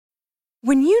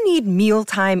When you need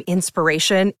mealtime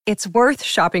inspiration, it's worth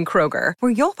shopping Kroger,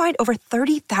 where you'll find over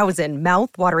 30,000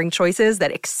 mouth-watering choices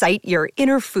that excite your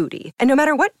inner foodie. And no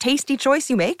matter what tasty choice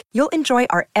you make, you'll enjoy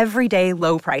our everyday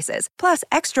low prices, plus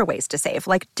extra ways to save,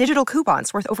 like digital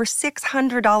coupons worth over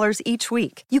 $600 each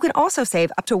week. You can also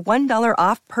save up to $1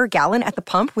 off per gallon at the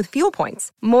pump with fuel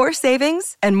points. More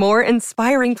savings and more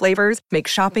inspiring flavors make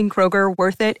shopping Kroger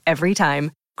worth it every time.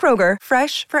 Kroger,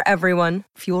 fresh for everyone.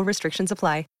 Fuel restrictions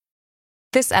apply.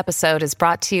 This episode is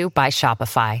brought to you by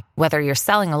Shopify. Whether you're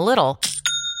selling a little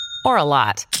or a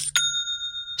lot,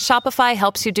 Shopify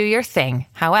helps you do your thing,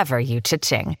 however you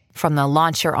cha-ching. From the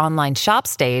launch your online shop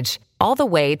stage, all the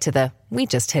way to the we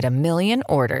just hit 1 million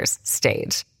orders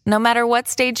stage. No matter what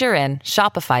stage you're in,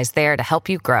 Shopify's there to help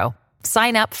you grow.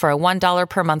 Sign up for a $1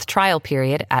 per month trial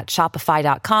period at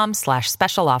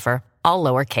shopify.com/special offer, all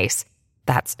lowercase.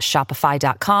 That's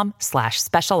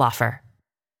shopify.com/special offer.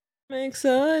 I'm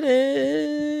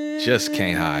excited. Just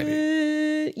can't hide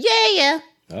it. Yeah.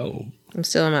 Oh. I'm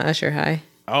still in my Usher high.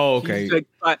 Oh, okay.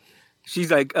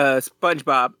 She's like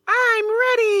SpongeBob. I'm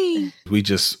ready. We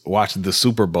just watched the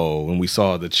Super Bowl and we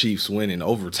saw the Chiefs win in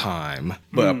overtime.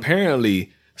 But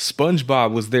apparently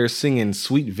SpongeBob was there singing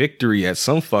Sweet Victory at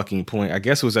some fucking point. I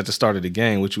guess it was at the start of the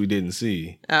game, which we didn't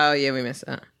see. Oh, yeah, we missed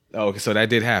that. Oh, okay, so that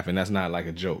did happen. That's not like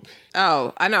a joke.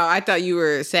 Oh, I know. I thought you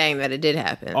were saying that it did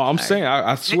happen. Oh, I'm saying,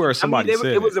 I swear somebody said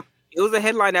it. It was a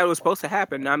headline that was supposed to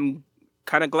happen. I'm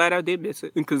kind of glad I did miss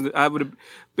it because I would have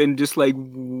been just like,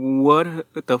 what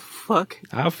the fuck?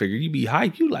 I figured you'd be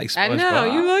hyped. You like SpongeBob. I know.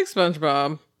 You like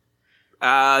SpongeBob.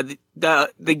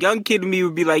 The young kid in me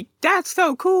would be like, that's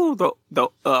so cool. The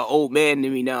old man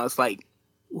in me now is like,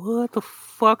 what the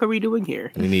fuck are we doing here?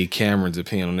 We need Cameron's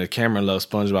opinion on it. Cameron loves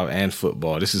SpongeBob and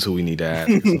football. This is who we need to ask.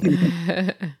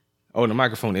 Oh, the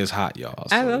microphone is hot, y'all.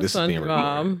 So I love this SpongeBob. is being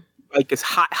recorded. Like it's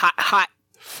hot.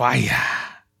 Fire.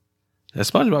 That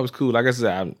SpongeBob was cool. Like I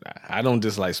said, I don't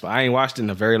dislike I ain't watched it in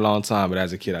a very long time, but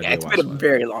as a kid, I did watch it. It's been a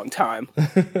very long time.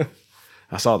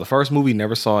 I saw the first movie,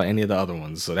 never saw any of the other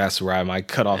ones. So that's where my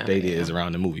cutoff date is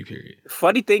around the movie period.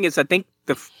 Funny thing is, I think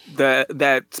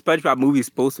that SpongeBob movie is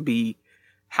supposed to be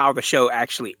how the show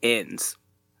actually ends.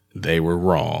 They were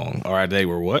wrong. All right, they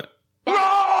were what?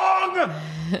 Wrong!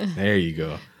 There you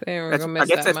go. I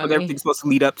guess that's what everything's supposed to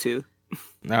lead up to.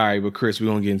 All right, but Chris, we're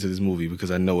going to get into this movie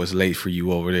because I know it's late for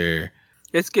you over there.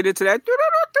 Let's get into that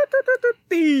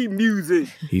theme music.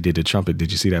 He did the trumpet.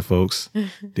 Did you see that, folks?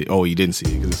 Oh, you didn't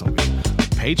see it because it's on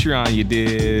Patreon. You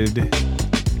did.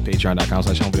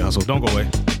 Patreon.com/HomeVideoHustle. Don't go away.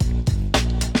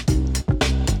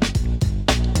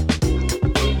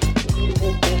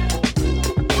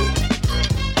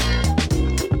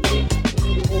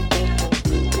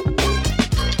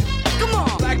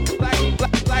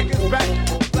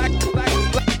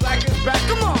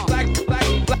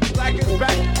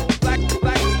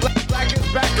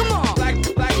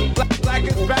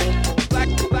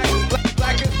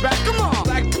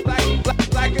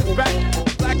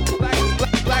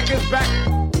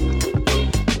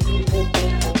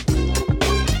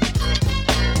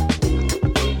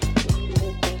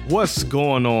 What's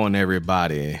going on,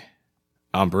 everybody?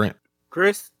 I'm Brent.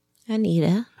 Chris.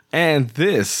 Anita. And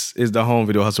this is the Home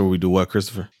Video Hustle where we do what,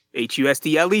 Christopher?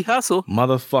 HUSTLE hustle.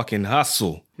 Motherfucking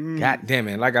hustle. God damn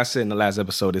it. Like I said in the last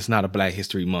episode, it's not a Black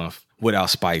History Month without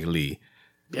Spike Lee.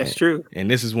 That's true. And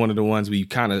this is one of the ones we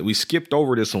skipped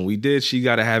over this one. We did She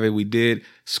Gotta Have It. We did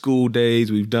School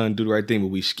Days. We've done Do the Right Thing, but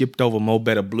we skipped over Mo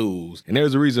Better Blues. And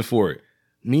there's a reason for it.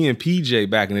 Me and PJ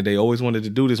back in the day always wanted to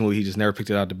do this movie. He just never picked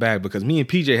it out the bag because me and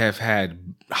PJ have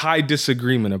had high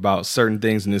disagreement about certain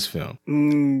things in this film.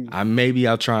 Maybe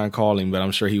I'll try and call him, but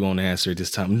I'm sure he won't answer this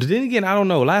time. But then again, I don't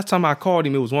know. Last time I called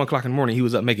him, it was 1 o'clock in the morning. He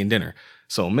was up making dinner.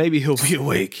 So maybe he'll be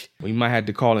awake. We might have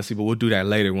to call and see, but we'll do that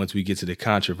later once we get to the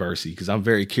controversy because I'm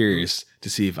very curious to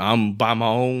see if I'm by my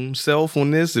own self on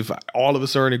this, if all of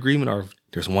us are in agreement or if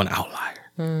there's one outlier.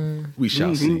 We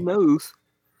shall see. Who knows?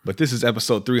 But this is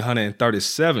episode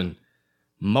 337,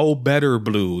 Mo Better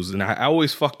Blues. And I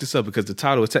always fuck this up because the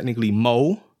title is technically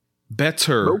Mo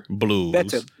Better Blues.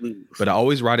 Better Blues. But I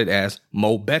always write it as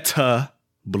Mo Better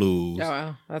Blues. Oh,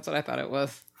 wow. That's what I thought it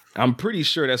was. I'm pretty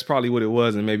sure that's probably what it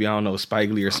was. And maybe, I don't know,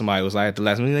 Spike Lee or somebody was like at the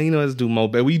last minute, let's do Mo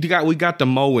Better. We got the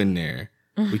Mo in there.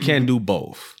 We can't do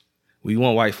both. We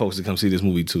want white folks to come see this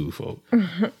movie too, folks.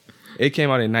 It came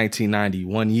out in 1990,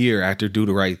 1 year after Do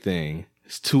the Right Thing.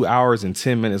 It's 2 hours and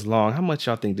 10 minutes long. How much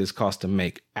y'all think this cost to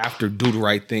make after Do the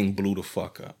Right Thing blew the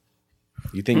fuck up?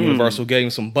 You think Universal gave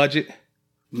him some budget?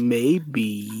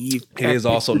 Maybe. It is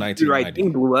also 1990. Do the Right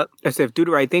Thing blew up. As if Do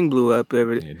the Right Thing blew up.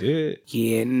 It did.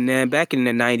 Yeah, and back in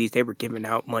the 90s, they were giving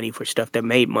out money for stuff that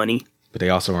made money. But they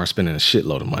also aren't spending a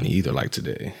shitload of money either like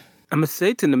today. I'm going to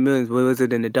say it's in the millions, but was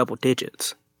it in the double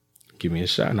digits? Give me a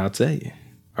shot and I'll tell you.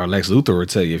 Or Lex Luthor will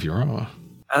tell you if you're wrong.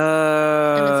 I'm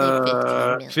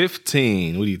gonna say 15 million.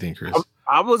 15. What do you think, Chris?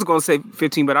 I was going to say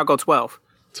 15, but I'll go 12.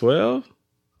 12?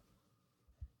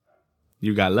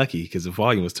 You got lucky because the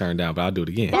volume was turned down, but I'll do it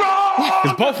again.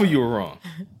 Because both of you were wrong.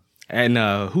 And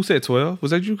who said 12?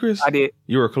 Was that you, Chris? I did.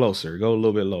 You were closer. Go a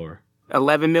little bit lower.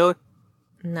 11 million?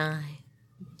 9.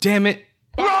 Damn it.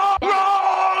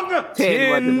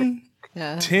 10.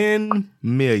 10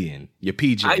 million. Your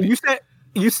PJ.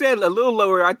 You said a little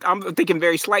lower. I'm thinking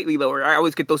very slightly lower. I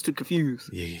always get those two confused.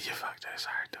 Yeah, you fucked that.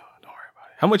 Sorry, don't worry about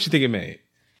it. How much you think it made?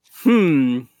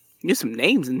 There's some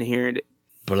names in here.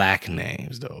 Black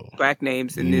names, though. Black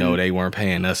names. And you know they weren't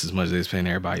paying us as much as they was paying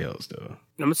everybody else, though.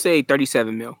 I'm going to say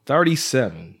 37 mil.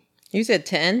 37. You said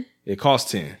 10? It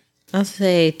cost 10. I'll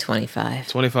say 25.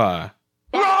 25.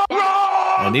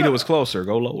 Anita was closer.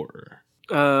 Go lower.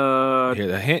 Here,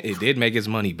 the hint, it did make its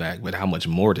money back, but how much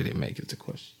more did it make is the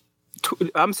question. I'm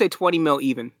going to say 20 mil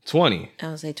even. 20.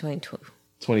 I'll say 22.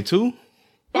 22?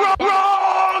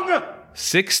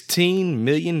 $16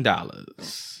 million.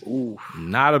 Ooh.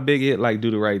 Not a big hit like Do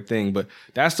the Right Thing, but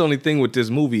that's the only thing with this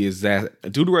movie is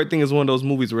that Do the Right Thing is one of those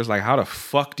movies where it's like, how the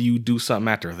fuck do you do something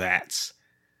after that?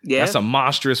 Yeah. That's a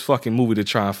monstrous fucking movie to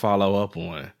try and follow up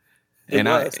on.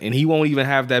 And he won't even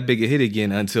have that big a hit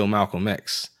again until Malcolm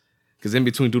X. Because in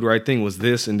between Do the Right Thing was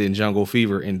this and then Jungle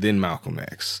Fever and then Malcolm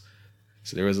X.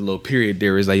 So there was a little period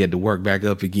there is like he had to work back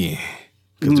up again.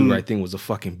 Because Do the Right Thing was a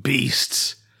fucking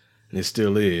beast. And it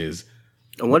still is.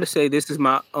 I want to say this is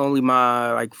my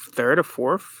like third or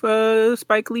fourth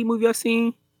Spike Lee movie I've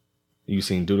seen. You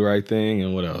seen Do the Right Thing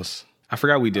and what else? I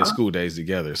forgot we did School Days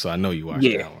together, so I know you watched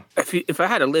that one. If I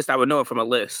had a list, I would know it from a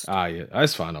list. Ah, yeah.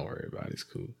 That's fine. Don't worry about it. It's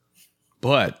cool.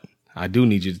 But I do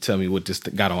need you to tell me what this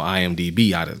got on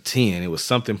IMDb out of 10. It was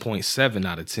something 0.7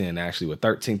 out of 10, actually, with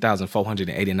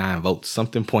 13,489 votes.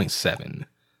 Something 0.7.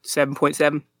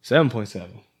 7.7? 7.7.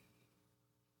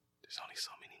 There's only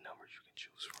so many numbers you can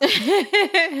choose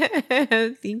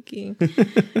from. Thinking.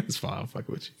 It's fine. I'm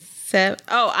fucking with you.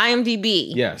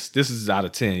 IMDb. Yes, this is out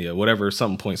of 10. Yeah, whatever.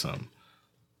 Something point something.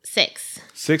 6.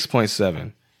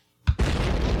 6.7.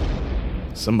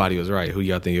 Somebody was right. Who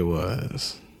y'all think it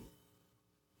was?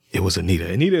 It was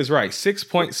Anita. Anita is right.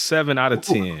 6.7 out of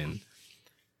 10.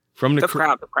 From the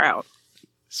crowd.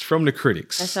 It's from the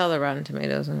critics. I saw the Rotten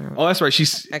Tomatoes. Oh, that's right.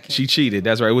 She cheated.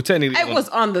 That's right. Well, technically, it was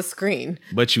on the screen.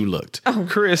 But you looked. Oh,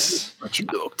 Chris. But you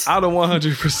looked. Out of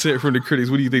 100% from the critics,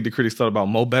 what do you think the critics thought about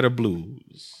Mo Better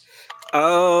Blues?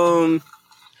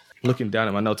 Looking down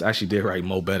at my notes, I actually did write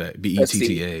Mo Better.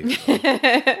 B-E-T-T-A.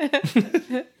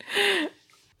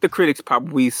 The critics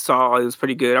probably saw it was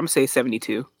pretty good. I'm going to say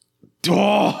 72.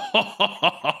 Oh.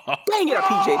 Dang it,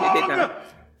 PJ did not.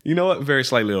 You know what? Very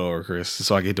slightly lower, Chris,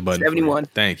 so I get the button. 71.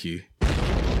 Thank you.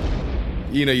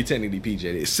 You know, you technically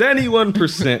PJ'd it.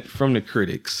 71% from the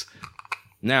critics.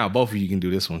 Now, both of you can do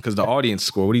this one, because the audience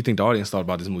score, what do you think the audience thought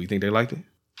about this movie? You think they liked it?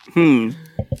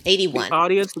 81. The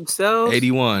audience themselves?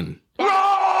 81.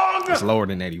 It's lower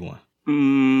than 81.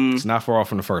 It's not far off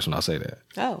from the first one, I'll say that.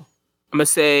 Oh. I'm going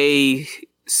to say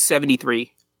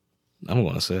 73. I'm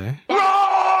going to say.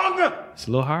 It's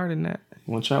a little higher than that.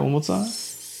 You want to try it one more time?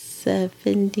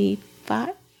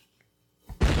 75.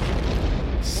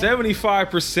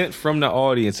 75% from the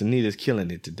audience. Anita's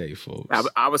killing it today, folks.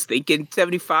 I was thinking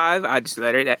 75. I just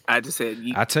let her. I just said.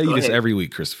 I tell you this every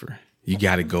week, Christopher. You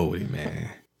got to go with it, man.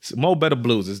 So Mo Better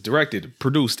Blues is directed,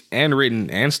 produced, and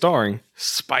written and starring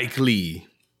Spike Lee.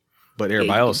 But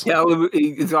everybody else,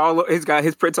 he's got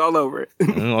his prints all over it.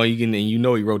 You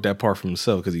know he wrote that part for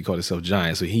himself because he called himself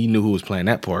Giant, so he knew who was playing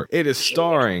that part. It is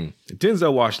starring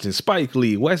Denzel Washington, Spike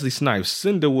Lee, Wesley Snipes,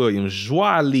 Cinda Williams,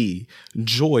 Joy Lee,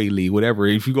 whatever.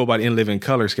 If you go by the In Living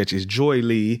Color sketches, Joy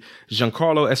Lee,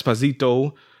 Giancarlo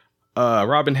Esposito,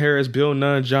 Robin Harris, Bill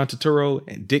Nunn, John Turturro,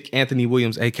 and Dick Anthony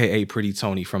Williams, aka Pretty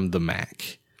Tony from The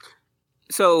Mac.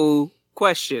 So,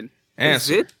 question: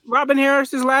 Answer. Is it Robin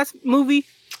Harris's last movie?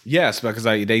 Yes, because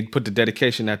they put the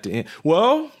dedication at the end.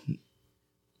 Well,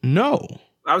 no.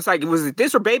 I was like, was it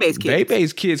this or Bebe's Kids?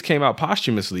 Bebe's Kids came out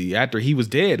posthumously after he was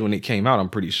dead when it came out, I'm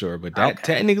pretty sure. But that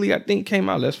technically, I think, came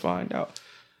out. Let's find out.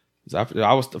 I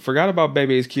forgot about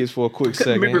Bebe's Kids for a quick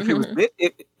second. Remember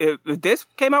if this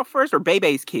came out first or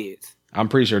Bebe's Kids? I'm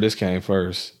pretty sure this came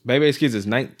first. Bebe's Kids is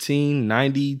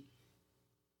 1990.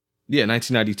 Yeah,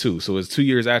 1992. So it's 2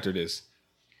 years after this.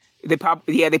 He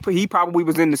probably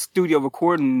was in the studio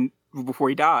recording before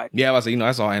he died. Yeah, I was like,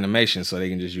 that's all animation, so they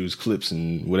can just use clips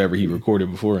and whatever he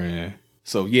recorded beforehand.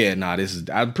 So yeah,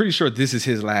 I'm pretty sure this is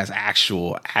his last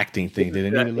actual acting thing. Did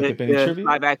anyone look up any trivia?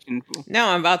 Live action. No,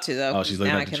 I'm about to though. Oh, she's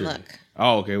looking now at I the can trivia. look.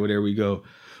 Oh, okay. Well, there we go.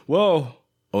 Well,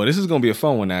 this is gonna be a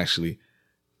fun one actually.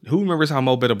 Who remembers how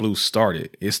Mo Better Blues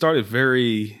started? It started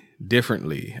very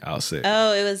differently, I'll say.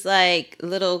 Oh, it was like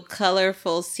little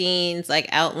colorful scenes, like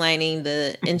outlining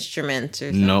the instruments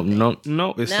or something.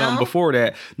 No. It's something before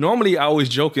that. Normally, I always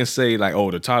joke and say like, "Oh,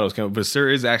 the titles come," but there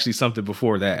is actually something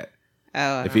before that.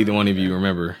 Oh, If either one of you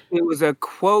remember, It was a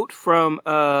quote from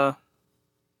can't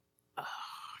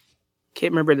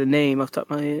remember the name off the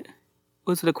top of my head.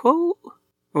 Was it a quote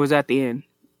or was that the end?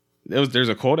 there's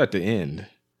a quote at the end.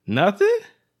 Nothing.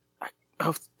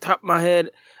 Off the top of my head,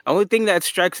 the only thing that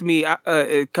strikes me,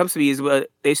 it comes to me, is what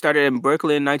they started in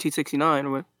Brooklyn in 1969.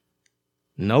 Or what?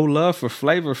 No love for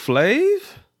Flavor Flav.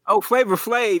 Oh, Flavor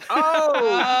Flav.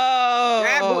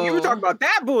 Oh, you were talking about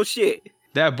that bullshit.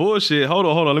 That bullshit. Hold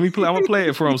on. Let me play. I'm gonna play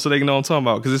it for them so they can know what I'm talking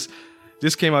about. Because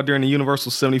this came out during the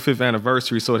Universal 75th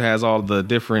anniversary, so it has all the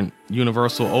different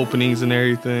Universal openings and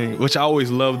everything. Which I always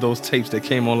loved those tapes that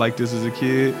came on like this as a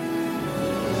kid.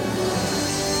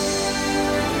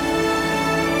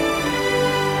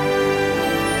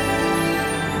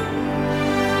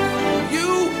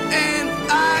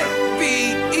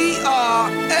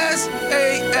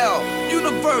 UNIVERSAL.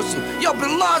 Universal. Yo,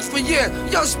 been lost for years.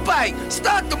 Yo, Spike,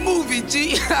 start the movie,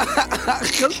 G.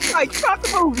 Yo, Spike, start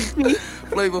the movie, G.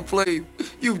 Flavor Flav,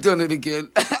 you've done it again.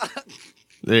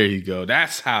 There you go.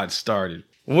 That's how it started.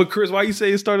 What, Chris? Why you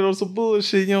say it started on some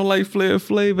bullshit? You don't like Flavor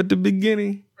Flav at the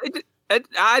beginning?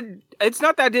 It's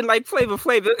not that I didn't like Flavor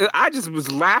Flav. I just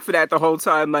was laughing at the whole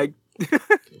time, like,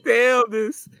 damn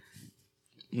this.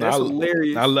 That's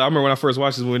hilarious. I remember when I first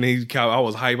watched this when I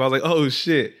was hyped. I was like, oh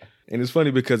shit. And it's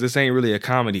funny because this ain't really a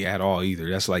comedy at all either.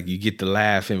 That's like you get the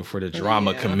laugh in before the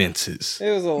drama commences.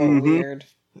 It was a little weird.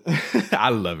 I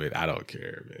love it. I don't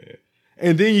care, man.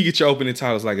 And then you get your opening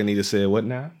titles like Anita said. What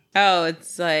now? Oh,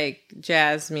 it's like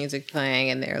jazz music playing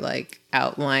and they're like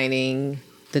outlining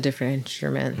the different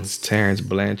instruments. It's Terrence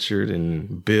Blanchard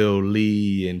and Bill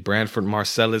Lee and Branford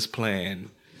Marsalis playing.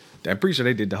 I'm pretty sure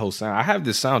they did the whole sound. I have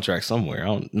this soundtrack somewhere. I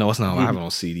don't know. It's not. I have it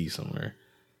on CD somewhere.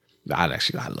 I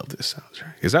love this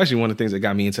soundtrack. It's actually one of the things that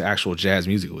got me into actual jazz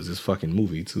music was this fucking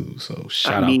movie too. So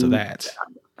shout out to that.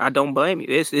 I don't blame you.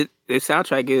 This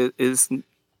soundtrack is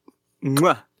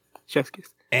mwah, chef's kiss.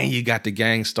 And you got the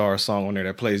Gang Starr song on there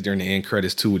that plays during the end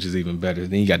credits too, which is even better.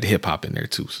 Then you got the hip hop in there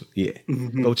too. So yeah,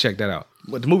 go check that out.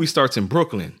 But the movie starts in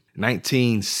Brooklyn,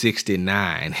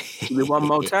 1969. One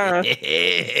more time.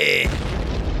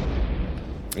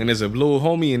 And there's a little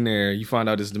homie in there. You find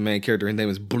out this is the main character. His name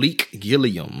is Bleak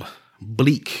Gilliam.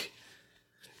 Bleak.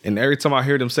 And every time I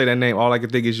hear them say that name, all I can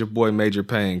think is your boy Major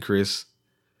Payne, Chris.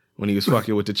 When he was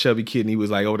fucking with the chubby kid and he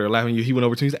was like over there laughing. He went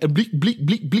over to him. He's like, Bleak, Bleak,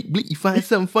 Bleak, Bleak, Bleak. You find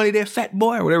something funny there, fat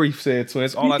boy? Or whatever he said. So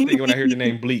that's all I think when I hear the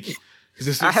name Bleak.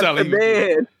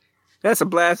 Man, that's a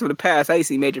blast from the past. I used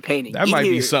to see Major Payne. That might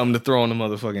be something to throw on the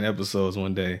motherfucking episodes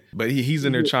one day. But he's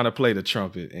in there trying to play the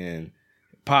trumpet. And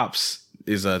Pops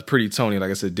is pretty Tony,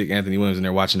 like I said, Dick Anthony Williams in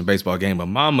there watching the baseball game. But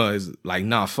Mama is like,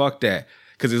 nah, fuck that.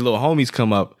 Because his little homies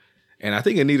come up. And I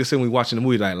think Anita said when we watching the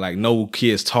movie, like no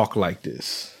kids talk like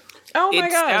this. Oh my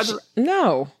gosh.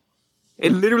 No.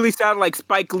 It literally sounded like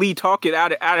Spike Lee talking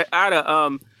out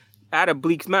of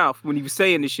Bleak's mouth when he was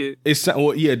saying this shit.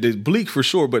 The Bleak for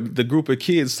sure, but the group of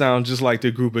kids sound just like the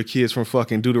group of kids from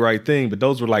fucking Do the Right Thing. But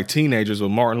those were like teenagers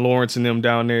with Martin Lawrence and them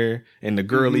down there and the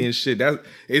girly and shit.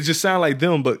 It just sounded like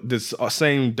them, but this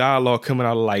same dialogue coming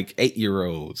out of like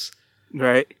 8-year-olds.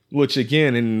 Right. Which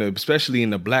again, especially in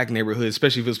the black neighborhood,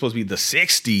 especially if it's supposed to be the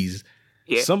 60s,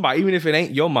 somebody, even if it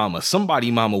ain't your mama,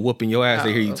 somebody mama whooping your ass,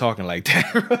 they hear you talking like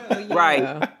that.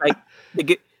 Right. Like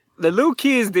the little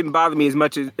kids didn't bother me as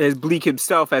much as Bleak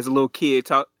himself as a little kid.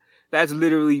 That's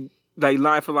literally like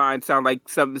line for line sound like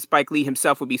something Spike Lee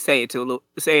himself would be saying as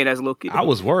a little kid. I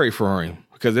was worried for him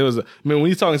because when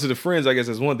he's talking to the friends, I guess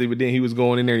that's one thing, but then he was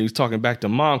going in there and he was talking back to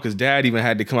mom because dad even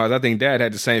had to come out. I think dad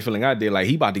had the same feeling I did, like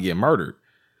he about to get murdered.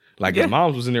 Like his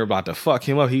mom was in there about to fuck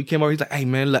him up. He came over, he's like, hey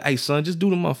man, look, hey son, just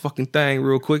do the motherfucking thing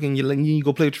real quick and you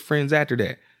go play with your friends after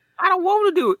that. I don't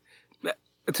want to do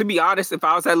it. To be honest, if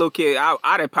I was that little kid,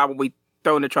 I'd have probably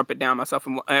thrown the trumpet down myself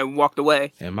and walked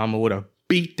away. And mama would have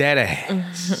beat that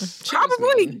ass.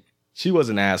 Probably. She was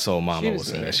an asshole, mama was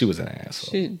saying that. She was an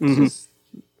asshole.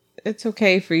 It's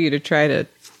okay for you to try to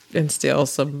instill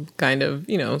some kind of,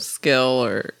 skill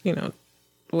or,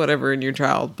 whatever in your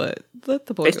child, but let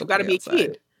the boy they still got to be outside. a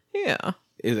kid. Yeah.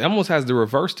 It almost has the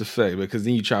reverse effect because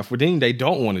then then they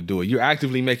don't want to do it. You're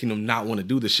actively making them not want to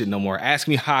do the shit no more. Ask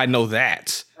me how I know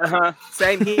that.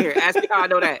 Same here. Ask me how I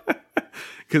know that.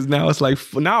 Because now it's like,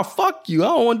 now fuck you. I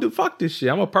don't want to do fuck this shit.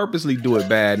 I'm going to purposely do it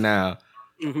bad now.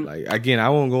 Like, again, I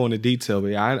won't go into detail,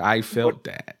 but I felt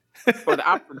that. For the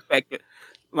opposite effect,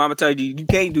 mama told you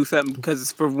can't do something because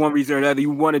it's for one reason or another.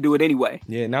 You want to do it anyway.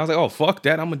 Yeah, now I was like, oh, fuck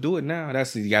that. I'm going to do it now.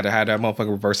 You got to have that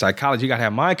motherfucking reverse psychology. You got to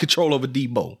have mind control over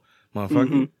Debo,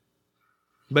 motherfucker.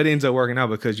 But it ends up working out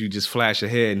because you just flash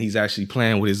ahead and he's actually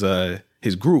playing with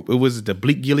his group. It was the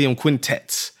Bleak Gilliam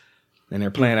Quintets. And they're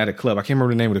playing at a club. I can't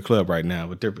remember the name of the club right now,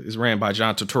 but it's ran by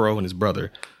John Turturro and his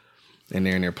brother. And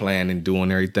they're playing and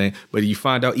doing everything. But you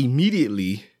find out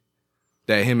immediately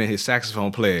that him and his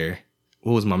saxophone player,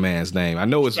 what was my man's name? I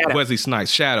know it's Shadow. Wesley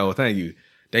Snipes. Shadow, thank you.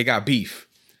 They got beef.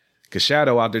 Because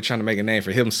Shadow out there trying to make a name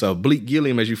for himself. Bleak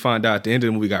Gilliam, as you find out at the end of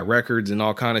the movie, got records and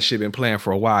all kind of shit, been playing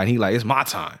for a while. And he like, it's my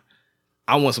time.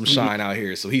 I want some shine out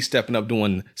here. So he's stepping up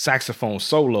doing saxophone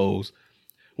solos,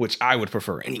 which I would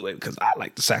prefer anyway, because I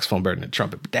like the saxophone better than the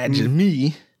trumpet. But that's just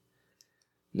me.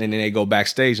 And then they go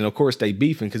backstage, and of course they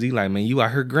beefing, because he like, man, you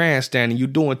out here grandstanding, you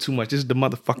doing too much. This is the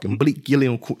motherfucking Bleak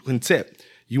Gilliam Quintet.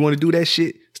 You want to do that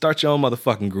shit? Start your own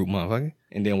motherfucking group, motherfucker.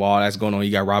 And then while all that's going on,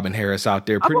 you got Robin Harris out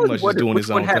there pretty much just doing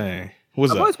his own thing.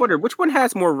 What's up? I always wondered which one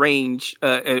has more range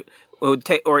and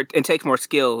takes more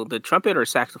skill, the trumpet or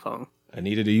saxophone?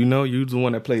 Anita, do you know? You're the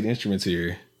one that played instruments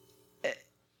here.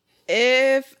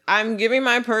 If I'm giving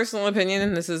my personal opinion,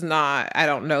 and this is not, I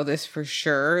don't know this for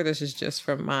sure. This is just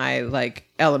from my like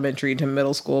elementary to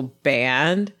middle school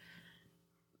band.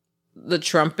 The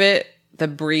trumpet, the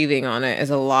breathing on it is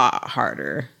a lot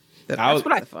harder. That's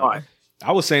what I thought.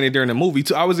 I was saying it during the movie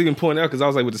too. I was even pointing out because I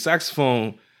was like, with the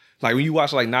saxophone, like when you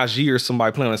watch like Najee or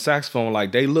somebody playing on a saxophone,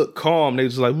 like they look calm. They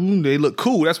just like, they look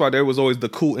cool. That's why there was always the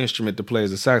cool instrument to play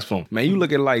as a saxophone. Man, you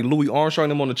look at like Louis Armstrong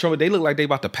and them on the trumpet, they look like they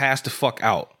about to pass the fuck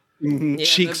out. Yeah,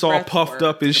 cheeks all puffed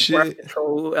up and shit.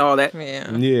 Control, all that.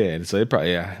 Yeah. So it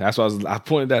probably, that's why I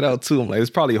pointed that out too. I'm like, it's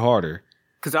probably harder.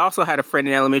 Because I also had a friend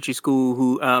in elementary school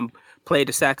who played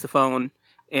the saxophone,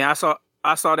 and I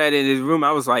saw that in his room.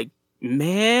 I was like,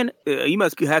 man, you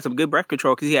must have some good breath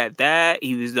control, because he had that.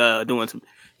 He was doing some.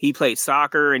 He played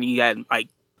soccer, and he had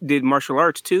did martial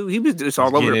arts too. He was just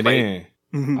all over the place.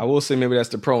 I will say maybe that's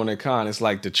the pro and the con. It's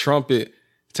like the trumpet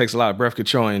takes a lot of breath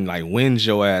control and like wins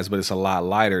your ass, but it's a lot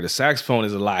lighter. The saxophone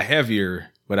is a lot heavier,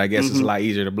 but I guess it's a lot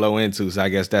easier to blow into. So I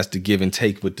guess that's the give and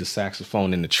take with the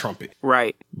saxophone and the trumpet.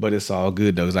 Right. But it's all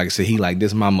good though. Cause like I said, he like,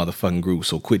 this is my motherfucking group,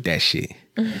 so quit that shit.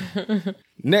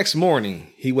 Next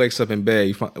morning, he wakes up in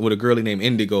bed with a girlie named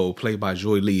Indigo, played by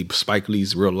Joy Lee, Spike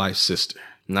Lee's real life sister.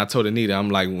 And I told Anita, I'm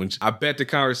like, I bet the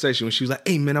conversation when she was like,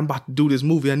 hey man, I'm about to do this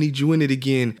movie. I need you in it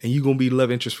again. And you going to be love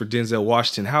interest for Denzel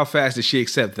Washington. How fast did she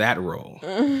accept that role?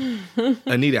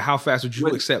 Anita, how fast would you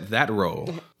accept that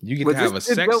role? You get to have a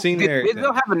sex scene there. Did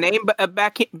Denzel have a name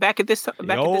back at this time in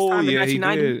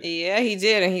 1990? Yeah, he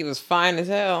did. And he was fine as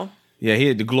hell. Yeah, he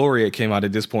had the Gloria came out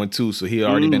at this point too. So he had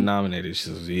already been nominated.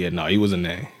 So yeah, no, he was in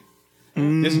there.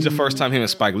 This is the first time him and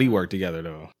Spike Lee worked together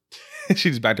though.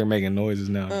 She's back there making noises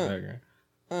now in the background.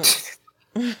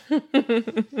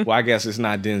 Well, I guess it's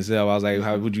not Denzel. I was like,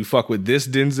 how would you fuck with this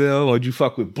Denzel or would you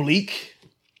fuck with Bleak?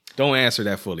 Don't answer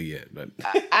that fully yet, but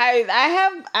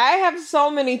I have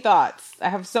so many thoughts.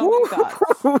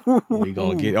 We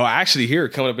gonna get actually here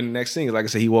coming up in the next scene. Like I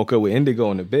said, he woke up with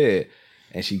Indigo in the bed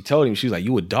and she told him, she was like,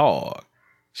 you a dog.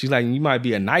 She's like, you might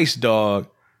be a nice dog,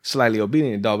 slightly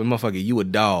obedient dog, but motherfucker, you a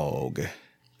dog.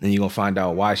 And you're gonna find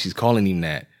out why she's calling him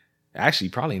that. Actually,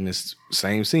 probably in this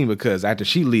same scene, because after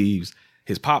she leaves,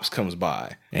 his pops comes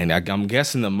by. And I'm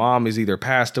guessing the mom is either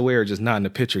passed away or just not in the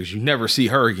picture, because you never see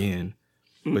her again.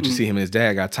 But you see him and his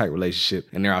dad got a tight relationship,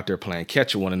 and they're out there playing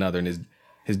catch with one another. And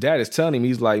his dad is telling him,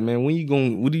 he's like, man, what are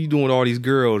you doing with all these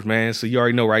girls, man? So you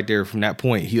already know right there from that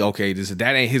point,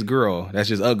 that ain't his girl. That's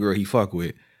just a girl he fuck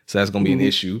with. So that's going to be an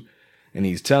issue. And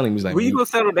he's telling him, he's like, well, you go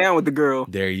settle down with the girl.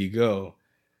 There you go.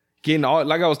 Getting all,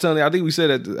 like I was telling you, I think we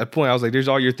said at that point, I was like, there's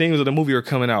all your things of the movie are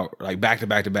coming out like back to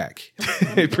back to back.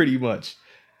 Pretty much.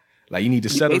 Like you need to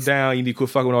settle down, you need to quit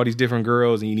fucking with all these different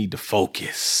girls, and you need to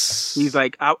focus. He's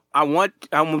like, I don't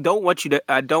want you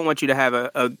to have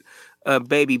a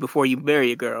baby before you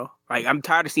marry a girl. Like I'm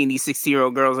tired of seeing these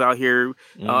 60-year-old girls out here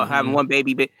having one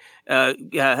baby, but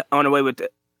on the way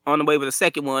with a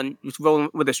second one, just rolling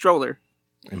with a stroller.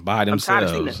 And by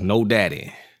themselves, no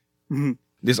daddy. Mm-hmm.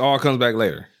 This all comes back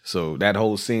later. So that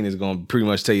whole scene is going to pretty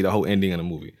much tell you the whole ending of the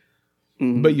movie.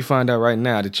 Mm-hmm. But you find out right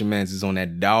now that your man's is on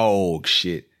that dog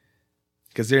shit.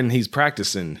 Because then he's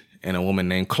practicing and a woman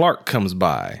named Clark comes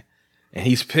by. And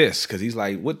he's pissed because he's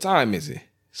like, what time is it?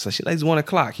 So she's like, it's 1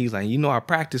 o'clock. He's like, I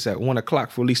practice at 1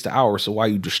 o'clock for at least an hour. So why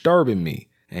you disturbing me?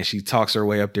 And she talks her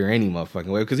way up there any motherfucking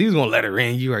way. Because he was going to let her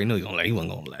in. You already know he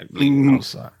wasn't going to let her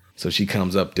outside. So she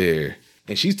comes up there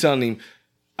and she's telling him,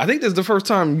 I think this is the first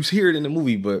time you hear it in the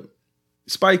movie, but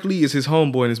Spike Lee is his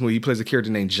homeboy in this movie. He plays a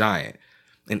character named Giant.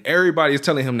 And everybody is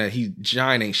telling him that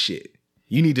Giant ain't shit.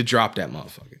 You need to drop that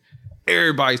motherfucker.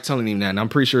 Everybody's telling him that, and I'm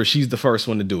pretty sure she's the first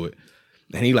one to do it.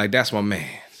 And he like, that's my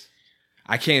mans.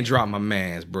 I can't drop my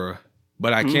mans, bruh.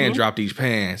 But I can drop these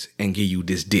pants and give you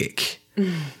this dick.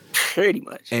 Pretty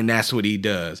much. And that's what he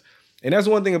does. And that's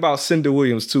one thing about Cinda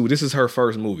Williams, too. This is her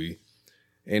first movie.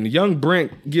 And young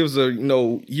Brent gives a,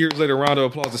 years later, round of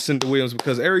applause to Cinda Williams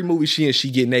because every movie she in, she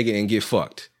get naked and get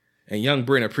fucked. And young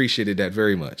Brent appreciated that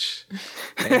very much.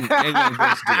 And young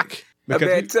Brent's dick.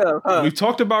 Because we've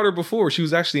talked about her before. She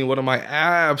was actually in one of my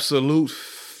absolute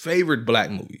favorite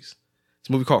black movies. It's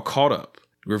a movie called Caught Up.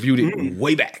 Reviewed it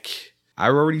way back. I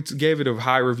already gave it a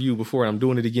high review before, and I'm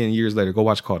doing it again years later. Go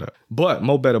watch Caught Up. But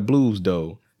Mo Better Blues,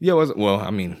 though.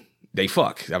 They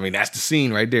fuck. I mean, that's the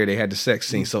scene right there. They had the sex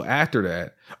scene. So after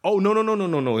that,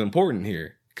 no. Important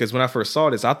here. Because when I first saw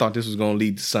this, I thought this was going to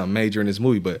lead to something major in this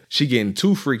movie. But she getting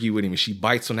too freaky with him, and she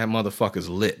bites on that motherfucker's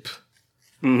lip.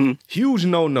 Mm-hmm. Huge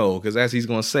no, because as he's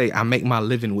going to say, I make my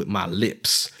living with my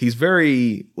lips. He's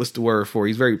very, what's the word for?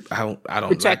 He's very, I don't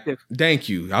protective. Thank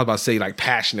you. I was about to say like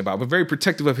passionate about, but very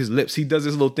protective of his lips. He does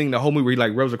this little thing the whole movie where he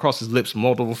like rubs across his lips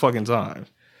multiple fucking times.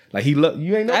 Like you ain't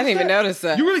noticed I didn't even notice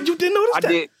that. You didn't notice that?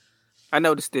 I did. I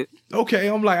noticed it. Okay,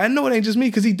 I'm like, I know it ain't just me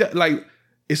because he like.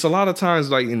 It's a lot of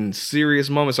times like in serious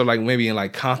moments or like maybe in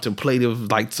like contemplative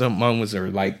like some moments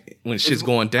or like when shit's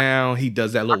going down, he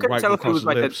does that little right across his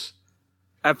lips.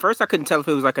 At first, I couldn't tell if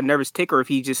it was like a nervous tick or if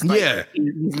he just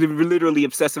he's literally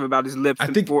obsessive about his lips. I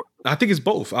think it's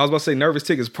both. I was about to say nervous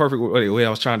tick is perfect way I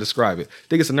was trying to describe it. I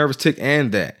think it's a nervous tick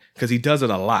and that because he does it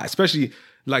a lot. Especially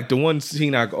like the one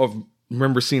scene I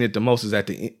remember seeing it the most is at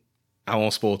the end. I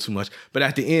won't spoil too much, but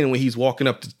at the end when he's walking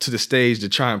up to the stage to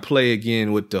try and play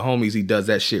again with the homies, he does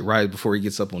that shit right before he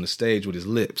gets up on the stage with his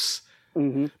lips.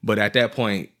 Mm-hmm. But at that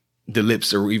point, the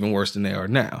lips are even worse than they are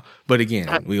now. But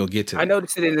again, we'll get to that. I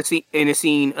noticed it in the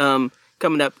scene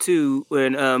coming up too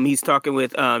when he's talking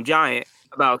with Giant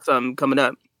about something coming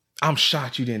up. I'm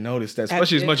shocked you didn't notice that,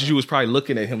 especially as much as you was probably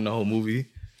looking at him the whole movie.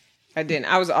 I didn't.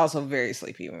 I was also very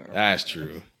sleepy. That's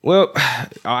true. Well,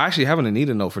 I actually have an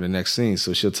Anita note for the next scene,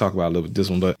 so she'll talk about a little bit this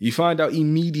one. But you find out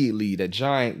immediately that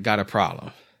Giant got a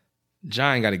problem.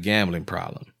 Giant got a gambling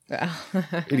problem.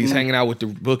 And he's hanging out with the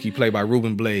bookie played by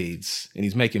Ruben Blades, and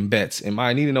he's making bets. And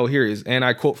my Anita note here is, and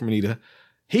I quote from Anita,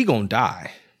 he gonna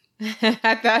die.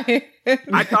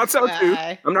 I thought so too.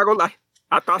 I'm not gonna lie.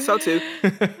 I thought so too.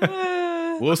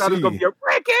 We'll see. It was gonna be a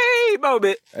Ricky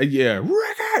moment. Yeah,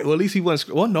 Ricky. Well, at least he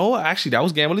wasn't. Well, no, actually, that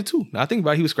was gambling too. Now I think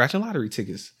about it, he was scratching lottery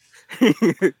tickets.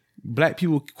 Black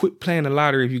people quit playing the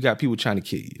lottery if you got people trying to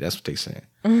kill you. That's what they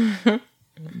saying.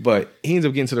 But he ends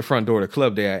up getting to the front door of the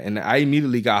club there, and I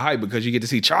immediately got hyped because you get to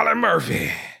see Charlie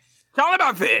Murphy. Charlie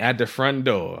Murphy at the front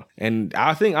door, and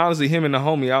I think honestly, him and the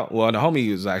homie the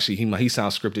homie was actually he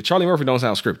sounds scripted. Charlie Murphy don't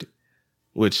sound scripted,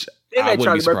 which I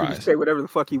wouldn't be surprised. Murphy say whatever the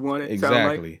fuck he wanted.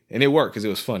 Exactly, and it worked because it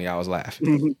was funny. I was laughing.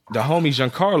 Mm-hmm. The homie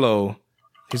Giancarlo,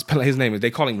 his name is, they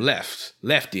call him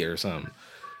Lefty or something.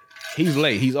 He's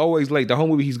late. He's always late. The whole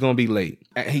movie he's gonna be late.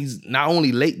 And he's not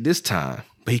only late this time,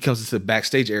 but he comes into the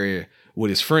backstage area with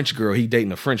his French girl. He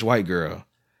dating a French white girl,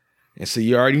 and so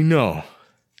you already know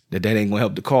that ain't gonna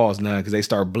help the cause now because they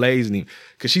start blazing him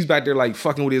because she's back there like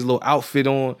fucking with his little outfit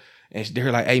on. And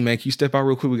they're like, hey, man, can you step out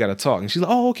real quick? We got to talk. And she's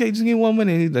like, oh, okay, just give me 1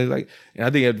 minute. And I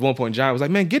think at one point, John was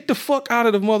like, man, get the fuck out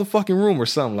of the motherfucking room or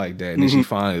something like that. And then she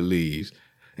finally leaves.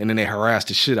 And then they harass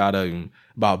the shit out of him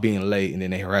about being late. And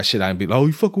then they harass shit out of him and be like, oh,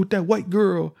 you fucking with that white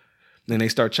girl. And then they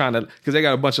start trying to, because they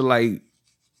got a bunch of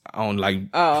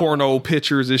porno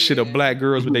pictures and shit of black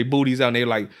girls with their booties out. And they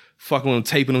like fucking with him,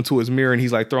 taping them to his mirror. And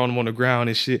he's like throwing them on the ground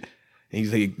and shit. And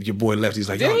he's like, your boy left. He's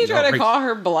like, didn't he try to call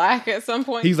her black at some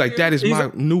point? He's like, that is my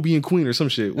Nubian queen or some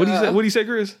shit. What did he say,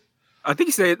 Chris? I think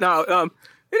he said, no,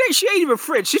 she ain't even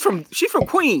French. She's from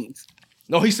Queens.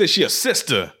 No, he said she a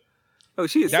sister. Oh,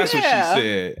 she is. That's what she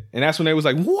said. And that's when they was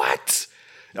like, what?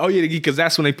 Oh yeah, because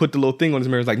that's when they put the little thing on his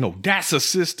mirror. It's like, no, that's a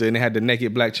sister. And they had the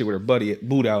naked black chick with her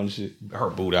boot out and shit. Her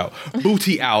boot out.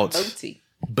 Booty out.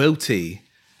 Booty.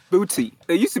 Booty.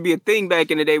 There used to be a thing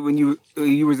back in the day when you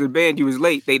was in a band, you was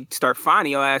late. They'd start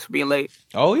fining your ass for being late.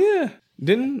 Oh yeah,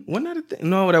 wasn't that a thing?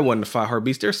 No, that wasn't the 5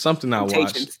 Heartbeats. There's something I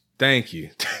watched. Thank you.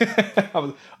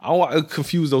 I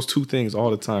confuse those two things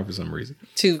all the time for some reason.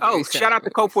 Shout out to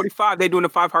Code 45. They're doing the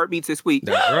 5 Heartbeats this week.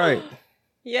 That's right.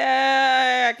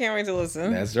 Yeah, I can't wait to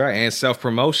listen. That's right. And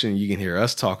self-promotion, you can hear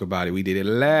us talk about it. We did it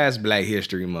last Black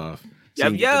History Month. So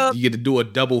you get to do a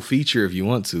double feature if you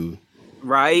want to.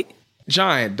 Right.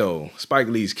 Giant, though, Spike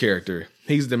Lee's character,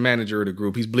 He's the manager of the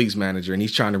group. He's Bleak's manager, and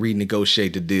he's trying to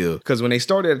renegotiate the deal. Because when they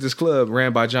started at this club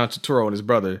ran by John Turturro and his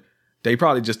brother, they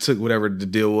probably just took whatever the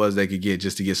deal was they could get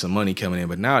just to get some money coming in.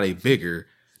 But now they bigger.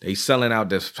 They selling out.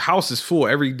 The house is full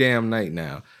every damn night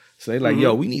now. So they like,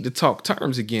 yo, we need to talk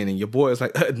terms again. And your boy is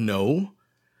like, no.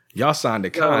 Y'all signed a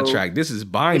contract. This is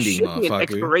binding, there should be motherfucker. an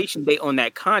expiration date on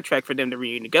that contract for them to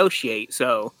renegotiate.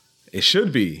 So it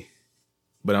should be.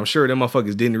 But I'm sure them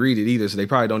motherfuckers didn't read it either, so they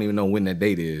probably don't even know when that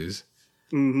date is.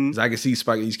 Because I can see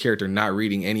Spike Lee's character not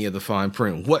reading any of the fine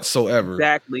print whatsoever.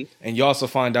 Exactly. And you also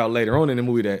find out later on in the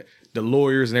movie that the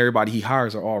lawyers and everybody he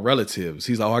hires are all relatives.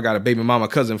 He's like, oh, I got a baby mama,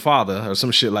 cousin, father, or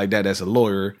some shit like that that's a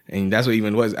lawyer. And that's what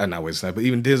even was, not Wesley Snipes, but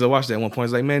even Denzel Washington at one point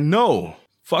is like, man, no.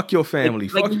 Fuck your family.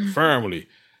 Fuck your family.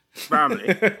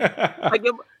 Family.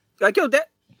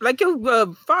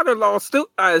 Your father-in-law still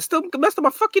messed up my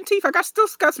fucking teeth. I still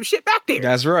got some shit back there.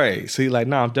 That's right. See, like,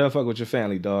 nah, I'm done fucking with your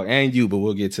family, dog. And you, but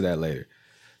we'll get to that later.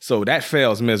 So that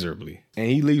fails miserably. And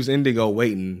he leaves Indigo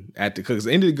waiting at the, because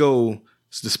Indigo,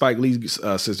 the Spike Lee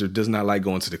sister, does not like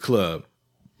going to the club.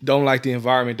 Don't like the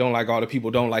environment, don't like all the people,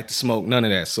 don't like the smoke, none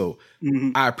of that. So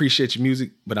I appreciate your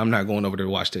music, but I'm not going over there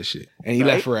to watch that shit. And he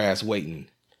left her ass waiting.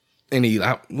 And he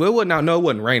like, well, it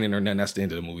wasn't raining or nothing. That's the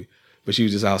end of the movie. But she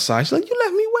was just outside. She's like, you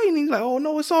left me waiting. He's like, oh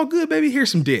no, it's all good, baby.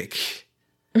 Here's some dick.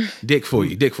 Dick for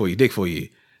you, dick for you, dick for you.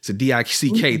 It's a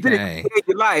D-I-C-K thing.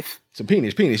 Your life. Some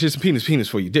penis. Here's some penis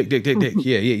for you. Dick.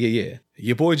 Yeah.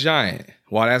 Your boy Giant,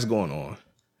 while that's going on,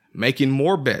 making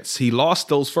more bets. He lost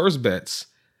those first bets,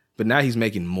 but now he's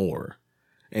making more.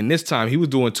 And this time he was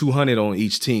doing 200 on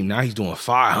each team. Now he's doing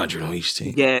 500 on each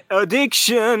team. Yeah,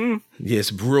 addiction. Yeah,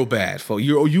 it's real bad.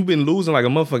 You've been losing like a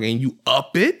motherfucker and you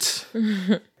up it?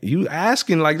 You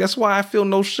asking, like, that's why I feel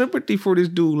no sympathy for this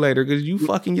dude later, because you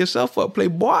fucking yourself up,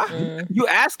 playboy. You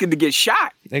asking to get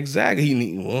shot. Exactly.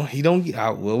 He don't get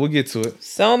out. Well, we'll get to it.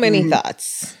 So many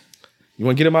thoughts. You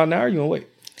want to get him out now or you want to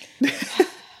wait?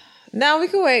 No, we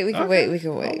can wait. We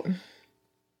can wait.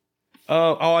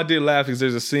 I did laugh because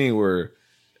there's a scene where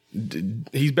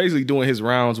he's basically doing his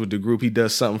rounds with the group. He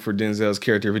does something for Denzel's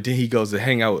character, but then he goes to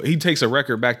hang out. He takes a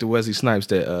record back to Wesley Snipes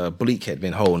that Bleak had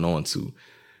been holding on to.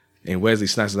 And Wesley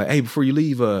Snipes is like, hey, before you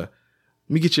leave, let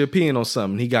me get your opinion on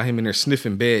something. He got him in there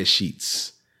sniffing bed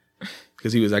sheets.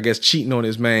 Because he was, I guess, cheating on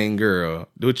his main girl.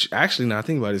 Which, actually, now I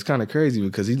think about it, it's kind of crazy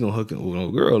because he's going to hook up with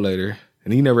a girl later.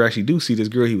 And he never actually do see this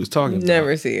girl he was talking to.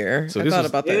 Never see her. So I thought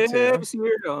about that too. Never see her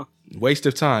though. Waste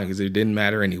of time because it didn't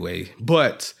matter anyway.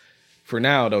 But for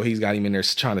now, though, he's got him in there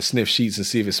trying to sniff sheets and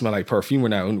see if it smelled like perfume or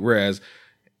not. Whereas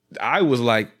I was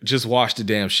like, just wash the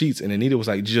damn sheets. And Anita was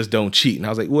like, just don't cheat. And I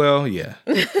was like, well, yeah.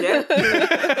 That's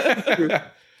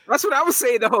what I was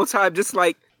saying the whole time. Just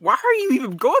like, why are you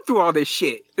even going through all this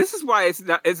shit? This is why it's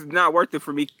not worth it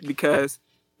for me, because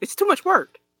it's too much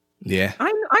work. Yeah. I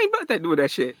ain't about that doing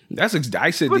that shit. I said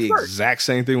the exact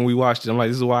same thing when we watched it. I'm like,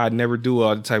 this is why I never do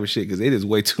all the type of shit, because it is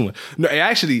way too much. No,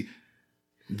 actually,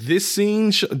 this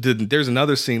scene, there's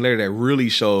another scene later that really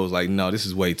shows like, no, this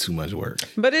is way too much work.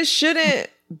 But it shouldn't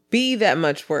be that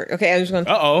much work. Okay, I'm just going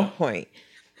to point.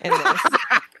 And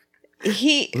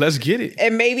let's get it.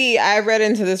 And maybe I read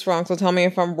into this wrong, so tell me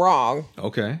if I'm wrong.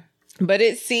 Okay. But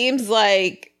it seems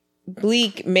like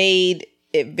Bleak made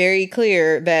it very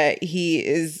clear that he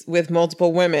is with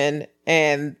multiple women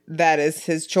and that is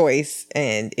his choice.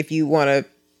 And if you want to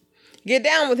get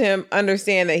down with him,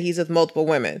 understand that he's with multiple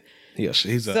women. Yes,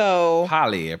 he's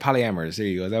polyamorous. There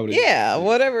you go. Is that what it is? Yeah,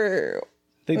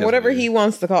 whatever he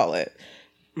wants to call it.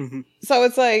 Mm-hmm. So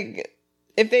it's like,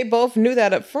 if they both knew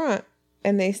that up front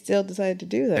and they still decided to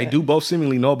do that. They do both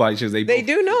seemingly know about each other. They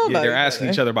do know about they're asking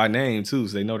each other by name too,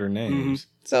 so they know their names.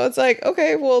 Mm-hmm. So it's like,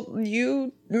 okay, well,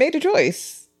 you made a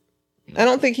choice. I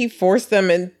don't think he forced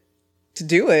them to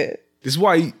do it. This is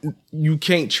why you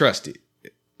can't trust it.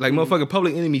 Like, motherfucking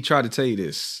Public Enemy tried to tell you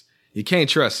this. You can't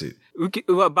trust it.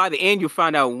 Well, by the end, you'll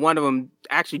find out one of them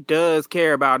actually does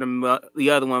care about him. The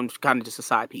other one's kind of just a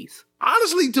side piece.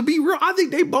 Honestly, to be real, I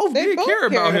think they both did care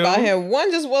about him.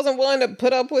 One just wasn't willing to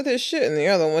put up with his shit, and the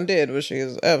other one did, which she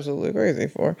is absolutely crazy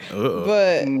for.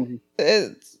 But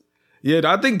it's... Yeah,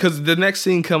 I think because the next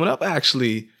scene coming up,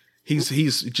 actually,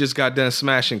 he's just got done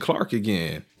smashing Clark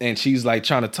again. And she's like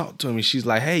trying to talk to him. And she's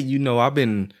like, hey, I've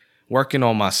been working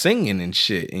on my singing and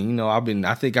shit. And,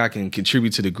 I think I can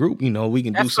contribute to the group. We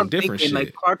can do some different shit.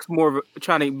 Like, Clark's more of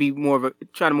trying to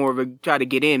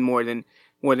get in more than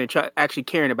actually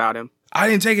caring about him. I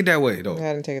didn't take it that way, though.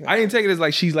 I didn't take it as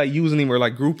like she's like using him or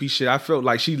like groupie shit. I felt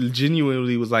like she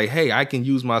genuinely was like, hey, I can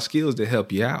use my skills to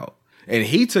help you out. And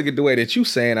he took it the way that you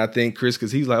saying, I think, Chris,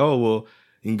 because he's like, oh, well,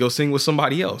 you can go sing with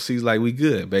somebody else. He's like, we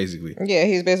good, basically. Yeah,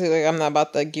 he's basically like, I'm not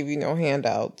about to give you no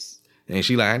handouts. And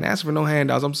she like, I ain't asking for no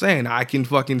handouts. I'm saying I can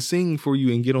fucking sing for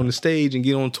you and get on the stage and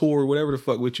get on tour, whatever the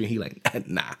fuck with you. And he like,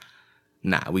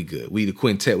 nah, we good. We the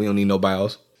quintet. We don't need nobody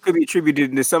else. Could be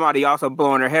attributed to somebody also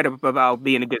blowing her head up about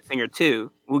being a good singer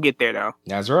too. We'll get there though.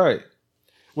 That's right.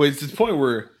 Well, it's the point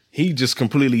where he just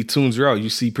completely tunes her out. You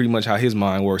see pretty much how his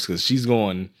mind works because she's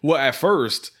going, well, at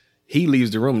first, he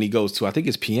leaves the room and he goes to, I think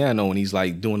it's piano, and he's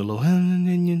like doing a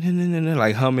little,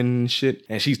 like humming and shit.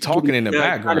 And she's talking in the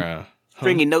background.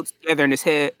 Stringing notes together in his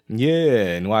head.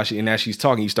 Yeah, and as she's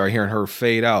talking, you start hearing her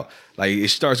fade out. Like it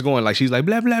starts going like she's like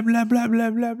blah blah blah blah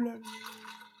blah blah blah.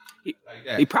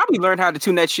 He probably learned how to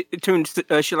tune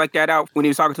shit like that out when he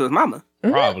was talking to his mama.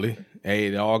 Probably. Hey,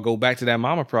 it all go back to that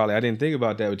mama. Probably. I didn't think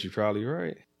about that, but you're probably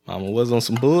right. Mama was on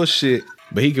some bullshit,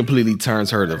 but he completely tunes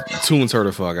her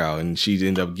the fuck out, and she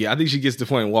end up. I think she gets to the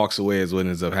point and walks away is what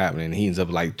ends up happening. And he ends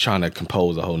up like trying to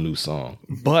compose a whole new song,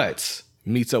 but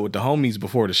meets up with the homies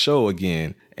before the show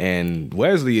again, and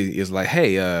Wesley is like,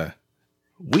 "Hey,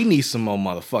 we need some more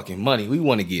motherfucking money. We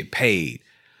want to get paid.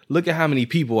 Look at how many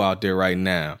people out there right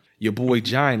now. Your boy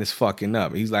Giant is fucking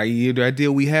up." He's like, "Yeah, that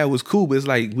deal we had was cool, but it's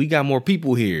like we got more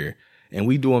people here, and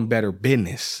we doing better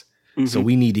business. So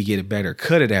we need to get a better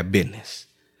cut of that business."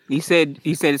 He said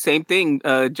the same thing.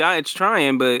 Giant's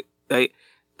trying, but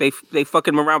they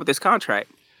fucking him around with this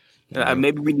contract.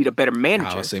 Maybe we need a better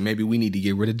manager. I would say maybe we need to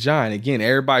get rid of Giant. Again,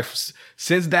 everybody,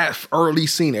 since that early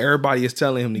scene, everybody is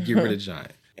telling him to get rid of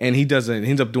Giant. And he doesn't. He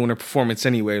ends up doing a performance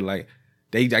anyway. Like,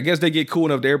 I guess they get cool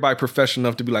enough, everybody professional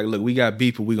enough to be like, look, we got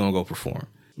beef, but we going to go perform.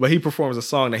 But he performs a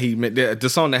song that he made, the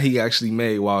song that he actually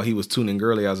made while he was tuning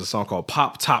Girly as a song called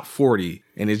Pop Top 40.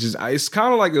 And it's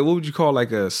kind of like what would you call,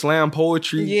 like a slam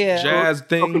poetry jazz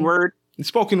thing? Spoken word.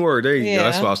 Spoken word, there you go.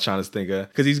 That's what I was trying to think of.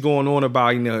 Because he's going on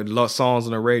about, songs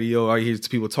on the radio. I hear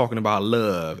people talking about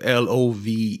love, Love,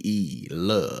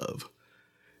 love.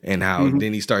 And how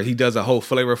then he does a whole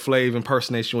Flavor Flav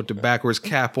impersonation with the backwards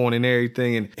cap on and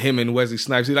everything. And him and Wesley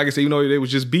Snipes, like I said, they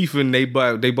was just beefing. They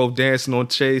both dancing on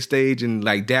stage and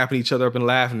like dapping each other up and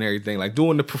laughing and everything, like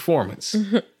doing the performance.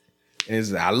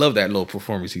 And I love that little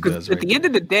performance he does. At the end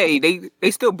of the day,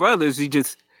 they still brothers.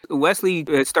 Wesley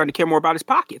is starting to care more about his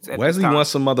pockets. Wesley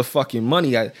wants some motherfucking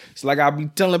money. It's like I be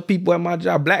telling people at my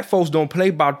job, black folks don't play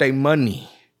about their money.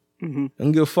 I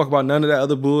don't give a fuck about none of that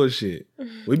other bullshit.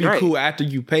 We be cool after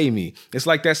you pay me. It's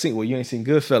like that scene. Well, you ain't seen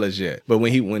Goodfellas yet. But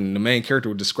when the main character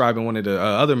was describing one of the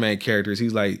other main characters,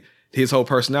 he's like, his whole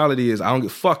personality is, I don't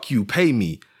give, fuck you, pay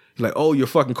me. He's like, oh, your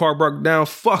fucking car broke down,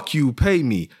 fuck you, pay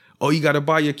me. Oh, you got to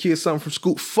buy your kids something from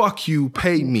school, fuck you,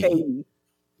 pay me.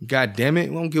 God damn it.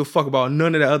 We don't give a fuck about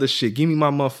none of that other shit. Give me my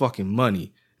motherfucking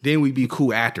money. Then we be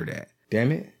cool after that.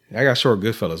 Damn it. I got short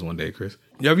Goodfellas one day, Chris.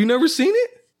 Have you never seen it?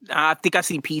 I think I've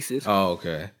seen pieces. Oh,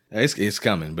 okay. It's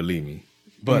coming, believe me.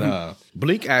 But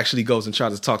Bleak actually goes and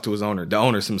tries to talk to the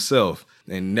owners himself.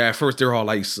 And at first they're all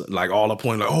like all up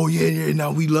on like, oh yeah,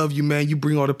 no, we love you, man. You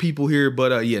bring all the people here,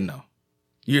 but no.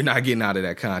 You're not getting out of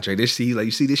that contract. You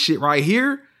see this shit right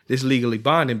here? This legally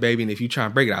bonding, baby, and if you try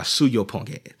and break it, I'll sue your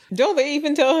punk ass. Don't they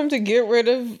even tell him to get rid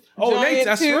of Giant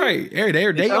that's too? Right.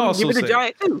 They also give it to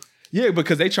Giant too. Yeah,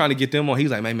 because they trying to get them on.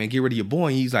 He's like, man, get rid of your boy.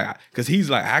 And he's like, because he's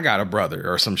like, I got a brother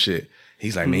or some shit.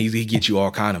 He's like, man, he get you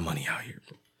all kind of money out here.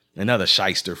 Another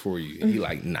shyster for you. And he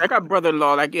like, nah. I got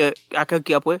brother-in-law like I could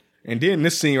get up with. And then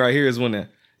this scene right here is when,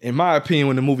 in my opinion,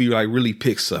 when the movie like really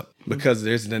picks up. Because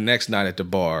there's the next night at the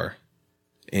bar.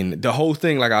 And the whole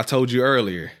thing, like I told you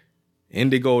earlier,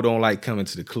 Indigo don't like coming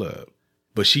to the club.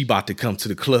 But she about to come to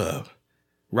the club.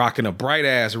 Rocking a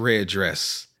bright-ass red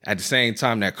dress. At the same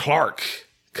time that Clark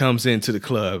comes into the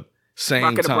club,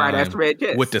 same time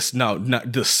with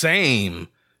the same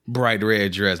bright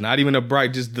red dress, not even a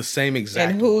bright, just the same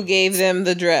exact. And who gave them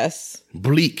the dress?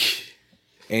 Bleak.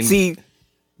 And see,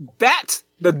 that's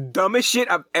the dumbest shit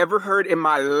I've ever heard in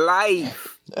my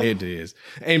life. It is,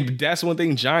 and that's one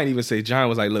thing Giant even said. Giant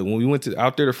was like, "Look, when we went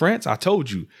out there to France, I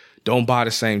told you don't buy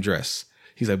the same dress."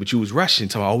 He's like, "But you was rushing,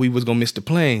 talking about, oh, we was gonna miss the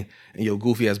plane, and your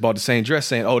goofy ass bought the same dress,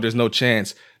 saying, oh, there's no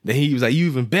chance." Then he was like, "You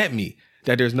even bet me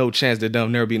that there's no chance that they'll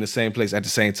never be in the same place at the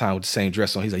same time with the same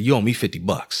dress on." He's like, "You owe me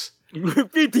 $50."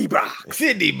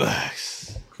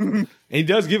 $50. And he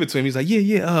does give it to him. He's like,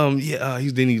 yeah.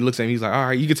 Then he looks at him. He's like, all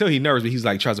right. You can tell he's nervous, but he's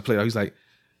like, tries to play it out. He's like,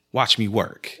 watch me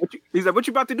work. He's like, what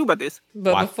you about to do about this?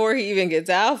 But before he even gets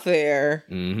out there,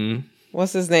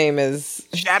 what's his name is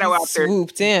Shadow out there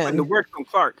swooped in. The work from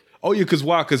Clark. Oh yeah, because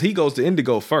why? Because he goes to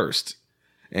Indigo first.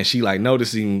 And she like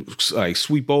noticed him like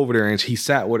sweep over there, and he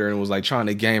sat with her and was like trying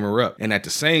to game her up. And at the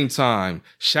same time,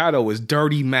 Shadow is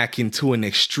dirty macking to an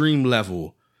extreme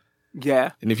level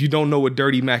Yeah. And if you don't know what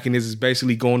dirty macking is, it's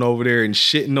basically going over there and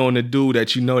shitting on the dude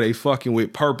that you know they fucking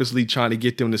with, purposely trying to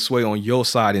get them to sway on your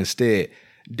side instead.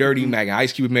 Dirty macking.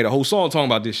 Ice Cube made a whole song talking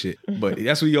about this shit. But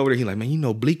that's what he over there. He like, man, you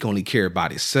know, Bleak only care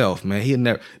about himself, man. He'll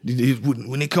never.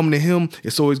 When it come to him,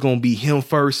 it's always gonna be him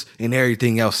first and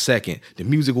everything else second. The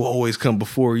music will always come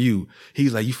before you.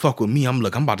 He's like, you fuck with me. I'm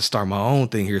about to start my own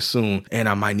thing here soon, and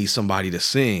I might need somebody to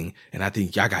sing. And I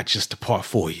think I got just the part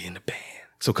for you in the band.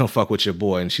 So come fuck with your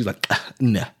boy. And she's like,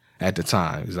 nah. At the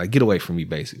time, he's like, get away from me,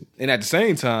 basically. And at the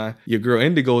same time, your girl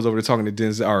Indigo is over there talking to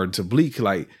Denzel or to Bleak,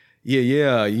 like,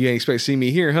 yeah, you ain't expect to see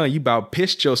me here, huh? You about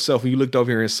pissed yourself when you looked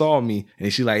over here and saw me.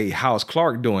 And she's like, hey, how's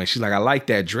Clark doing? She's like, I like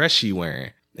that dress she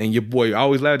wearing. And your boy, I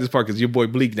always laugh at this part because your boy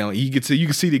Bleak now, you can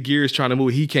see the gears trying to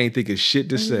move. He can't think of shit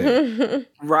to say.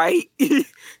 Right?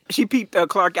 She peeped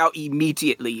Clark out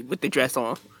immediately with the dress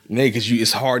on. Nay, because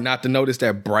it's hard not to notice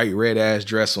that bright red ass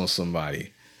dress on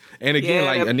somebody. And again,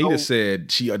 like Anita said,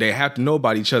 they have to know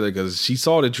about each other because she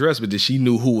saw the dress, but she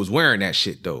knew who was wearing that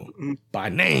shit though. By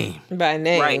name.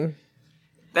 Right.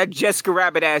 That Jessica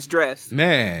Rabbit ass dress.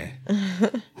 Man.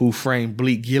 Who framed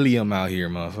Bleak Gilliam out here,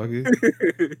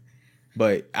 motherfucker.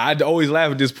 But I'd always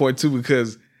laugh at this point too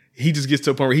because he just gets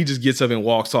to a point where he just gets up and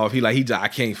walks off. I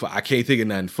can't think of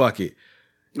nothing. Fuck it.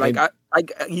 Like,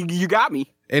 you got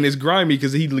me. And it's grimy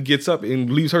because he gets up and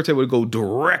leaves her table to go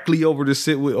directly over to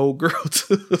sit with old girl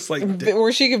too. It's like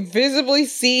where she could visibly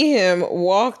see him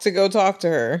walk to go talk to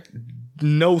her.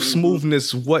 No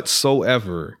smoothness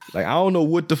whatsoever. Like, I don't know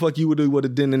what the fuck you would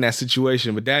have done in that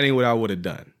situation, but that ain't what I would have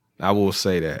done. I will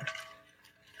say that.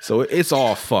 So it's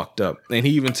all fucked up. And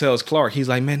he even tells Clark, he's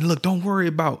like, man, look, don't worry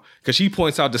about, because she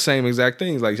points out the same exact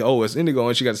things. Like, oh, it's Indigo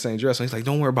and she got the same dress. And he's like,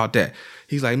 don't worry about that.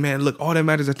 He's like, man, look, all that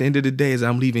matters at the end of the day is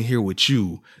I'm leaving here with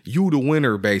you. You the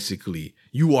winner, basically.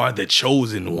 You are the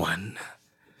chosen one.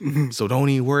 So don't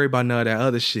even worry about none of that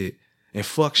other shit. And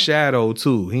fuck Shadow,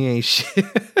 too. He ain't shit.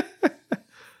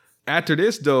 After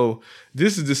this, though,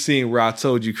 this is the scene where I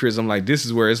told you, Chris, I'm like, this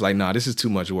is where it's like, nah, this is too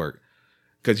much work.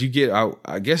 Because you get,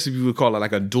 I guess if you would call it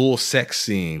like a dual sex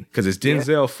scene, because it's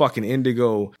Denzel fucking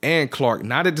Indigo and Clark,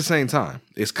 not at the same time.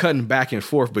 It's cutting back and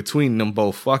forth between them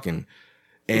both fucking.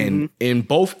 And in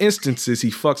both instances,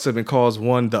 he fucks up and calls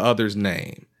one the other's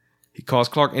name. He calls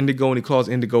Clark Indigo and he calls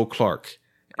Indigo Clark.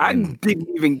 And I didn't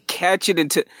even catch it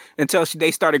until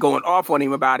they started going off on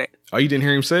him about it. Oh, you didn't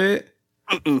hear him say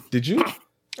it? Did you?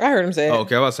 I heard him say it. Oh,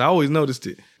 okay, I always noticed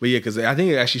it. But yeah, because I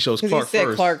think it actually shows Clark first. He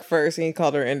said Clark first and he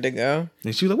called her Indigo.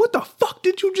 And she was like, what the fuck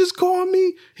did you just call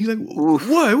me? He's like,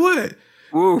 what?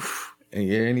 Oof. And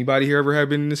yeah, anybody here ever have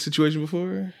been in this situation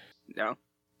before? No.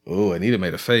 Oh, Anita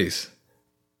made a face.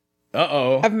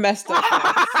 Uh-oh. I've messed up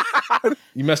once.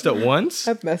 You messed up once?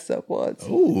 I've messed up once.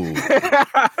 Ooh.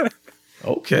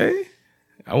 Okay.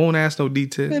 I won't ask no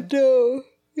details.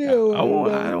 No. I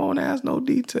won't ask no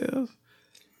details.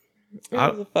 It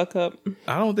was a fuck up.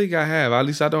 I don't think I have. At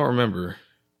least I don't remember.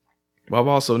 But I've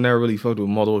also never really fucked with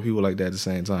multiple people like that at the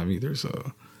same time either,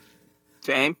 so.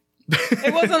 Same.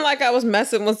 It wasn't like I was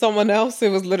messing with someone else. It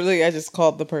was literally, I just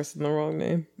called the person the wrong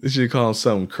name. They should call him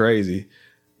something crazy.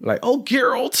 Like, oh,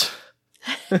 Geralt.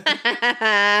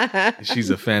 She's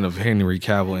a fan of Henry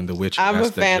Cavill in The Witcher. I'm That's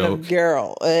a fan of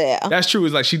Geralt. Yeah. That's true.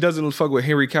 It's like she doesn't fuck with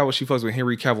Henry Cavill. She fucks with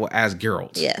Henry Cavill as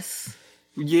Geralt. Yes.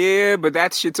 Yeah, but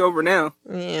that shit's over now.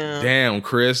 Yeah. Damn,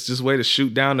 Chris, just way to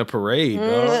shoot down the parade,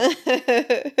 dog.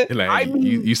 Like,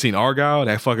 you seen Argyle?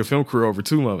 That fucking film crew over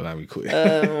 2 months. I mean, quit.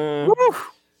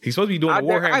 He's supposed to be doing a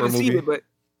Warhammer movie.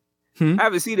 I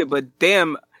haven't seen it, but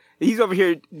damn, he's over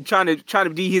here trying to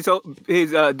be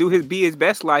be his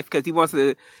best life because he wants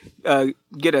to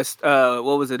get a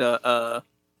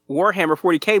Warhammer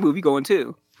 40K movie going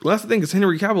too. Well, that's the thing, because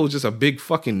Henry Cavill is just a big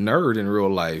fucking nerd in real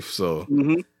life, so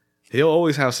he'll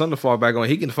always have something to fall back on.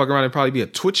 He can fuck around and probably be a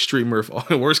Twitch streamer if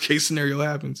the worst case scenario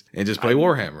happens and just play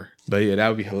Warhammer. But yeah, that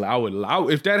would be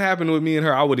hilarious. If that happened with me and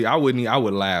her, I would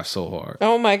laugh so hard.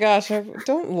 Oh my gosh,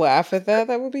 don't laugh at that.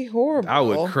 That would be horrible. I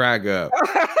would crack up.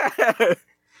 Because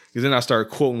then I start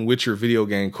quoting Witcher video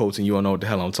game quotes and you don't know what the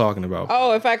hell I'm talking about.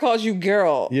 Oh, if I called you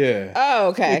girl. Yeah. Oh,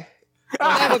 okay.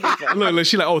 That would be fun. Look,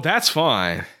 she's like, oh, that's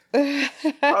fine.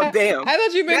 Oh, damn. I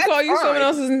thought you meant call you someone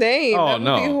else's name. Oh, that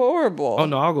would be horrible. Oh,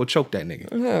 no, I'll go choke that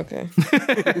nigga. Okay.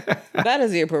 That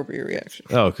is the appropriate reaction.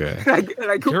 Okay.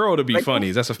 Girl to be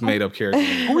funny. That's a made-up character.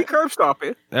 Who we curb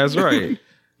stomping? That's right.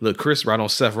 Look, Chris right on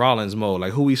Seth Rollins mode.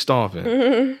 Like, who we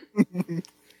stomping?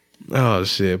 Oh,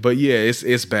 shit. But yeah,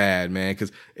 it's bad, man.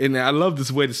 And I love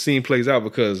this way the scene plays out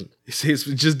because it's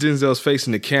just Denzel's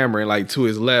facing the camera and like to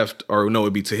his left, or no,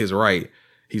 it'd be to his right.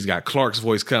 he's got Clark's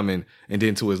voice coming, and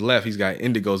then to his left, he's got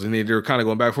Indigo's, and then they're kind of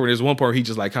going back and forth. There's one part he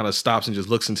just like kind of stops and just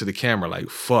looks into the camera like,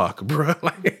 fuck, bro.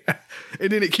 Like,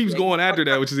 and then it keeps going after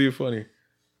that, which is even funny.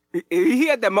 He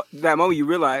had that moment you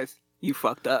realize you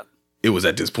fucked up. It was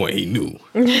at this point he knew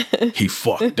he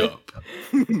fucked up.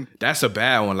 That's a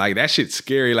bad one. Like, that shit's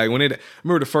scary. Like, I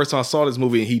remember the first time I saw this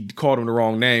movie and he called him the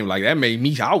wrong name. Like, that made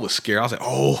me, I was scared. I was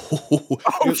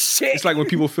like, shit. It's like when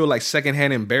people feel like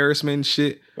secondhand embarrassment and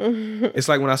shit. It's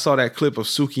like when I saw that clip of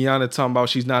Sukiyana talking about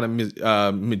she's not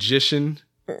a magician.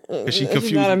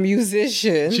 She's not a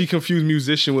musician. She confused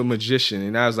musician with magician.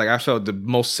 And I was like, I felt the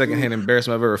most secondhand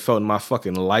embarrassment I've ever felt in my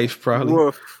fucking life, probably.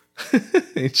 Woof.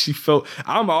 And she felt.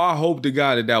 I hope to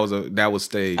God that was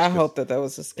staged. I hope that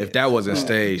was a sketch. If that wasn't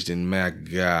staged, then my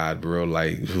God, bro,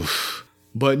 like. Oof.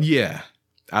 But yeah,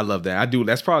 I love that. I do.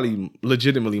 That's probably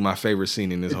legitimately my favorite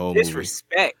scene in this whole movie.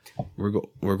 Disrespect.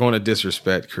 We're going to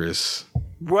disrespect Chris.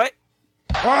 What?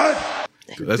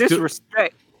 Let's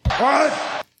disrespect.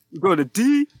 What? We're going to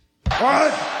D.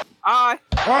 What? I.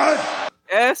 What?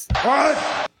 S.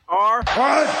 What? R.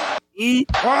 What? E.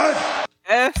 What?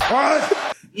 S.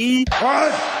 What? E.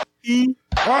 What? E.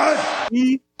 What?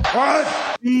 E.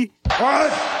 What? E.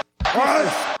 What?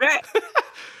 What?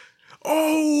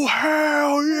 Oh,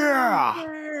 hell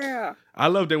yeah. I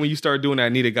love that when you start doing that,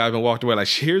 Anita got up and walked away like,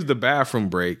 here's the bathroom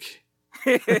break.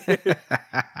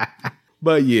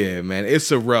 But yeah, man,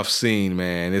 it's a rough scene,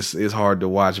 man. It's hard to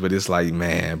watch, but it's like,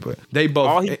 man, but they both.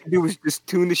 All he could do was just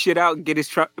tune the shit out and get his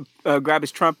grab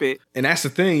his trumpet. And that's the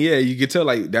thing, yeah. You can tell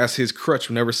like that's his crutch.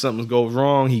 Whenever something goes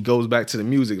wrong, he goes back to the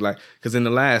music. Like, because in the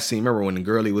last scene, remember when the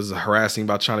girl he was harassing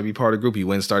about trying to be part of the group, he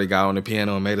went and started, got on the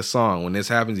piano and made a song. When this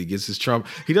happens, he gets his trumpet.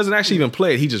 He doesn't actually even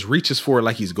play it. He just reaches for it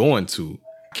like he's going to.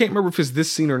 I can't remember if it's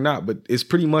this scene or not, but it's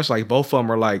pretty much like both of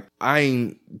them are like, I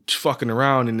ain't fucking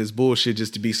around in this bullshit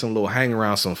just to be some little hang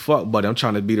around, some fuck buddy. I'm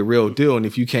trying to be the real deal. And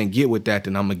if you can't get with that,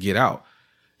 then I'm going to get out.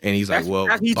 And he's like, well.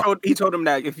 He told him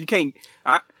that if you can't,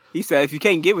 he said, if you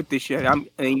can't get with this shit,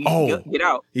 get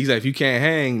out. He's like, if you can't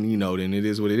hang, then it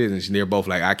is what it is. And they're both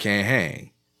like, I can't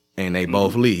hang. And they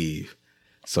both leave.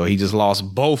 So he just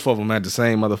lost both of them at the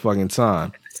same motherfucking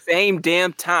time. Same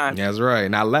damn time. That's right.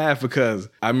 And I laugh because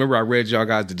I remember I read y'all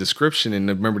guys the description, and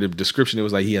remember the description, it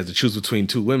was like he has to choose between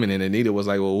two women, and Anita was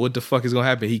like, well, what the fuck is going to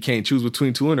happen? He can't choose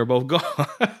between two, and they're both gone.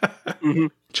 Mm-hmm.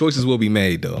 Choices will be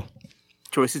made, though.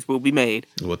 Choices will be made.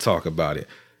 We'll talk about it.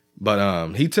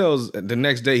 But he tells, the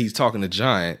next day he's talking to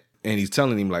Giant, and he's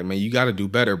telling him like, man, you got to do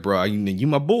better, bro. You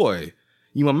my boy.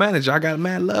 You my manager. I got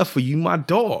mad love for you, my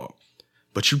dog.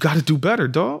 But you got to do better,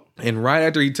 dog. And right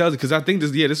after he tells it, because I think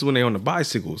this is when they're on the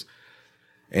bicycles,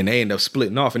 and they end up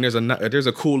splitting off. And there's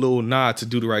a cool little nod to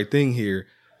Do the Right Thing here,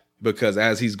 because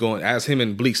as him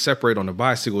and Bleak separate on the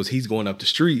bicycles, he's going up the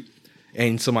street,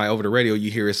 and somebody over the radio,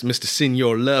 you hear it's Mr.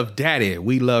 Senor Love Daddy.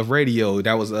 We love radio.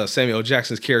 That was Samuel L.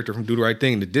 Jackson's character from Do the Right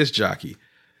Thing, the disc jockey.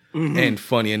 Mm-hmm. And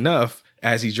funny enough,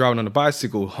 as he's driving on the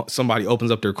bicycle, somebody opens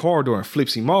up their car door and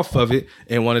flips him off of it,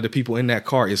 and one of the people in that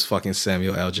car is fucking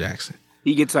Samuel L. Jackson.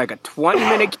 He gets like a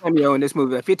 20-minute cameo in this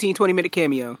movie, a 15, 20-minute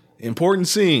cameo. Important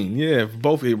scene, yeah.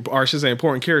 Both, or I should say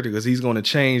important character, because he's going to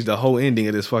change the whole ending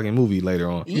of this fucking movie later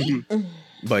on. Mm-hmm.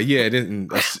 But yeah,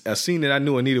 a scene that I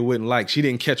knew Anita wouldn't like, she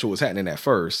didn't catch what was happening at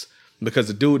first, because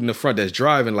the dude in the front that's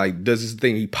driving like does this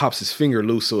thing, he pops his finger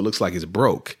loose so it looks like it's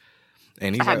broke.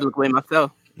 And he's I had to look away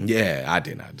myself. Yeah, I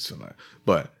did not.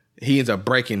 But he ends up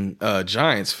breaking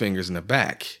Giant's fingers in the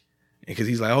back. Because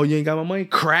he's like, oh, you ain't got my money?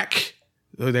 Crack.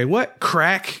 They what?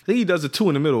 Crack. I think he does it 2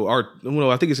 in the middle. Or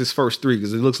I think it's his first 3,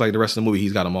 because it looks like the rest of the movie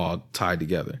he's got them all tied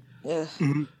together. Yeah.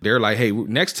 Mm-hmm. They're like, hey,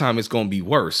 next time it's going to be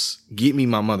worse. Get me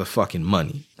my motherfucking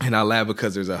money. And I laugh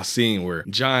because there's a scene where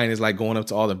Giant is like going up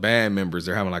to all the band members.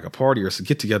 They're having like a party or a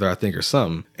get together, I think, or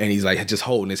something. And he's like just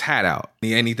holding his hat out.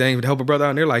 Need anything to help a brother out?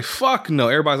 And they're like, fuck no.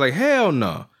 Everybody's like, hell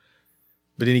no.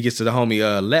 But then he gets to the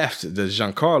homie left, the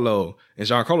Giancarlo. And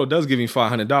Giancarlo does give him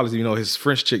 $500, even though his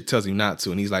French chick tells him not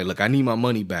to. And he's like, look, I need my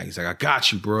money back. He's like, I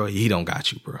got you, bro. He don't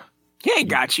got you, bro. He ain't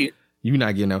got you. You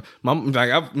not getting no.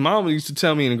 Mom used to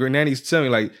tell me, and Granny used to tell me,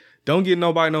 like, don't give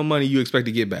nobody no money you expect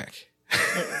to get back.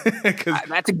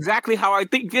 That's exactly how I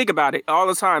think about it all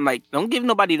the time. Like, don't give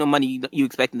nobody no money you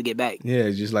expecting to get back. Yeah,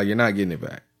 it's just like you're not getting it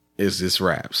back. It's just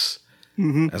raps.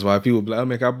 Mm-hmm. That's why people be like,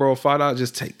 make I borrow $5.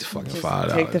 Just take the fucking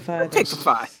 $5. Take the $5. Take the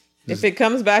 $5. If it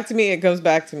comes back to me, it comes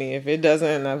back to me. If it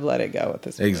doesn't, I've let it go at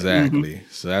this point. Exactly.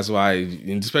 Mm-hmm. So that's why,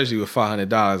 especially with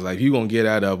 $500, like if you're going to get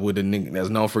that up with a nigga that's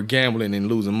known for gambling and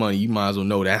losing money, you might as well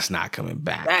know that's not coming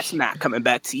back. That's not coming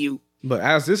back to you. But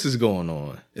as this is going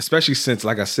on, especially since,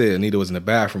 like I said, Anita was in the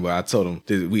bathroom, but I told them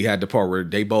that we had the part where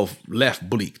they both left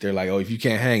Bleak. They're like, oh, if you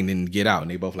can't hang, then get out.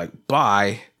 And they both like,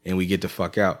 bye. and we get the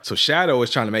fuck out. So Shadow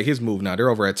is trying to make his move now. They're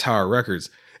over at Tower Records,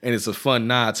 and it's a fun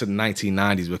nod to the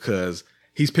 1990s because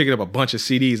he's picking up a bunch of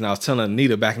CDs, and I was telling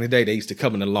Anita back in the day, they used to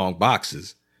come in the long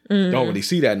boxes. Don't really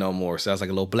see that no more. Sounds like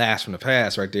a little blast from the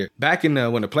past right there. Back in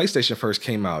when the PlayStation first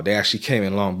came out, they actually came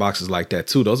in long boxes like that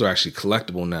too. Those are actually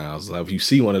collectible now. So like, if you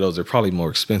see one of those, they're probably more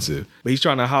expensive. But he's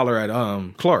trying to holler at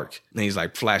Clark, and he's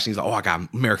like flashing. He's like, "Oh, I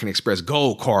got American Express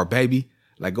Gold card, baby.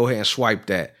 Like, go ahead and swipe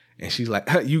that." And she's like,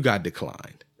 "You got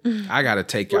declined. I gotta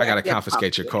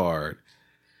confiscate your card."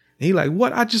 And he like,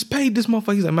 "What? I just paid this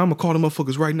motherfucker." He's like, "Man, I'm gonna call the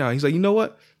motherfuckers right now." He's like, "You know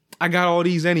what? I got all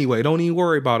these anyway. Don't even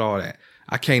worry about all that.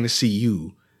 I came to see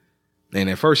you." And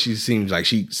at first she seems like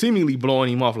she seemingly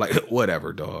blowing him off like,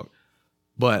 whatever, dog.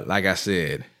 But like I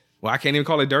said, well, I can't even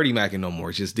call it dirty macking no more.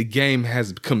 It's just the game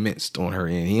has commenced on her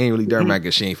end. He ain't really dirty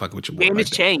macking. She ain't fucking with your boy. Game like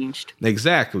has changed.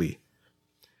 Exactly.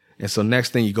 And so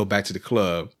next thing you go back to the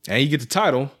club and you get the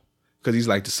title because he's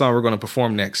like, the song we're going to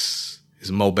perform next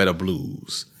is Mo Better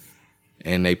Blues.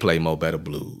 And they play Mo Better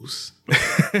Blues.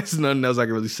 There's nothing else I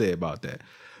can really say about that.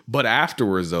 But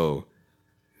afterwards though,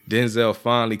 Denzel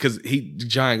finally, because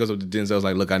Giant goes up to Denzel's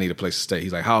like, "Look, I need a place to stay."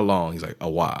 He's like, "How long?" He's like, "A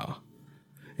while."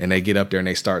 And they get up there and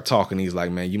they start talking. He's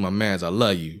like, "Man, you my mans, I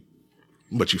love you,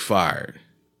 but you fired.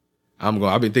 I've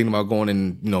been thinking about going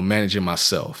and, managing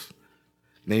myself."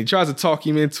 And then he tries to talk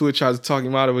him into it, tries to talk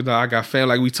him out of it. "No, I got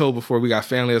family, like we told before, we got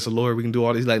family as a lawyer, we can do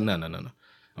all this." He's like, no.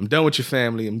 I'm done with your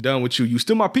family. I'm done with you. You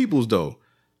still my peoples though.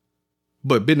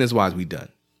 But business-wise, we done.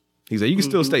 He's like, "You can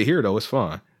still stay here though, it's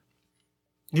fine.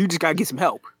 You just gotta get some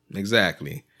help."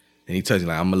 Exactly. And he tells you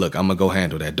like, I'm gonna go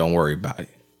handle that. Don't worry about it.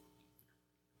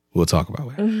 We'll talk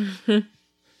about it.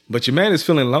 But your man is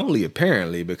feeling lonely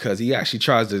apparently because he actually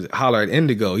tries to holler at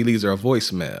Indigo. He leaves her a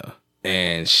voicemail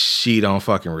and she don't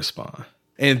fucking respond.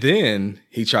 And then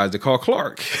he tries to call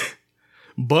Clark.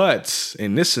 But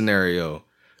in this scenario,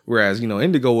 whereas,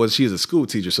 Indigo she's a school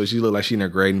teacher, so she looked like she in there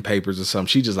grading papers or something.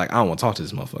 She just like, I don't want to talk to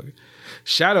this motherfucker.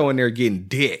 Shadow in there getting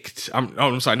dicked.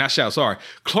 I'm sorry, not Shadow, sorry.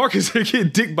 Clark is there getting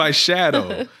dicked by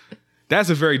Shadow. That's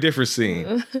a very different scene.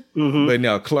 Mm-hmm. But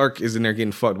no, Clark is in there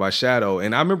getting fucked by Shadow.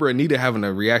 And I remember Anita having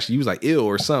a reaction. He was like ill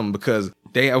or something because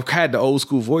they had the old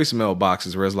school voicemail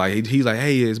boxes where it's like, he's like,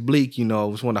 "Hey, it's Bleak,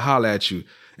 just wanted to holler at you."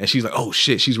 And she's like, "Oh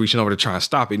shit," she's reaching over to try and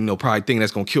stop it. Probably thinking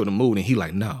that's going to kill the mood. And he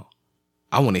like, "No,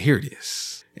 I want to hear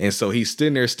this." And so he's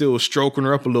sitting there still stroking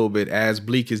her up a little bit as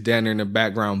Bleak is down there in the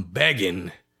background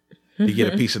begging to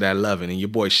get a piece of that loving. And your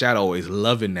boy Shadow is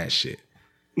loving that shit.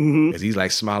 Because he's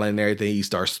like smiling and everything. He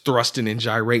starts thrusting and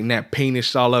gyrating that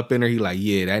penis all up in her. He like,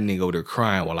 yeah, that nigga over there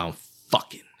crying while I'm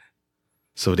fucking.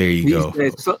 So there you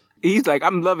go. He's like,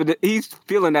 I'm loving it. He's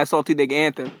feeling that salty nigga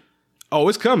anthem. Oh,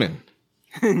 it's coming.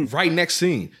 Right next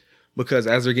scene. Because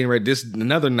as they're getting ready,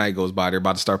 another night goes by. They're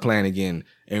about to start playing again.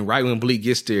 And right when Bleak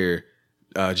gets there,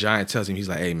 Giant tells him, he's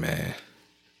like, "Hey, man,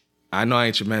 I know I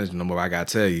ain't your manager no more. But I got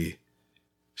to tell you,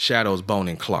 Shadow's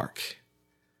boning Clark."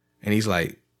 And he's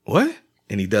like, "What?"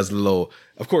 And he does a little,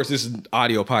 of course, this is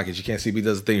audio pocket. You can't see, but he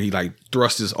does the thing. He like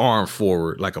thrusts his arm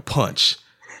forward like a punch.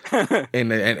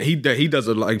 and he does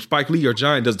it like Spike Lee or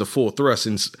Giant does the full thrust.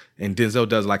 And Denzel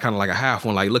does like kind of like a half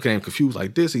one, like looking at him confused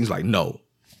like this. And he's like, "No,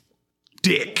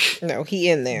 dick." No, he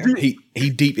in there. He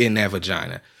deep in that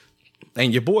vagina.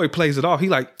 And your boy plays it off. He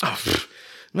like, "Oh,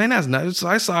 man, that's nuts.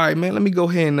 That's all right, man. Let me go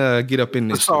ahead and get up in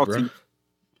this shit, bro."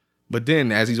 But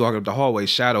then as he's walking up the hallway,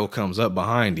 Shadow comes up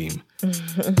behind him.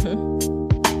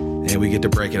 And we get to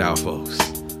break it out, folks.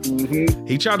 Mm-hmm.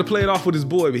 He tried to play it off with his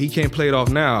boy, but he can't play it off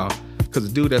now because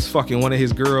the dude that's fucking one of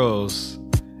his girls,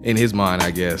 in his mind,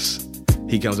 I guess,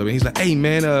 he comes up and he's like, "Hey,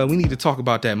 man, we need to talk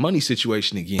about that money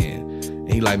situation again."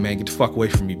 And he like, "Man, get the fuck away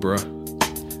from me, bro."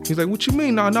 He's like, "What you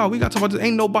mean? No, we got to talk about this.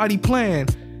 Ain't nobody playing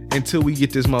until we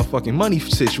get this motherfucking money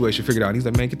situation figured out." He's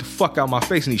like, "Man, get the fuck out my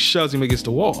face." And he shoves him against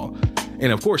the wall.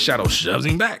 And of course, Shadow shoves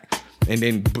him back. And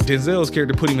then Denzel's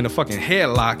character put him in a fucking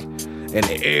headlock. And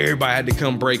everybody had to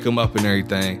come break him up and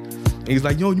everything. And he's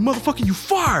like, "Yo, you motherfucker, you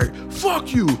fired.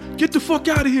 Fuck you. Get the fuck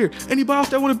out of here. Anybody else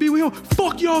that want to be with him,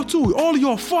 fuck y'all too. All of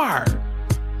y'all fired."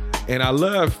 And I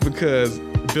love because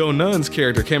Bill Nunn's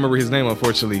character, can't remember his name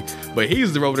unfortunately, but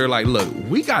he's over there like, "Look,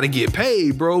 we got to get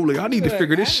paid, bro. Like, I need to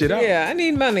figure this shit out." Yeah, I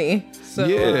need money. So,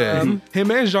 yeah. Him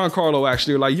and Giancarlo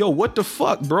actually are like, "Yo, what the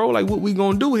fuck, bro? Like, what we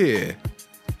gonna do here?"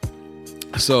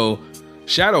 So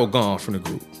Shadow gone from the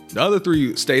group. The other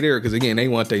three stay there because, again, they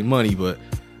want their money, but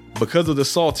because of the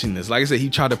saltiness, like I said, he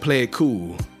tried to play it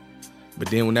cool. But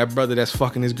then when that brother that's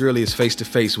fucking his girl is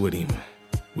face-to-face with him,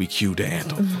 we cue the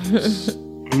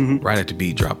anthem. Right at the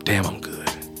beat drop. Damn, I'm good.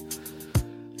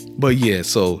 But yeah,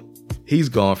 so he's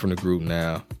gone from the group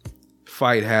now.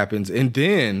 Fight happens. And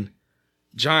then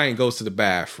Giant goes to the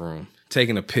bathroom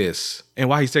taking a piss. And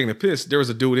while he's taking a piss, there was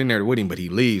a dude in there with him, but he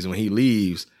leaves. And when he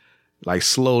leaves, like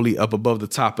slowly up above the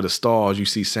top of the stalls, you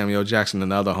see Samuel Jackson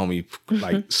and the other homie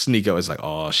like sneak up. It's like,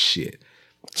 oh shit.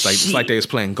 It's like they was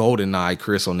playing GoldenEye,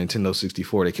 Chris, on Nintendo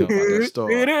 64. They came up out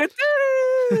that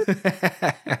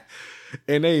star.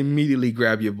 And they immediately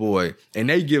grab your boy. And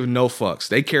they give no fucks.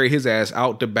 They carry his ass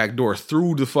out the back door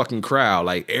through the fucking crowd.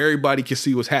 Like, everybody can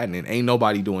see what's happening. Ain't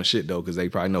nobody doing shit, though, because they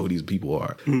probably know who these people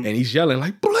are. And he's yelling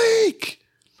like, Bleak!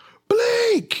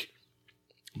 Bleak!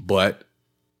 But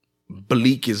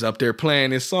Bleak is up there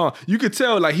playing his song. You could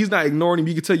tell, like, he's not ignoring him.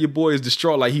 You could tell your boy is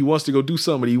distraught. Like, he wants to go do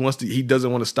something. He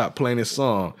doesn't want to stop playing his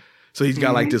song. So he's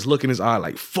got like this look in his eye,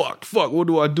 like, fuck, what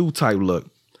do I do type look.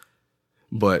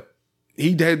 But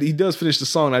he does finish the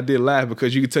song. I did laugh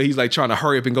because you could tell he's like trying to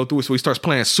hurry up and go through it. So he starts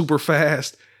playing super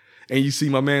fast. And you see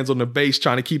my man's on the bass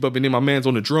trying to keep up. And then my man's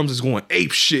on the drums is going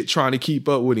ape shit trying to keep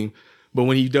up with him. But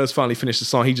when he does finally finish the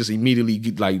song, he just immediately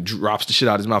like drops the shit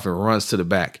out of his mouth and runs to the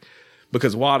back.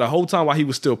 Because the whole time while he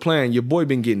was still playing, your boy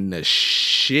been getting the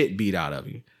shit beat out of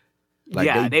him.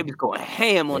 Like they was going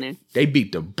ham on him. They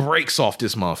beat the brakes off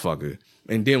this motherfucker.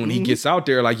 And then when he gets out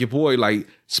there, like your boy, like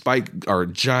Spike or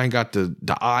Giant got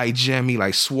the eye jammy,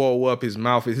 like swole up his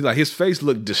mouth. Like his face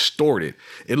looked distorted.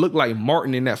 It looked like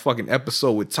Martin in that fucking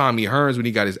episode with Tommy Hearns when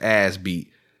he got his ass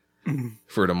beat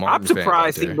for the Martin. I'm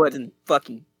surprised he wasn't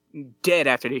fucking dead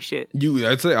after this shit. You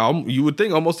would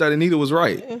think almost that Anita was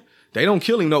right. Yeah. They don't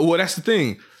kill him though. Well, that's the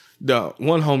thing. The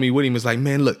one homie with him is like,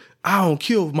 man, look, I don't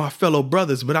kill my fellow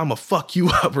brothers, but I'ma fuck you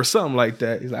up or something like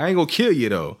that. He's like, I ain't gonna kill you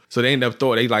though. So they end up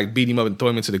they like beat him up and throw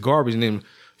him into the garbage, and then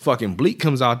fucking Bleak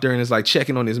comes out there and is like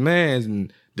checking on his mans,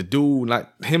 and the dude, like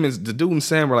him and the dude and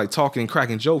Sam were like talking and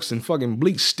cracking jokes, and fucking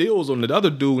Bleak steals on the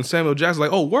other dude, and Samuel Jackson's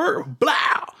like, oh, word,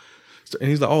 blah. And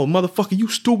he's like, oh, motherfucker, you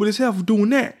stupid as hell for doing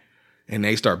that. And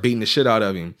they start beating the shit out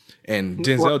of him. And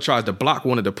Denzel tries to block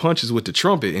one of the punches with the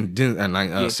trumpet,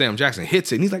 and Sam Jackson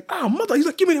hits it. And he's like, oh, mother. He's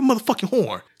like, give me that motherfucking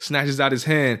horn. Snatches out his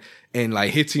hand and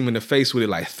like hits him in the face with it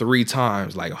like 3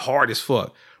 times, like hard as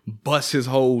fuck. Busts his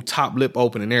whole top lip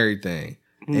open and everything.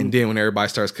 And then when everybody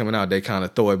starts coming out, they kind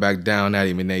of throw it back down at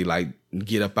him and they like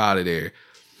get up out of there.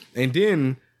 And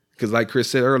then, because like Chris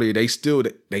said earlier,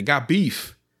 they got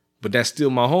beef, but that's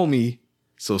still my homie.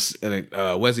 So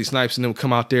Wesley Snipes and them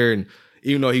come out there, and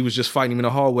even though he was just fighting him in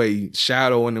the hallway,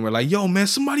 Shadow and them were like, yo, man,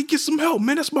 somebody get some help,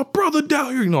 man. That's my brother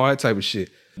down here. You know, all that type of shit.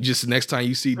 Just the next time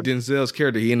you see Denzel's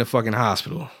character, he in the fucking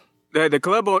hospital. The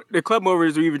club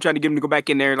owners were even trying to get him to go back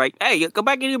in there, like, hey, go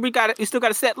back in here. You still got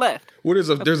a set left. Well,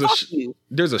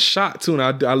 there's a shot too,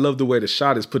 and I love the way the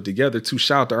shot is put together too.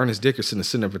 Shout out to Ernest Dickerson, the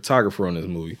cinematographer on this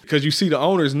movie, because you see the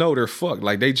owners know they're fucked.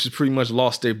 Like they just pretty much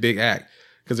lost their big act.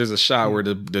 Because there's a shot where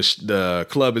the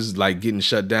club is like getting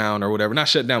shut down or whatever. Not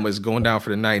shut down, but it's going down for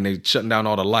the night, and they're shutting down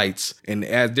all the lights. And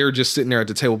as they're just sitting there at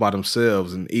the table by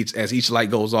themselves, and as each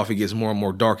light goes off, it gets more and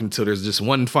more dark until there's just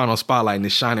one final spotlight and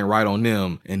it's shining right on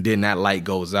them. And then that light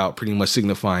goes out, pretty much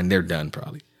signifying they're done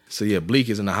probably. So yeah, Bleak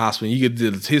is in the hospital.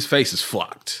 His face is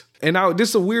fucked. And this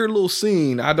is a weird little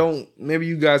scene. Maybe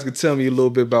you guys could tell me a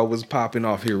little bit about what's popping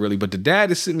off here really. But the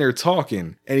dad is sitting there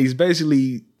talking, and he's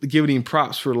basically giving him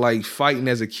props for like fighting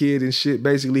as a kid and shit.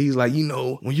 Basically, he's like, you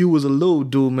know, when you was a little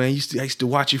dude, man, I used to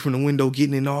watch you from the window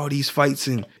getting in all these fights,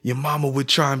 and your mama would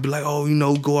try and be like, oh, you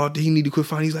know, go out there, you need to quit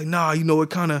fighting. He's like, nah, you know,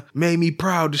 it kind of made me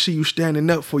proud to see you standing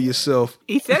up for yourself.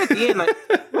 He said at the end, like,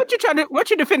 weren't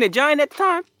you defending Giant at the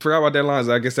time? Forgot about that line.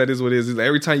 So I guess that is what it is. Like,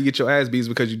 every time you get your ass beat is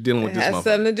because you're dealing with this motherfucker. It has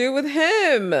something to do with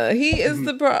him. He is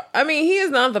he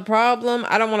is not the problem.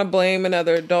 I don't want to blame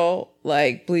another adult.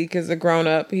 Like, Bleak is a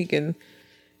grown-up. He can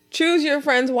choose your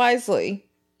friends wisely.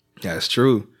 That's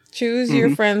true. Choose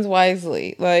your friends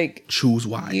wisely. Like, choose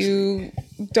wisely. You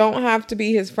don't have to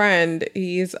be his friend.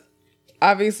 He's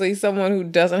obviously someone who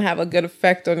doesn't have a good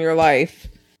effect on your life.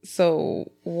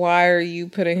 So why are you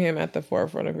putting him at the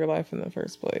forefront of your life in the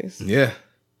first place? Yeah.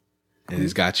 And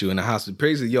he's got you in the hospital.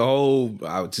 Basically, your whole,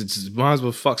 might as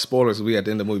well fuck spoilers. We at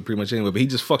the end of the movie pretty much anyway, but he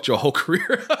just fucked your whole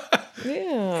career.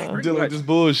 Yeah. Dealing with this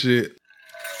bullshit.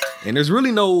 And there's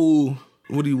really no,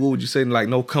 what would you say, like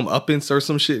no comeuppance or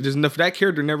some shit? There's enough, that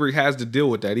character never has to deal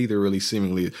with that either, really,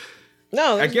 seemingly.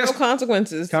 No, there's no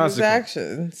consequences to his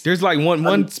actions. There's like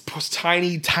one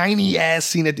tiny ass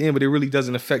scene at the end, but it really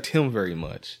doesn't affect him very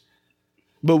much.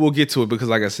 But we'll get to it because,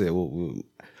 like I said,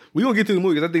 we're going to get to the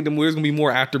movie because I think there's going to be more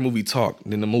after movie talk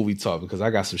than the movie talk because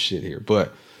I got some shit here.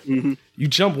 But you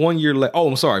jump 1 year later. Oh,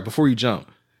 I'm sorry. Before you jump,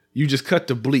 you just cut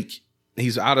to Bleak.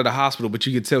 He's out of the hospital, but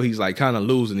you can tell he's like kind of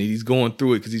losing it. He's going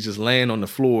through it because he's just laying on the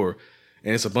floor.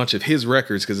 And it's a bunch of his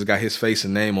records because it's got his face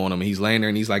and name on them. And he's laying there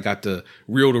and he's like got the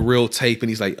reel-to-reel tape and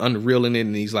he's like unreeling it.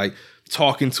 And he's like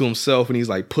talking to himself, and he's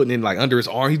like putting it like under his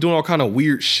arm. He's doing all kind of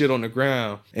weird shit on the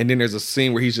ground. And then there's a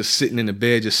scene where he's just sitting in the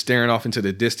bed, just staring off into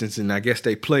the distance. And I guess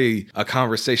they play a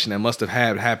conversation that must have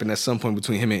happened at some point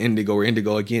between him and Indigo, where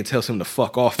Indigo again tells him to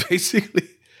fuck off, basically.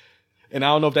 And I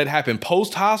don't know if that happened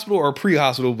post-hospital or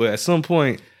pre-hospital, but at some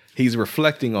point he's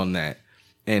reflecting on that.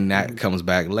 And that comes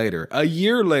back later. A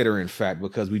year later, in fact,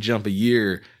 because we jump a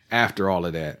year after all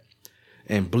of that.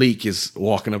 And Bleak is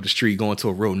walking up the street, going to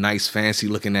a real nice,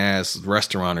 fancy-looking ass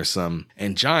restaurant or something.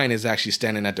 And Giant is actually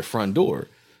standing at the front door.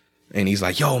 And he's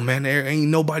like, yo, man, there ain't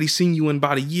nobody seen you in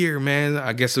about a year, man.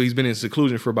 I guess so he's been in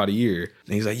seclusion for about a year.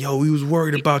 And he's like, yo, we was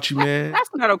worried about you, man. That's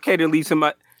not okay to leave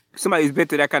somebody who's been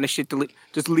through that kind of shit to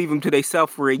just leave them to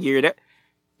themselves for a year. That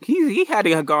he had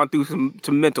to have gone through some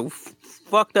mental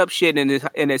fucked up shit in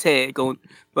his head,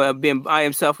 being by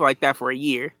himself like that for a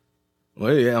year.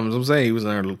 Well, yeah, I'm saying he was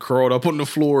there curled up on the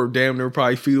floor, damn near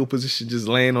probably fetal position, just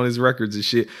laying on his records and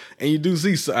shit. And you do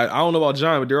see, I don't know about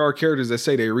Giant, but there are characters that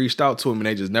say they reached out to him and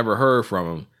they just never heard from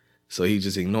him. So he's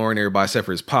just ignoring everybody except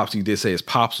for his pops. He did say his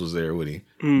pops was there with him.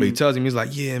 But he tells him, he's like,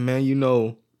 yeah, man, you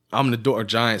know, I'm the door.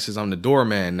 Giant says, I'm the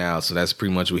doorman now. So that's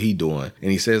pretty much what he doing.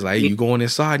 And he says, like, hey, you going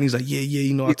inside? And he's like, yeah,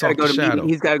 you know, I talk to Shadow.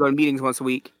 He's got to go to meetings once a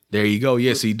week. There you go.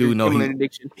 Yes, he do know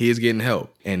he is getting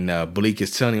help. And Bleak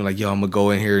is telling him, like, yo, I'm going to go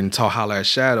in here and holler at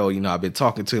Shadow. You know, I've been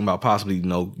talking to him about possibly, you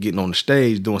know, getting on the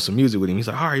stage, doing some music with him. He's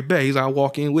like, all right, bet. He's like, I'll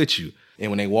walk in with you.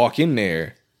 And when they walk in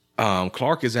there,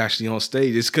 Clark is actually on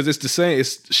stage. It's because it's the same.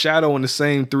 It's Shadow and the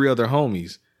same three other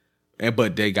homies.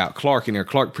 But they got Clark in there.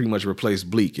 Clark pretty much replaced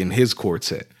Bleak in his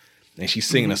quartet. And she's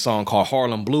singing a song called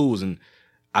Harlem Blues. And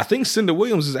I think Cinda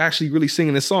Williams is actually really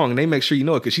singing this song, and they make sure you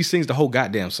know it because she sings the whole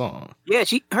goddamn song. Yeah,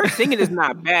 her singing is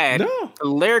not bad. No. The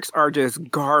lyrics are just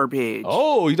garbage.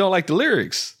 Oh, you don't like the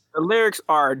lyrics? The lyrics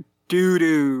are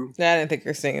doo-doo. I didn't think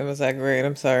her singing was that great.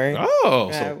 I'm sorry. Oh.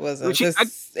 It wasn't.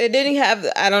 It didn't have,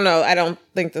 I don't know. I don't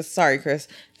think sorry, Chris.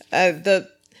 I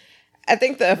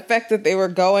think the effect that they were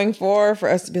going for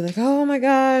us to be like, oh my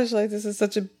gosh, like this is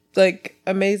such a like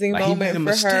amazing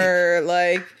moment for her.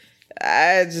 Like,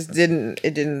 I just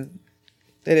it didn't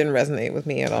resonate with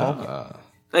me at all.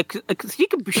 Like she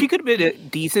could have been a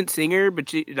decent singer,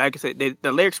 but like I said,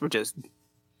 the lyrics were just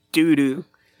doo doo.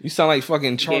 You sound like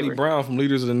fucking Charlie Brown from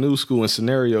Leaders of the New School in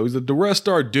Scenario. He's like, the rest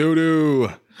are doo doo.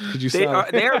 Did you they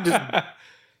are just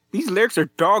these lyrics are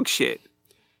dog shit.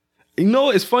 You know,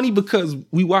 it's funny because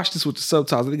we watched this with the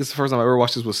subtitles. I think it's the first time I ever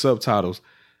watched this with subtitles,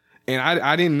 and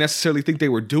I didn't necessarily think they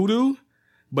were doo doo.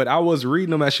 But I was reading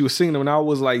them as she was singing them, and I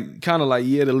was like, kind of like,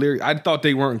 yeah, the lyrics, I thought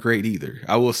they weren't great either.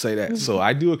 I will say that. So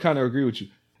I do kind of agree with you.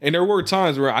 And there were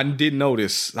times where I did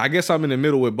notice, I guess I'm in the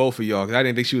middle with both of y'all, because I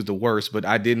didn't think she was the worst, but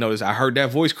I did notice, I heard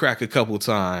that voice crack a couple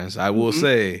times, I will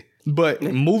say. But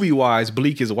movie-wise,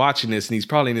 Bleak is watching this, and he's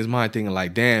probably in his mind thinking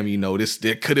like, damn, you know, this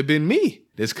could have been me.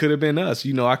 This could have been us.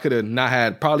 You know, I could have not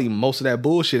had probably most of that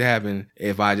bullshit happen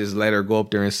if I just let her go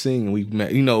up there and sing, and we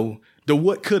met, you know, the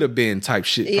what could have been type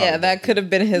shit. Yeah, probably. that could have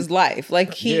been his life.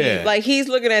 Like he's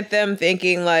looking at them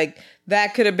thinking like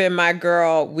that could have been my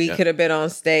girl. We could have been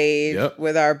on stage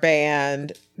with our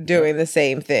band doing the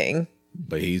same thing.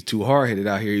 But he's too hard-headed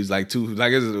out here. He's like as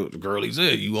a girl, he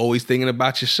said, you always thinking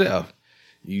about yourself.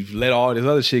 You've let all this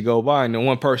other shit go by, and the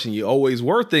one person you always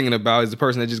were thinking about is the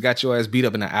person that just got your ass beat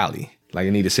up in the alley. Like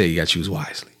Anita said, you got to choose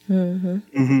wisely.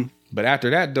 But after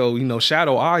that, though, you know,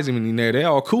 Shadow eyes him in there. They're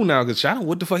all cool now because Shadow,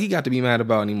 what the fuck he got to be mad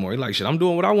about anymore? He's like, shit, I'm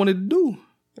doing what I wanted to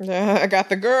do. I got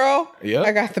the girl. Yep.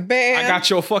 I got the band. I got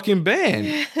your fucking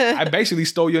band. I basically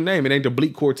stole your name. It ain't the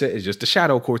Bleak Quartet. It's just the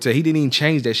Shadow Quartet. He didn't even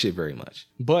change that shit very much.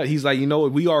 But he's like, you know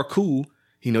what? We are cool.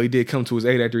 You know, he did come to his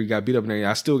aid after he got beat up in there.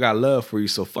 I still got love for you,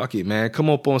 so fuck it, man. Come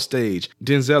up on stage.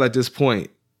 Denzel, at this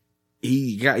point,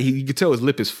 you can tell his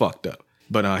lip is fucked up.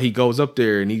 But he goes up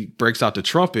there and he breaks out the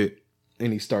trumpet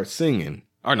and he starts singing.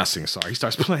 Or not singing, sorry. He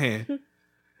starts playing.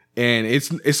 And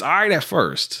it's all right at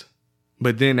first.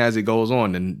 But then as it goes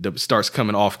on, then it starts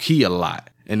coming off key a lot.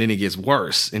 And then it gets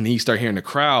worse. And then you start hearing the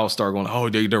crowd start going, oh,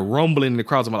 they're rumbling in the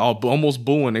crowds. I'm like, almost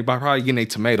booing. They probably getting their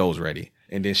tomatoes ready.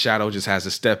 And then Shadow just has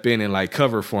to step in and like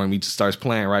cover for him. He just starts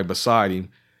playing right beside him.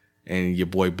 And your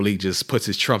boy Bleak just puts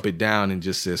his trumpet down and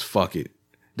just says, fuck it.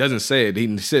 Doesn't say it.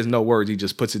 He says no words. He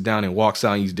just puts it down and walks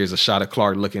out. There's a shot of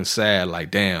Clark looking sad,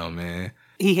 like, damn, man.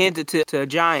 He hands it to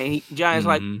Giant. Giant's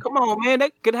like, come on, man.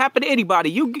 That could happen to anybody.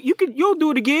 You'll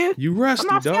do it again. You rusty,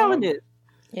 I'm not feeling it.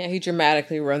 Yeah, he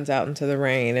dramatically runs out into the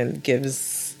rain and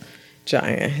gives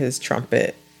Giant his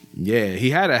trumpet. Yeah, he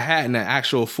had a hat and an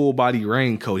actual full body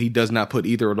raincoat. He does not put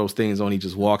either of those things on. He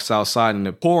just walks outside in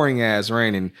the pouring ass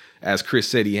rain. And as Chris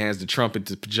said, he hands the trumpet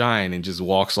to Giant and just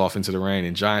walks off into the rain.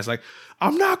 And Giant's like,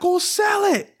 I'm not going to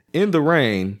sell it. In the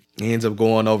rain, he ends up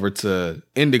going over to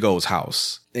Indigo's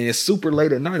house. And it's super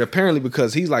late at night, apparently,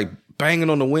 because he's like banging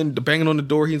on the window, banging on the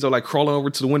door. He's like crawling over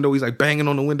to the window. He's like banging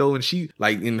on the window. And she,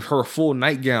 like in her full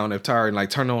nightgown, attire, and like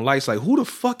turning on lights, like, who the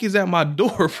fuck is at my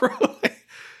door, bro?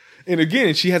 And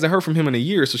again, she hasn't heard from him in a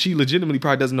year. So she legitimately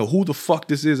probably doesn't know who the fuck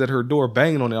this is at her door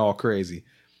banging on it all crazy.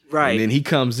 Right. And then he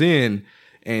comes in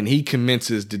and he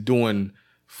commences to doing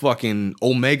fucking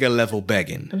Omega level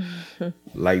begging.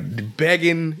 Like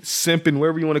begging, simping,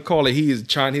 whatever you want to call it. He is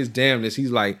trying his damnness.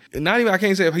 He's like, not even, I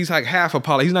can't say he's like half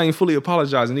apology. He's not even fully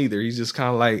apologizing either. He's just kind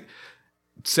of like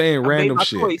saying random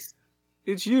shit. Choice.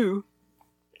 It's you.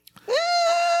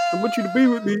 I want you to be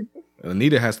with me.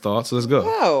 Anita has thoughts, so let's go.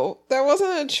 No, that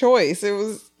wasn't a choice.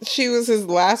 She was his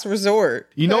last resort.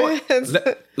 You know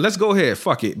what? Let's go ahead.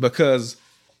 Fuck it. Because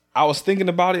I was thinking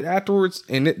about it afterwards,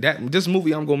 and this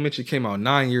movie I'm going to mention came out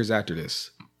 9 years after this.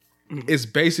 It's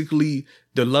basically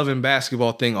the Love and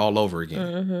Basketball thing all over again.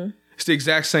 Mm-hmm. It's the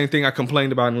exact same thing I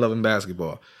complained about in Love and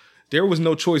Basketball. There was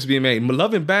no choice being made.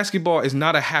 Love and Basketball is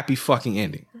not a happy fucking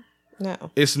ending. No.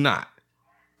 It's not.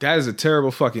 That is a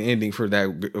terrible fucking ending for that.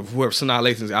 Whoever Sanaa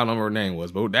Lathan's, I don't know what her name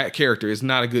was, but that character is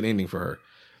not a good ending for her.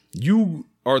 You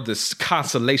are the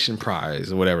consolation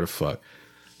prize or whatever the fuck.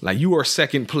 Like, you are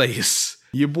second place.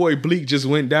 Your boy Bleak just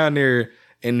went down there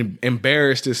and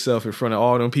embarrassed himself in front of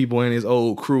all them people in his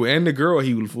old crew. And the girl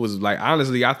he was like,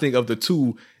 honestly, I think of the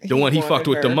two, the one he fucked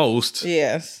with the most.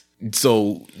 Yes.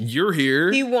 So you're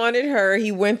here. He wanted her.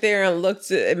 He went there and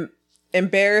looked at,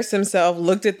 embarrassed himself,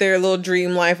 looked at their little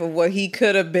dream life of what he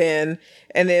could have been,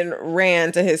 and then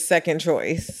ran to his second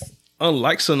choice.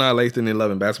 Unlike Sanaa Lathan in Love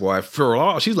and Basketball, for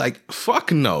all, she's like,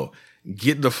 fuck no.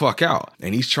 Get the fuck out.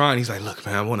 And he's trying. He's like, look,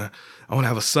 man, I want to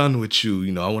have a son with you.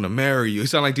 You know, I want to marry you. He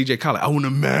sound like DJ Khaled. I want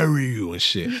to marry you and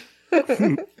shit.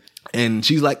 And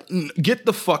she's like, get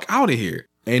the fuck out of here.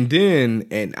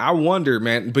 And I wonder,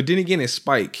 man, but then again, it's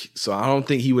Spike. So I don't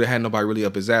think he would have had nobody really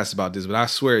up his ass about this. But I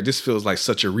swear, this feels like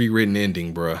such a rewritten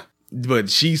ending, bruh.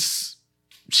 But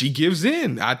she gives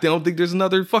in. I don't think there's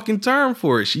another fucking term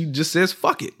for it. She just says,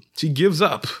 fuck it. She gives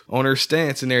up on her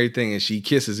stance and everything, and she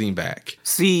kisses him back.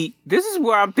 See, this is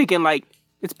where I'm thinking, like,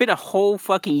 it's been a whole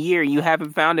fucking year and you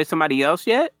haven't found somebody else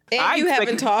yet? And you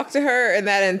haven't talked to her in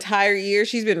that entire year.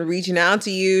 She's been reaching out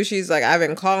to you. She's like, I've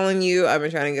been calling you. I've been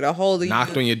trying to get a hold of you.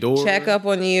 Knocked on your door. Check up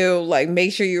on you. Like,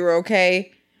 make sure you're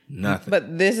okay. Nothing.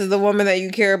 But this is the woman that you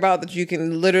care about that you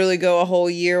can literally go a whole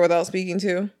year without speaking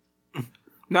to?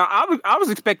 No, I was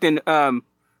expecting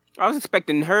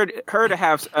her to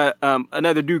have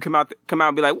another dude come out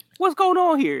and be like, "What's going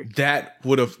on here?" That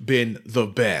would have been the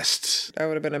best. That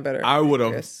would have been a better. I would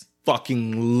have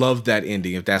fucking loved that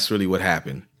ending if that's really what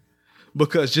happened.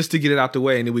 Because just to get it out the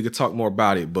way, and then we could talk more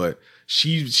about it. But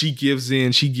she gives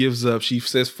in, she gives up, she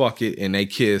says fuck it, and they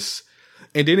kiss.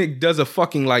 And then it does a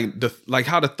fucking like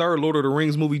how the third Lord of the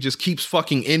Rings movie just keeps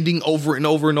fucking ending over and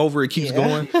over and over. It keeps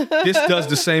going. This does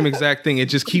the same exact thing. It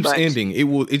just keeps ending.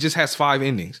 It just has 5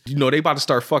 endings. You know, they about to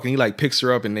start fucking. He like picks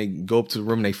her up and they go up to the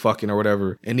room and they fucking or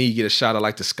whatever. And then you get a shot of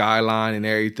like the skyline and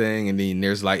everything. And then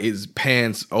there's like, it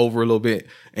pans over a little bit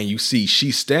and you see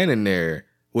she's standing there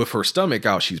with her stomach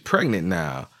out. She's pregnant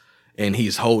now. And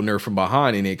he's holding her from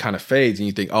behind and it kind of fades and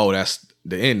you think, oh, that's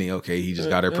the ending. Okay, he just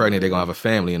got her pregnant. They're gonna have a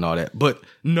family and all that. But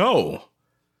no,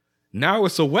 now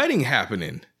it's a wedding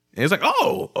happening. And it's like,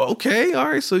 oh, okay, all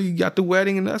right. So you got the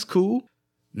wedding and that's cool.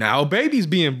 Now a baby's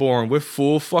being born with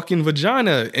full fucking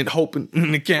vagina and hoping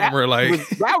in the camera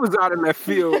that was out of left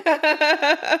field.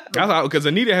 Because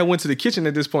Anita had went to the kitchen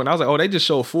at this point. I was like, oh, they just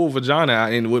showed full vagina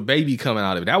and with baby coming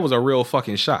out of it. That was a real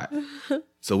fucking shot.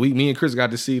 So me and Chris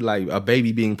got to see like a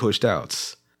baby being pushed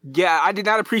out. Yeah, I did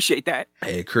not appreciate that.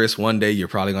 Hey, Chris, one day you're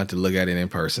probably going to look at it in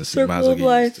person. So you might as well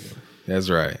get used to it. That's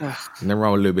right. Nothing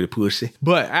wrong with a little bit of pussy.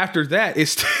 But after that,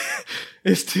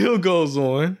 it still goes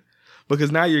on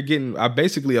because now you're getting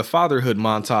basically a fatherhood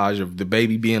montage of the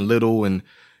baby being little and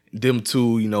them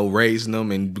two, you know, raising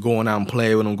them and going out and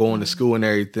playing with them, going to school and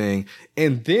everything.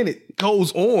 And then it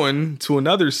goes on to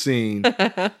another scene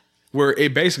where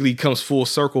it basically comes full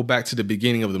circle back to the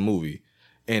beginning of the movie.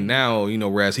 And now, you know,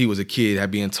 whereas he was a kid,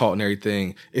 had being taught and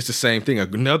everything, it's the same thing.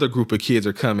 Another group of kids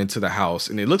are coming to the house,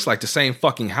 and it looks like the same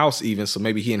fucking house even. So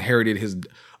maybe he inherited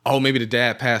maybe the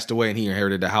dad passed away and he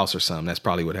inherited the house or something. That's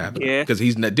probably what happened. Yeah. Because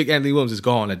Dick Anthony Williams is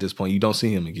gone at this point. You don't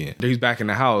see him again. He's back in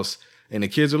the house, and the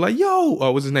kids are like,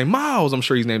 yo, what's his name? Miles. I'm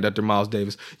sure he's named after Miles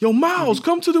Davis. Yo, Miles,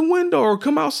 come to the window or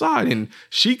come outside. And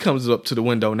she comes up to the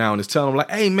window now and is telling him like,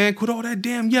 hey, man, quit all that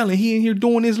damn yelling. He in here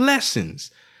doing his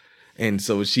lessons. And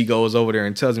so she goes over there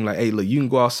and tells him like, hey, look, you can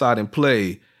go outside and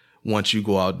play once you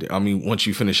go out there. I mean, once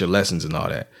you finish your lessons and all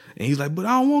that. And he's like, but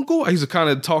I don't want to go. He's kind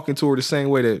of talking to her the same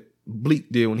way that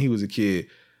Bleak did when he was a kid.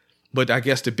 But I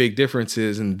guess the big difference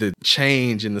is, and the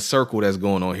change in the circle that's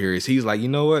going on here is he's like, you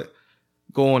know what?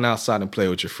 Go on outside and play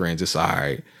with your friends. It's all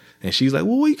right. And she's like,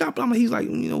 well, what you got? He's like,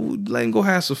 let him go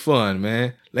have some fun,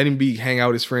 man. Let him hang out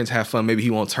with his friends, have fun. Maybe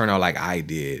he won't turn out like I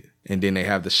did. And then they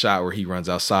have the shot where he runs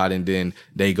outside and then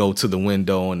they go to the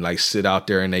window and like sit out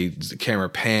there and the camera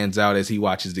pans out as he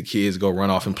watches the kids go run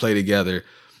off and play together.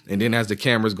 And then as the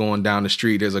camera's going down the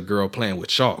street, there's a girl playing with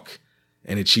chalk.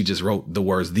 And then she just wrote the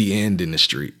words, "The End" in the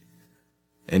street.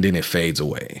 And then it fades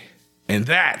away. And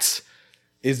that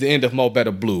is the end of Mo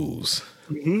Better Blues.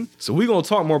 Mm-hmm. So we're going to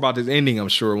talk more about this ending, I'm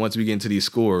sure, once we get into these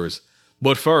scores.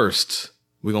 But first,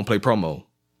 we're going to play promo,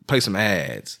 play some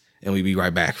ads, and we'll be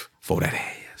right back for that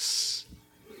ass.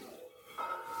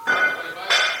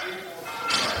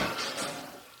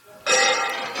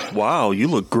 Wow, you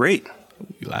look great.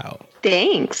 You loud.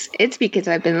 Thanks. It's because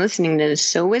I've been listening to the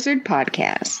So Wizard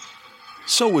podcast.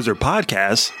 So Wizard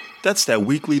podcast? That's that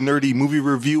weekly nerdy movie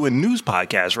review and news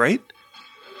podcast, right?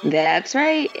 That's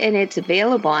right, and it's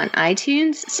available on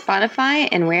iTunes, Spotify,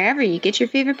 and wherever you get your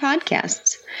favorite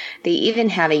podcasts. They even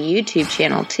have a YouTube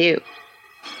channel, too.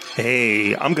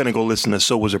 Hey, I'm going to go listen to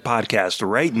So Wizard podcast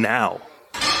right now.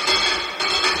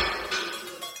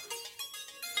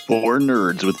 For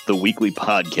nerds with the weekly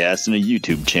podcast and a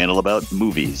YouTube channel about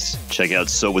movies. Check out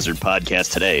So Wizard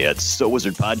Podcast today at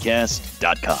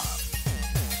SoWizardPodcast.com.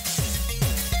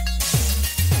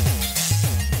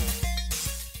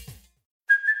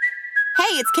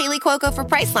 Hey, it's Kaylee Cuoco for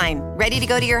Priceline. Ready to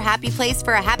go to your happy place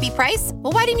for a happy price?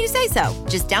 Well, why didn't you say so?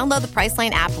 Just download the Priceline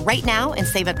app right now and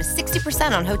save up to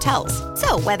 60% on hotels.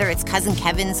 So whether it's Cousin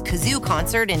Kevin's Kazoo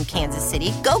Concert in Kansas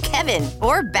City, go Kevin,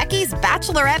 or Becky's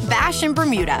Bachelorette Bash in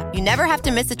Bermuda, you never have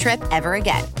to miss a trip ever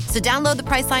again. So download the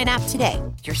Priceline app today.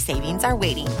 Your savings are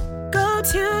waiting. Go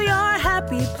to your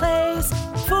happy place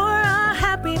for a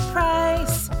happy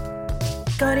price.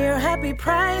 Go to your happy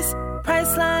price,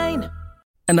 Priceline.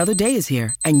 Another day is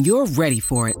here, and you're ready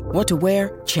for it. What to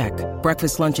wear? Check.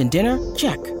 Breakfast, lunch, and dinner?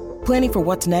 Check. Planning for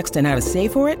what's next and how to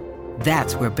save for it?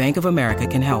 That's where Bank of America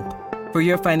can help. For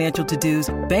your financial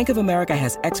to-dos, Bank of America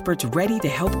has experts ready to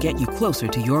help get you closer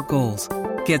to your goals.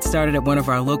 Get started at one of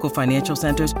our local financial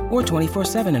centers or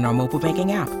 24/7 in our mobile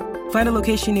banking app. Find a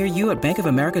location near you at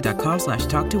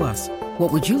bankofamerica.com/talktous.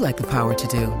 What would you like the power to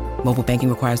do? Mobile banking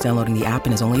requires downloading the app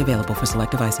and is only available for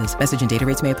select devices. Message and data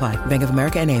rates may apply. Bank of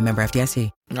America N.A., member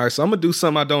FDIC. All right, so I'm going to do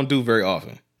something I don't do very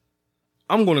often.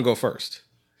 I'm going to go first.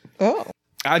 Oh.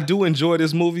 I do enjoy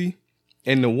this movie.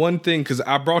 And the one thing, because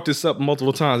I brought this up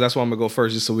multiple times, that's why I'm going to go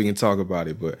first just so we can talk about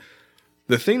it. But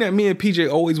the thing that me and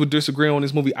PJ always would disagree on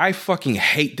this movie, I fucking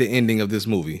hate the ending of this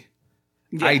movie.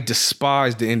 Yeah. I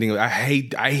despise the ending. I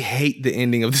hate the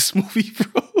ending of this movie,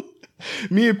 bro.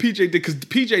 Me and PJ did, because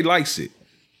PJ likes it.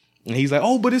 And he's like,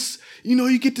 oh, but it's,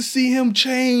 you get to see him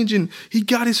change and he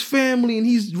got his family and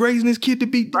he's raising his kid to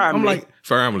be, I'm like,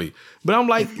 family. But I'm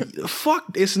like, fuck,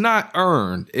 it's not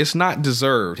earned. It's not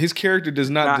deserved. His character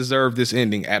does not deserve this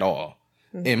ending at all,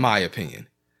 in my opinion.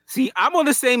 See, I'm on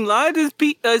the same line as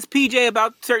PJ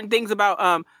about certain things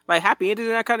about like happy endings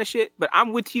and that kind of shit, but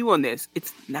I'm with you on this.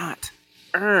 It's not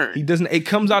earned. It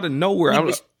comes out of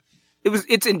nowhere.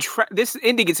 This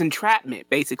ending is entrapment,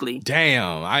 basically.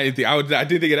 Damn, I didn't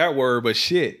think of that word, but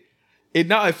shit.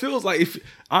 It feels like,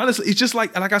 honestly, it's just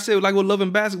like I said, like with Love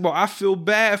and Basketball, I feel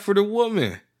bad for the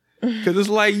woman. Because it's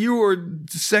like you were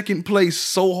second place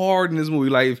so hard in this movie.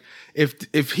 Like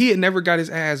if he had never got his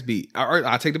ass beat, or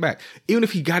I'll take it back. Even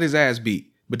if he got his ass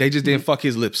beat, but they just didn't fuck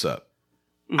his lips up,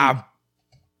 I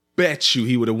bet you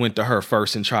he would have went to her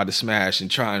first and tried to smash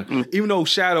even though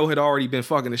Shadow had already been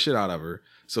fucking the shit out of her.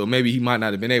 So maybe he might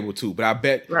not have been able to, but I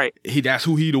bet that's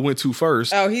who he'd have went to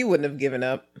first. Oh, he wouldn't have given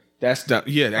up.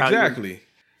 Exactly.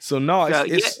 So no,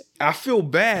 I feel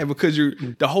bad because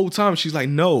the whole time she's like,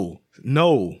 no,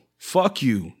 fuck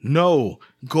you, no,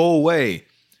 go away.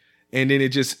 And then it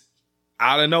just,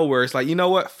 out of nowhere, it's like, you know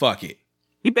what? Fuck it.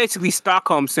 He basically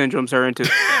Stockholm syndromes her into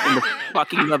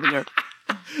fucking loving her.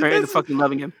 Right, into fucking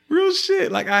loving him. Real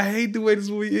shit. Like, I hate the way this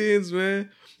movie ends,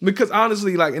 man. Because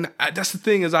honestly, that's the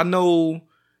thing is I know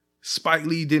Spike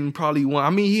Lee didn't probably want,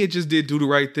 I mean, he just did Do the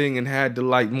Right Thing and had the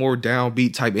more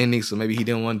downbeat type ending, so maybe he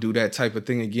didn't want to do that type of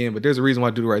thing again. But there's a reason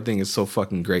why Do the Right Thing is so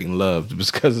fucking great and loved,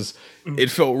 because it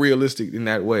felt realistic in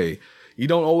that way. You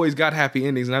don't always got happy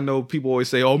endings, and I know people always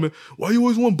say, oh man, why you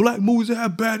always want black movies to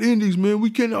have bad endings, man?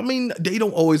 They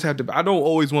don't always have to, I don't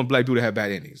always want black people to have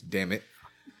bad endings, damn it.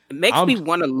 It makes me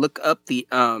want to look up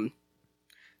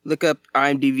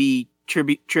IMDb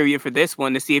trivia for this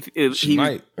one to see if he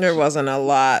might. There wasn't a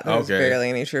lot. There was Okay. barely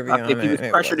any trivia on it. if he was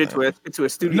pressured into a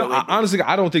studio. No, honestly,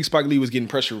 I don't think Spike Lee was getting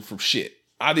pressured from shit.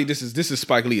 I think this is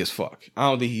Spike Lee as fuck. I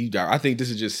don't think I think this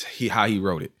is just how he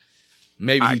wrote it.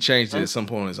 Maybe he changed it at some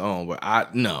point on his own, but I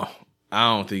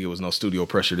don't think it was no studio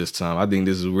pressure this time. I think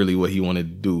this is really what he wanted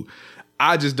to do.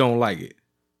 I just don't like it.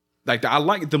 Like I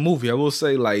like the movie. I will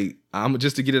say, like, I'm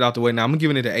just to get it out the way now. I'm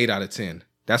giving it an 8 out of 10.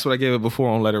 That's what I gave it before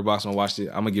on Letterboxd when I watched it.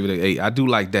 I'm gonna give it an 8. I do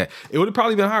like that. It would have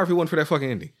probably been higher if it wasn't for that fucking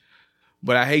ending.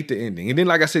 But I hate the ending. And then,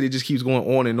 like I said, it just keeps going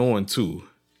on and on too.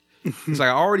 It's like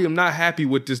I already am not happy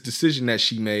with this decision that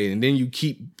she made, and then you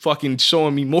keep fucking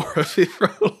showing me more of it, bro.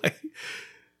 Like,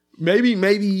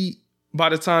 maybe by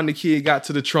the time the kid got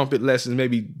to the trumpet lessons,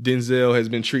 maybe Denzel has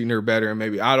been treating her better, and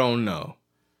maybe I don't know.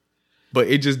 But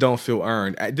it just don't feel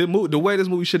earned. The way this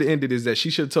movie should have ended is that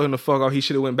she should have told him to fuck off. He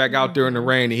should have went back out there in the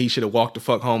rain, and he should have walked the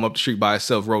fuck home up the street by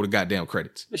himself, wrote the goddamn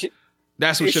credits.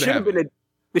 That's what should have happened.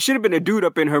 There should have been a dude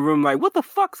up in her room like, what the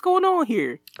fuck's going on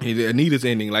here? Anita's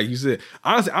ending, like you said.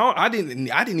 Honestly, I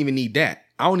didn't even need that.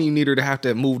 I don't even need her to have to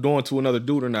have moved on to another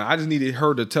dude or not. I just needed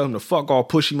her to tell him to fuck off,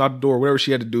 push him out the door, whatever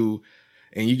she had to do.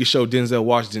 And you can show Denzel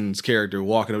Washington's character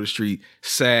walking up the street,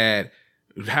 sad,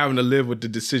 having to live with the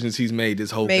decisions he's made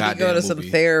this whole goddamn movie. Maybe go to some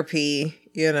therapy,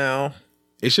 you know.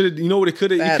 It should have, you know what it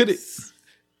could have?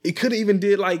 It could have even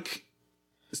did like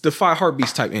it's the 5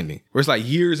 Heartbeats type ending, where it's like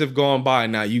years have gone by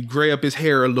now. You gray up his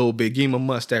hair a little bit, give him a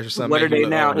mustache or something. What are they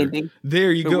now ending?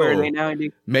 There you go. Where are they now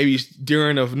ending? Maybe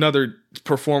during another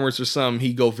performance or something,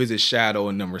 he go visit Shadow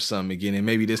and them or something again, and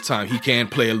maybe this time he can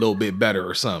play a little bit better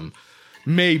or something.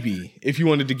 Maybe if you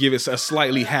wanted to give it a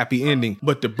slightly happy ending,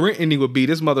 but the Brent ending would be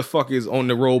this motherfucker is on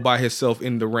the road by himself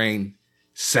in the rain,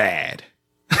 sad.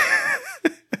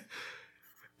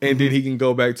 And then he can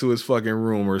go back to his fucking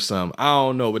room or something. I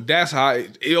don't know, but that's how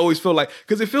it always felt like,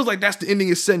 because it feels like that's the ending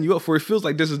it's setting you up for. It feels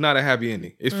like this is not a happy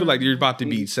ending. It feels like you're about to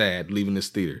be sad leaving this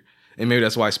theater. And maybe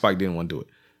that's why Spike didn't want to do it.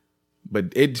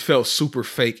 But it felt super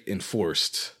fake and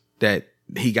forced that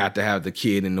he got to have the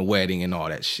kid in the wedding and all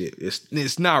that shit.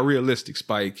 It's not realistic,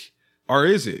 Spike. Or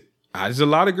is it? There's a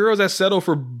lot of girls that settle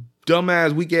for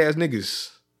dumbass, weak ass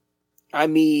niggas. I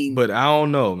mean, but I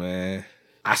don't know, man.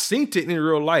 I synced it in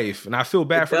real life, and I feel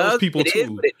bad for those people too. Is,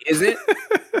 but it isn't.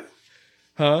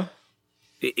 Huh?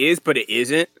 It is, but it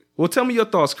isn't. Well, tell me your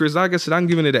thoughts, Chris. Like I said, I'm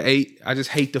giving it an 8. I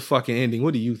just hate the fucking ending.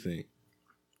 What do you think?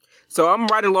 So I'm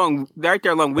right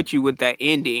there along with you with that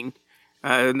ending.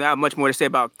 Not much more to say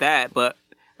about that, but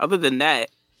other than that,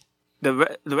 the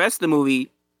rest of the movie,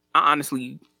 I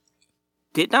honestly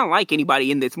did not like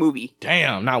anybody in this movie.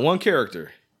 Damn, not one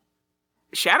character.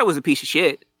 Shadow was a piece of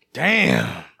shit.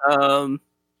 Damn.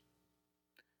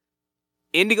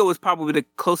 Indigo was probably the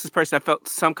closest person I felt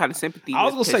some kind of sympathy with. I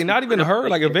was going to say, not even her.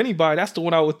 Like, if anybody, that's the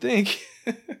one I would think.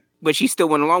 But she still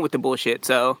went along with the bullshit,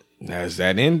 so. That's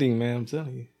that ending, man, I'm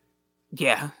telling you.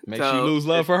 Yeah. Makes you lose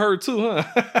love for her, too,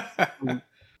 huh?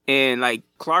 And, like,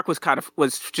 Clark was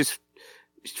just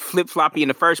flip-floppy in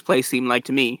the first place, seemed like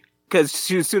to me. Because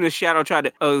as soon as Shadow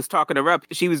was talking to her up,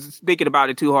 she was thinking about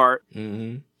it too hard.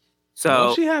 Mm-hmm. So.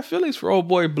 Well, she had feelings for old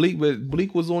boy Bleak, but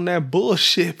Bleak was on that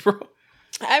bullshit, bro.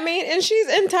 I mean, and she's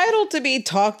entitled to be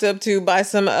talked up to by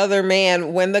some other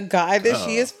man when the guy that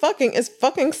she is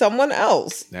fucking someone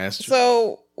else. That's true.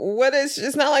 So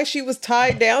it's not like she was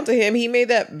tied down to him. He made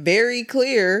that very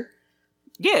clear.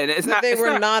 Yeah, they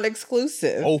were not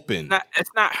exclusive. Open.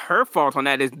 It's not her fault on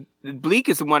that. Bleak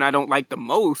is the one I don't like the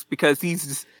most because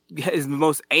he's the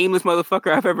most aimless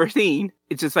motherfucker I've ever seen.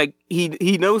 It's just like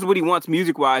he knows what he wants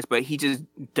music wise, but he just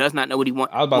does not know what he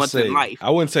wants in life. I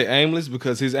wouldn't say aimless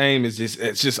because his aim is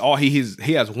just all he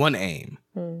has one aim,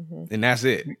 and that's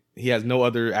it. He has no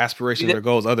other aspirations or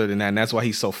goals other than that, and that's why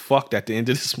he's so fucked at the end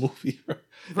of this movie.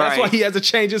 That's why he has to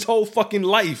change his whole fucking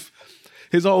life.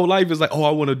 His whole life is like, oh,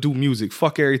 I want to do music.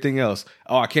 Fuck everything else.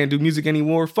 Oh, I can't do music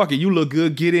anymore. Fuck it. You look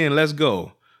good. Get in. Let's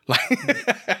go. Like,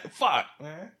 fuck,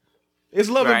 man. It's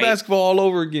love and basketball all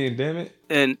over again, damn it.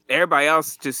 And everybody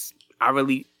else I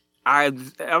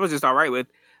was just all right with.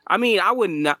 I mean, I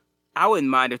wouldn't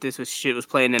mind if this shit was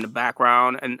playing in the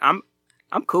background, and I'm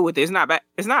cool with it. It's not bad.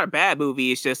 It's not a bad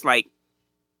movie. It's just like,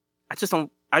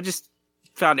 I just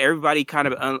found everybody kind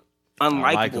of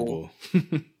unlikable.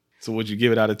 So would you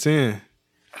give it out of 10?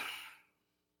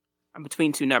 I'm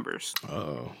between two numbers.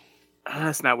 Oh.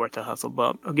 That's not worth the hustle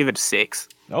bump. I'll give it a 6.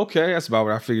 Okay, that's about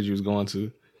what I figured you was going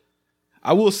to.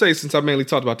 I will say, since I mainly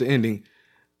talked about the ending,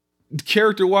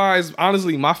 character-wise,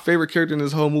 honestly, my favorite character in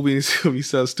this whole movie, is going to be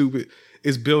so stupid,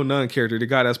 is Bill Nunn character, the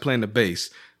guy that's playing the bass.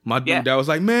 My dude that was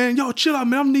like, man, yo, chill out,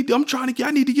 man.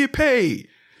 I need to get paid.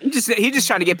 He just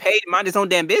trying to get paid, mind his own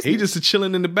damn business. He just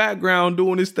chilling in the background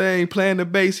doing his thing, playing the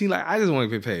bass. He like, I just want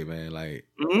to get paid, man. Like,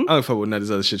 I don't fuck with none of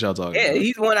this other shit y'all talking about. Yeah,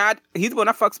 he's the one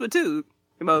I fucks with too,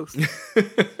 the most.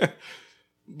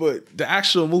 But the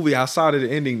actual movie outside of the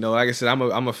ending, though, like I said,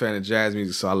 I'm a fan of jazz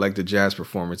music, so I like the jazz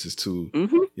performances too.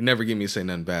 Mm-hmm. You never get me to say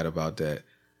nothing bad about that.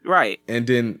 Right. And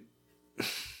then,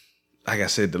 like I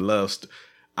said,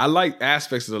 I like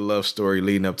aspects of the love story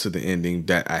leading up to the ending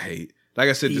that I hate. Like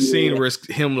I said, the scene where it's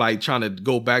him like trying to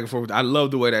go back and forth. I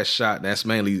love the way that's shot. That's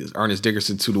mainly Ernest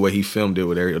Dickerson too, the way he filmed it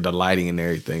with the lighting and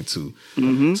everything too.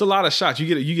 Mm-hmm. It's a lot of shots.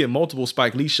 You get multiple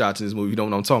Spike Lee shots in this movie. You know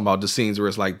what I'm talking about? The scenes where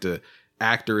it's like the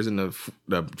actors in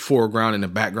the foreground and the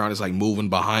background is like moving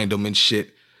behind them and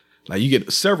shit. Like you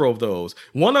get several of those.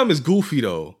 One of them is goofy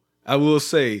though. I will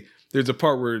say there's a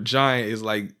part where Giant is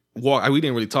like we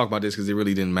didn't really talk about this because it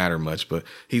really didn't matter much, but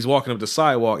he's walking up the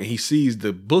sidewalk and he sees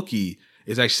the bookie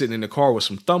is actually sitting in the car with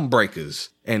some thumb breakers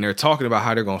and they're talking about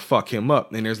how they're going to fuck him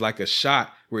up. And there's like a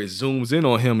shot where it zooms in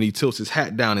on him and he tilts his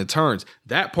hat down and turns.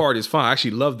 That part is fine. I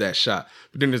actually love that shot.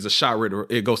 But then there's a shot where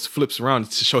it flips around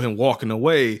to show him walking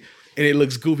away. And it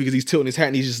looks goofy because he's tilting his hat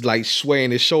and he's just like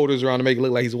swaying his shoulders around to make it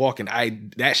look like he's walking.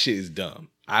 That shit is dumb.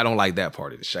 I don't like that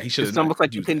part of the shot. He should have. It's almost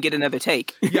like you couldn't get another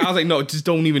take. Yeah, I was like, no, just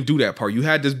don't even do that part. You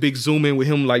had this big zoom in with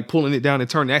him like pulling it down and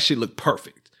turning. That shit looked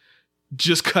perfect.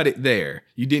 Just cut it there.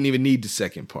 You didn't even need the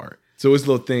second part. So it's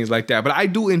little things like that. But I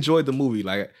do enjoy the movie.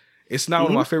 Like, it's not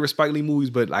one of my favorite Spike Lee movies,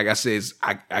 but like I said,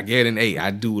 I get an 8.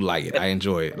 I do like it. I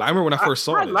enjoy it. Like, I remember when I first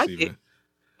saw this. Even.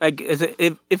 Like,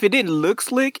 if it didn't look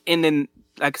slick, and then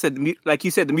like I said, like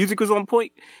you said, the music was on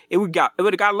point, it would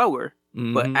have got lower.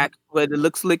 Mm-hmm. But it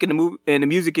looks slick in the movie, and the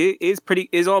music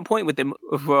is on point with them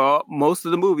for most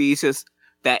of the movie. It's just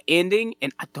that ending,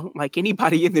 and I don't like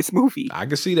anybody in this movie. I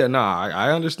can see that. Nah,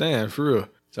 I understand for real.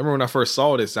 So I remember when I first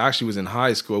saw this, I actually was in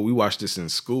high school. We watched this in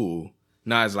school.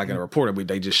 Not as like a reporter, but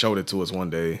they just showed it to us one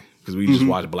day because we just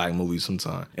watch black movies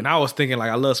sometimes. And I was thinking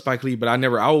like, I love Spike Lee, but I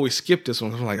always skip this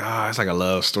one. I'm like, it's like a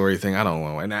love story thing. I don't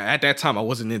want. And at that time, I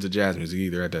wasn't into jazz music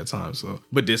either at that time. So,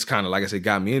 but this kind of, like I said,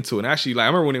 got me into it. And actually, like I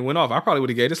remember when it went off, I probably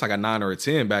would have gave this like a 9 or a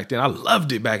 10 back then. I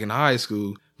loved it back in high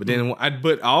school. But then,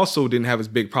 I also didn't have as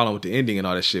big problem with the ending and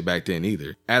all that shit back then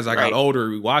either. As I got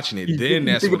older, watching it, then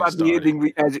that's when it started. The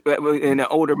ending in an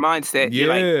older mindset.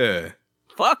 Yeah. You're like,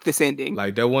 fuck this ending.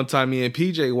 Like that one time me and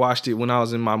PJ watched it when I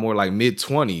was in my more like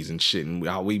mid-20s and shit. And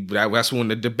that's when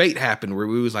the debate happened where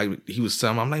we was like, he was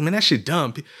telling me, I'm like, man, that shit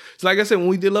dumb. So like I said, when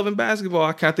we did Love and Basketball,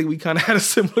 I kind of think we kind of had a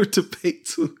similar debate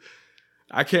too.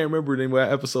 I can't remember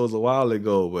the episodes a while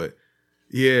ago, but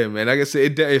yeah, man. Like I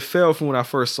said, it fell from when I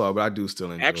first saw it, but I do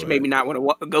still enjoy it. Actually made me not want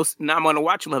to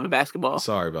watch Love and Basketball.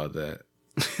 Sorry about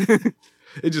that.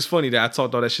 It's just funny that I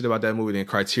talked all that shit about that movie, then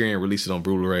Criterion released it on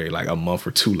Blu-ray like a month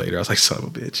or 2 later. I was like, son of a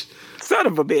bitch. Son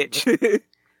of a bitch.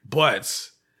 But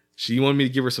she wanted me to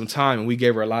give her some time, and we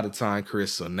gave her a lot of time,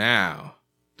 Chris. So now,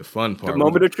 the fun part. The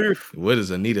moment of truth. What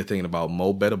is Anita thinking about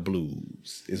Mo Better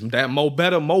Blues? Is that Mo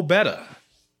Better? No.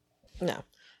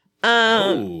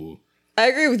 I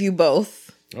agree with you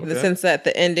both. In the sense that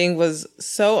the ending was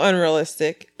so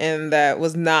unrealistic, and that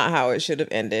was not how it should have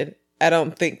ended. I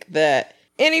don't think that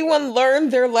anyone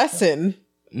learned their lesson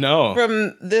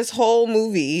from this whole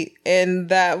movie, and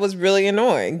that was really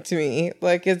annoying to me.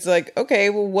 Like, it's like, okay,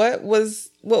 well, what was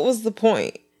the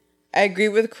point? I agree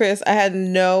with Chris. I had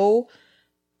no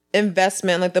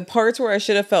investment. Like, the parts where I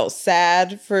should have felt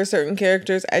sad for certain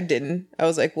characters, I didn't. I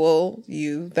was like, well,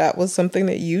 that was something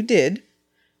that you did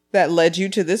that led you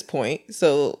to this point.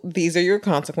 So these are your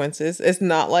consequences. It's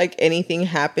not like anything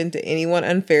happened to anyone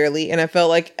unfairly. And I felt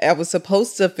like I was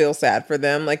supposed to feel sad for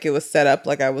them. Like it was set up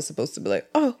like I was supposed to be like,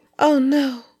 oh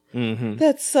no,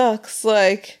 that sucks.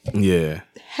 Like, yeah,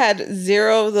 had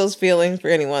zero of those feelings for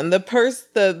anyone.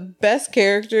 The best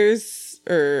characters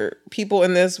or people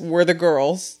in this were the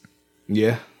girls.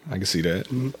 Yeah, I can see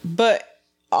that. But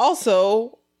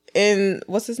also in,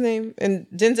 what's his name? In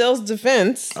Denzel's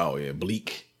defense. Oh yeah,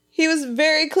 Bleak. He was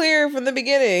very clear from the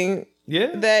beginning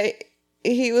that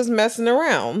he was messing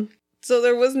around. So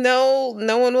there was no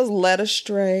one was led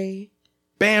astray.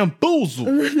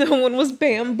 Bamboozled. No one was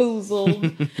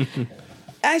bamboozled.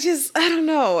 I don't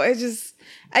know.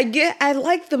 I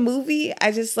like the movie.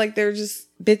 I just like, there are just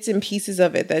bits and pieces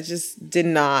of it that just did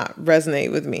not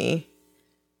resonate with me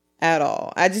at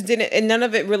all. I just didn't, and none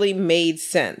of it really made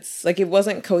sense. Like it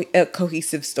wasn't a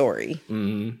cohesive story.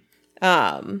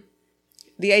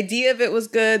 The idea of it was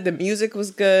good. The music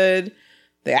was good.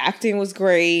 The acting was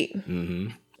great.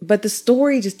 But the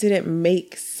story just didn't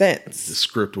make sense. The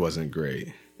script wasn't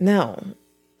great. No.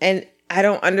 And I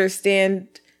don't understand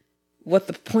what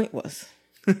the point was.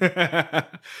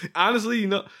 Honestly,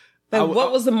 Like,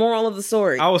 what was the moral of the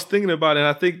story? I was thinking about it, and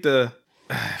I think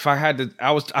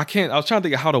I was trying to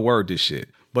think of how to word this shit.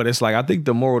 But it's like, I think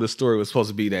the moral of the story was supposed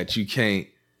to be that you can't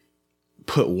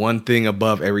put one thing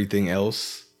above everything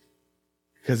else.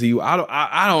 Because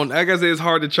I guess it's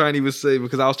hard to try and even say,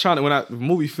 because I was trying to, when the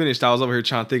movie finished, I was over here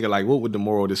trying to think of like, what would the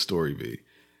moral of this story be?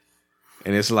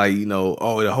 And it's like,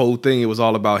 the whole thing, it was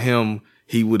all about him.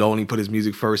 He would only put his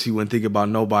music first. He wouldn't think about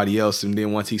nobody else. And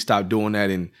then once he stopped doing that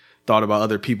and thought about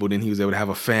other people, then he was able to have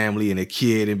a family and a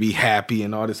kid and be happy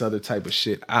and all this other type of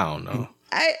shit. I don't know.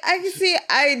 I can see,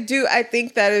 I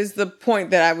think that is the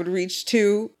point that I would reach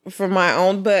to for my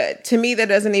own, but to me that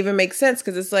doesn't even make sense,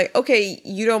 because it's like, okay,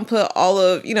 you don't put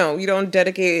you don't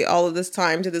dedicate all of this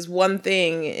time to this one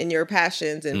thing in your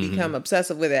passions and become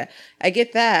obsessive with it. I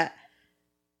get that.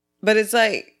 But it's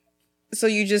like, so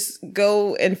you just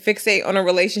go and fixate on a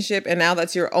relationship and now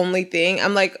that's your only thing?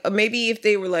 I'm like, maybe if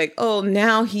they were like, oh,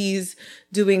 now he's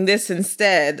doing this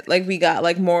instead, like we got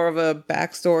like more of a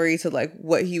backstory to like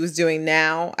what he was doing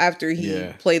now after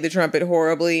he played the trumpet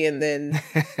horribly and then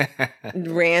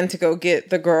ran to go get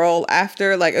the girl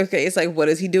after. Like, okay, it's like, what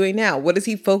is he doing now? What is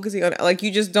he focusing on? Like,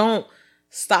 you just don't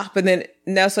stop. And then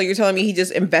now, so you're telling me he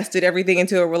just invested everything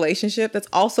into a relationship? That's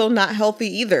also not healthy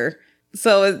either.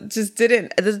 So it just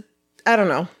didn't, I don't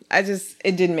know.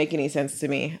 It didn't make any sense to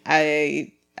me.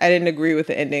 I didn't agree with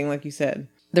the ending, like you said.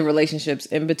 The relationships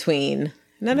in between,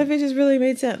 none of it just really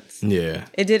made sense. Yeah.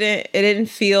 It didn't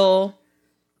feel,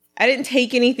 I didn't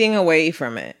take anything away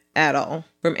from it at all.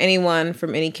 From anyone,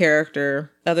 from any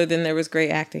character, other than there was great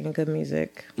acting and good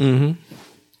music. Mm-hmm.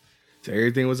 So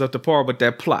everything was up to par, but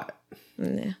that plot.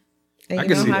 Yeah. And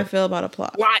you know how I feel about a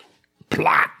plot.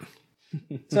 Plot.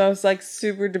 So I was like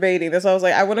super debating. That's why I was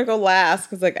like, I want to go last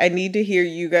because like I need to hear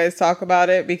you guys talk about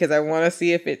it because I want to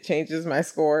see if it changes my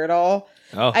score at all.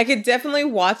 Oh. I could definitely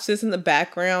watch this in the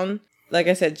background, like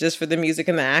I said, just for the music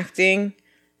and the acting,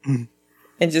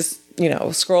 and just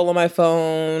scroll on my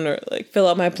phone or like fill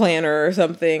out my planner or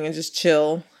something and just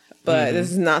chill. But this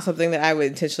is not something that I would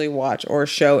intentionally watch or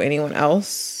show anyone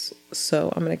else.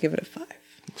 So I'm gonna give it a 5.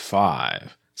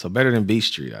 5. So better than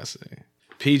Beast Street, I say.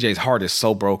 PJ's heart is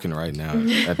so broken right now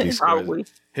at these Probably.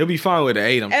 He'll be fine with an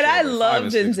 8. I'm and sure, I love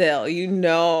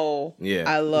Denzel. Yeah.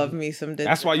 I love me some Denzel.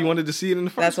 That's why you wanted to see it in the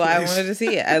first place. That's why I wanted to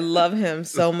see it. I love him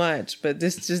so much, but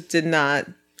this just did not.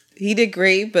 He did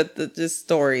great, but the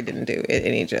story didn't do it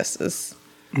any justice.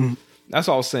 That's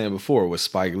what I was saying before with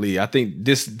Spike Lee. I think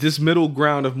this middle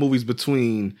ground of movies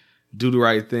between Do the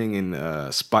Right Thing and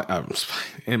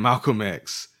and Malcolm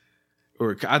X.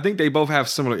 I think they both have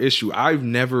similar issue. I've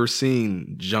never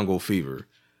seen Jungle Fever.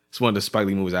 It's one of the Spike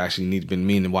Lee movies I actually been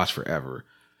meaning to watch forever.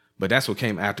 But that's what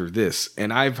came after this.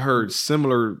 And I've heard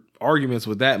similar arguments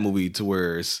with that movie to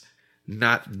where it's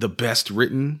not the best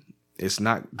written. It's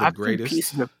not the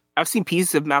greatest. I've seen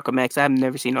pieces of Malcolm X. I've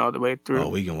never seen all the way through. Oh,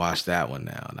 we can watch that one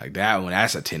now. Like that one,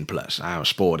 that's a 10+. I don't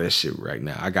spoil that shit right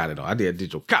now. I got it on. I did a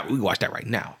digital copy. We can watch that right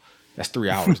now. That's 3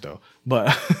 hours though.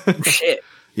 But shit.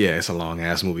 Yeah, it's a long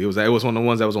ass movie. It was one of the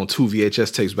ones that was on 2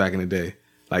 VHS tapes back in the day,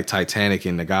 like Titanic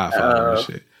and The Godfather and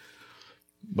shit.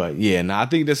 But yeah, I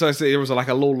think that's why I say there was like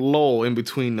a little lull in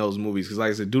between those movies because,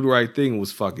 like I said, Do the Right Thing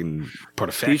was fucking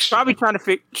perfection. He's probably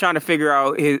trying to figure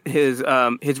out his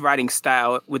writing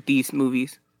style with these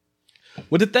movies.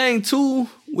 Well, the thing too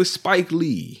with Spike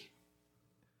Lee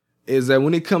is that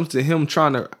when it comes to him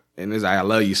trying to, and I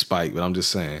love you, Spike, but I'm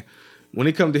just saying, when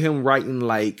it comes to him writing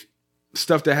like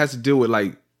stuff that has to do with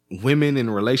like women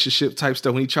and relationship type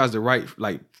stuff, when he tries to write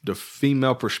like the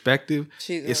female perspective,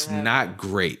 it's not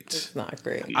great. It's not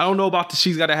great. I don't know about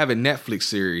She's Gotta Have a Netflix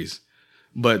series,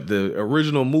 but the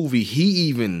original movie, he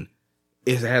even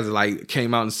has like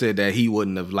came out and said that he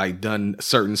wouldn't have like done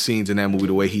certain scenes in that movie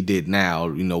the way he did now,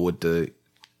 with the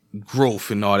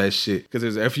growth and all that shit.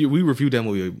 Because we reviewed that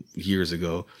movie years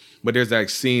ago, but there's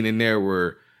that scene in there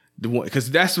where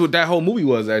because that's what that whole movie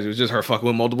was. It was just her fucking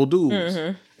with multiple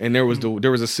dudes, and there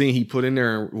was a scene he put in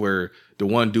there where the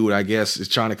one dude, I guess, is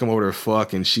trying to come over to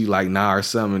fuck, and she like nah or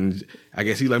something. And I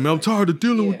guess he's like, man, I'm tired of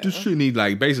dealing with this shit. And he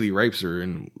like basically rapes her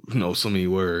in so many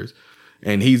words.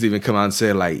 And he's even come out and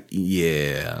said like,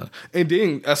 yeah. And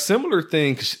then a similar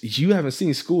thing, cause you haven't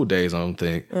seen School Days, I don't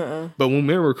think. But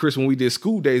remember, Chris, when we did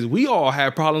School Days, we all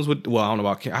had problems with. Well, I don't know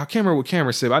about. I can't remember what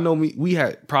Cameron said. But I know we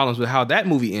had problems with how that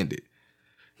movie ended.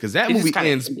 Because that movie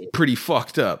ends pretty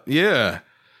fucked up. Yeah.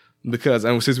 Because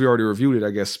since we already reviewed it,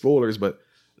 I guess spoilers, but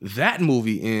that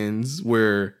movie ends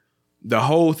where the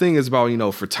whole thing is about,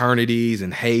 fraternities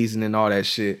and hazing and all that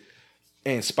shit.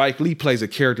 And Spike Lee plays a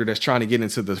character that's trying to get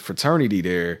into the fraternity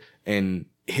there. And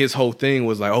his whole thing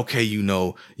was like, okay, you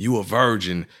know, you a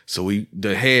virgin. So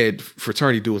the head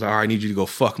fraternity dude was like, all right, I need you to go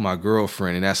fuck my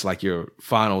girlfriend. And that's like your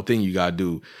final thing you got to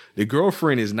do. The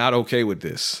girlfriend is not okay with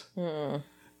this.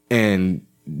 And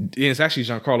it's actually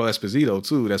Giancarlo Esposito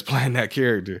too that's playing that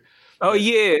character. Oh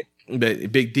yeah,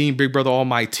 Big Brother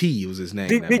Almighty was his name.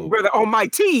 Big Brother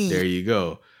Almighty. There you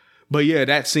go. But yeah,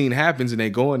 that scene happens and they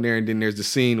go in there, and then there's the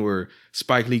scene where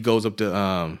Spike Lee goes up to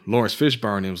Lawrence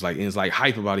Fishburne and is like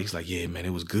hype about it. He's like, yeah, man,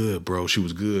 it was good, bro. She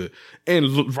was good.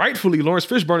 And rightfully, Lawrence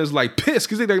Fishburne is like pissed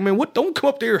because they're like, man, what? Don't come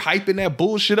up there hyping that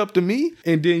bullshit up to me.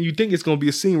 And then you think it's gonna be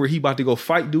a scene where he about to go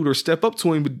fight dude or step up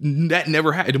to him, but that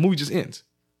never happened. The movie just ends.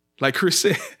 Like Chris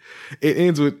said, it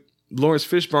ends with Lawrence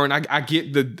Fishburne. I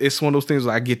get it's one of those things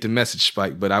where I get the message,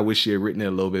 Spike, but I wish he had written it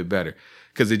a little bit better.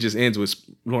 Because it just ends with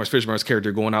Lawrence Fishburne's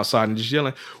character going outside and just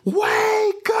yelling,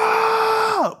 wake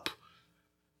up!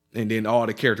 And then all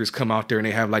the characters come out there and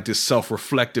they have like this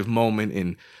self-reflective moment,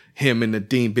 and him and the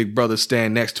Dean Big Brother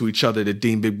stand next to each other. The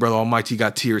Dean Big Brother Almighty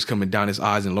got tears coming down his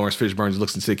eyes, and Lawrence Fishburne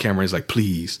looks into the camera and is like,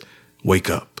 please, wake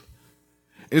up.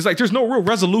 And it's like, there's no real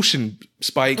resolution,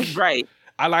 Spike. Right.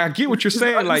 I get what you're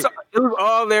saying. Like, it was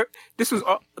all there. This was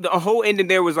all, the whole ending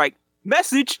there was like,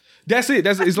 message. That's it.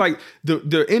 It's like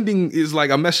the ending is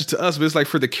like a message to us, but it's like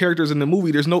for the characters in the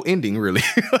movie, there's no ending really.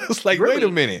 It's like, really? Wait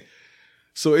a minute.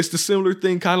 So it's the similar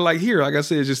thing, kind of like here. Like I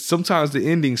said, it's just sometimes the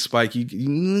ending, Spike.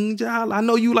 I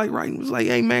know you like writing. It's like,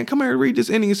 hey man, come here and read this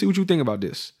ending and see what you think about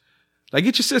this. Like,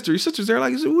 get your sister. Your sister's there.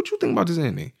 Like, what you think about this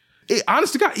ending?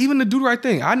 Honest to God, even the Do the Right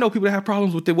Thing. I know people that have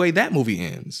problems with the way that movie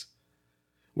ends.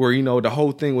 Where, you know, the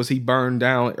whole thing was he burned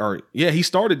down, or he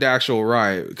started the actual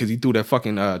riot because he threw that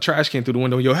fucking trash can through the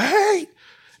window. Yo, hey!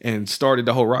 And started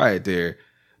the whole riot there.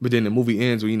 But then the movie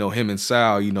ends with, you know, him and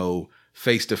Sal, you know,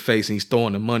 face to face, and he's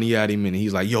throwing the money at him, and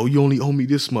he's like, yo, you only owe me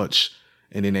this much.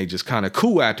 And then they just kind of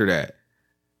cool after that.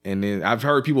 And then I've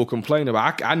heard people complain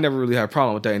about, I never really had a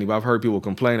problem with that anymore. I've heard people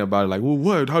complain about it, like, well,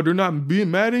 what? How they're not being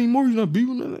mad anymore? You're not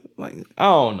being mad? Like, I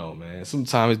don't know, man.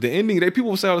 Sometimes the ending,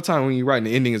 people say all the time when you're writing,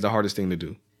 the ending is the hardest thing to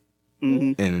do.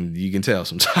 Mm-hmm. And you can tell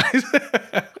sometimes.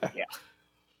 Yeah.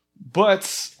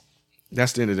 But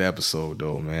that's the end of the episode,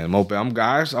 though, man.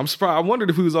 I'm surprised. I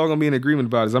wondered if we was all gonna be in agreement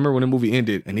about this. I remember when the movie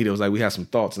ended, and Anita was like, "We had some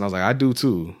thoughts," and I was like, "I do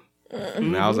too." Mm-hmm.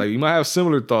 And I was like, "You might have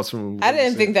similar thoughts from." I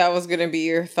didn't think that was gonna be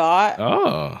your thought.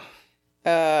 Oh.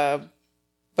 But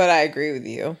I agree with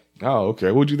you. Oh,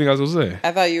 okay. What do you think I was gonna say?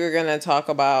 I thought you were gonna talk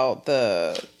about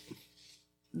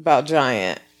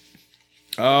Giant.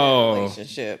 Oh.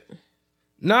 Relationship.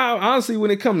 Nah, honestly, when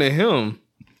it come to him,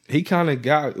 he kind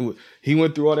of he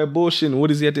went through all that bullshit, and what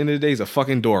is he at the end of the day? He's a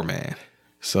fucking doorman.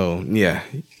 So, yeah.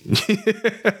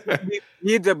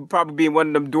 He ends up probably being one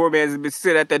of them doormans that's been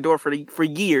sitting at that door for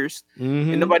years.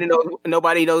 Mm-hmm. And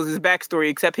nobody knows his backstory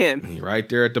except him. He right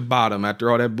there at the bottom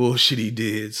after all that bullshit he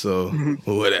did, so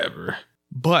whatever.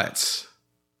 But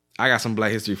I got some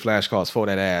Black History flashcards for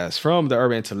that ass from the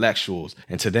Urban Intellectuals,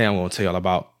 and today I'm going to tell y'all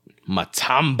about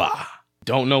Matamba.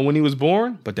 Don't know when he was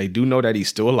born, but they do know that he's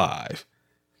still alive.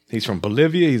 He's from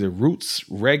Bolivia. He's a roots,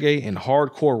 reggae, and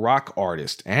hardcore rock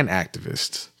artist and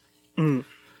activist.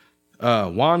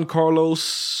 Juan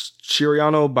Carlos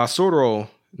Chiriano Basoro,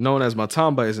 known as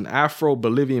Matamba, is an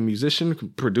Afro-Bolivian musician,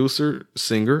 producer,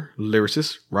 singer,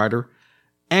 lyricist, writer,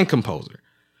 and composer.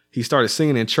 He started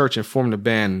singing in church and formed the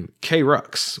band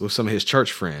K-Rux with some of his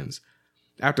church friends.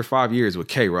 After 5 years with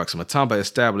K-Rux, Matamba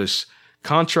established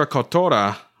Contra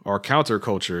Cultura, or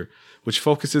counterculture, which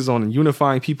focuses on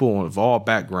unifying people of all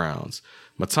backgrounds.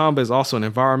 Matamba is also an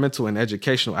environmental and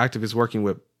educational activist working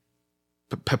with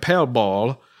Papel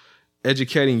Ball,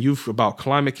 educating youth about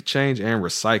climate change and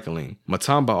recycling.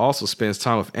 Matamba also spends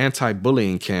time with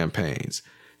anti-bullying campaigns.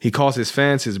 He calls his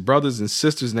fans his brothers and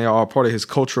sisters, and they are all part of his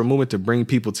cultural movement to bring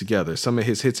people together. Some of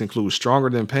his hits include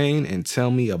Stronger Than Pain and Tell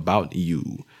Me About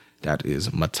You. That is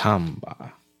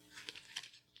Matamba.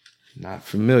 Not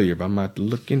familiar, but I'm about to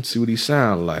look into what he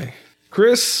sound like.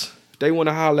 Chris, if they want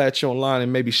to holler at you online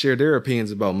and maybe share their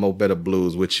opinions about Mo Better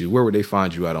Blues with you, where would they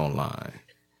find you at online?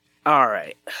 All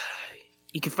right.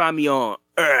 You can find me on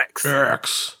X.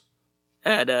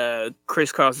 At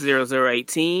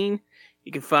ChrisCross0018.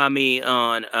 You can find me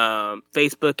on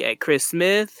Facebook at Chris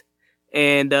Smith.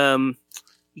 And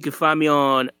you can find me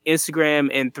on Instagram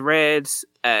and Threads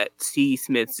at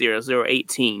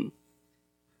CSmith0018.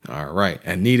 All right.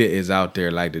 Anita is out there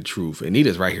like the truth.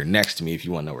 Anita's right here next to me if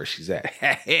you want to know where she's at.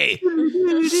 Hey,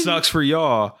 sucks for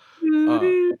y'all.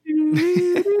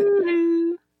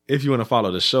 If you want to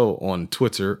follow the show on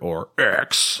Twitter or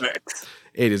X,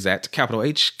 it is at capital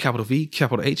H, capital V,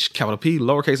 capital H, capital P,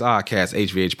 lowercase I, cast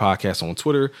HVH podcast on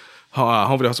Twitter.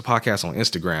 Home Video Hustle Podcast on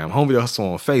Instagram, Home Video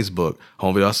Hustle on Facebook,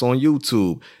 Home Video Hustle on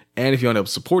YouTube. And if you want to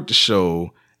support the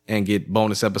show and get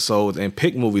bonus episodes and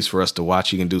pick movies for us to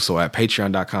watch, you can do so at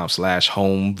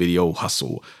patreon.com/Home Video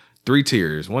Hustle. 3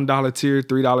 tiers, $1 tier,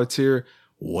 $3 tier,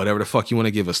 whatever the fuck you want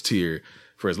to give us tier.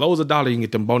 For as low as $1, you can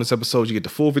get them bonus episodes. You get the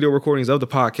full video recordings of the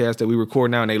podcast that we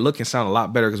record now, and they look and sound a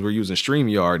lot better because we're using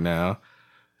StreamYard now.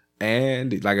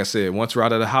 And like I said, once we're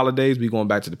out of the holidays, we're going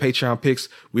back to the Patreon picks.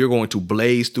 We're going to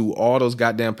blaze through all those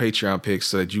goddamn Patreon picks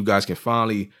so that you guys can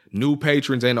finally, new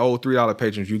patrons and old $3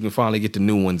 patrons, you can finally get the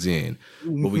new ones in.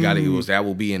 But we got to use that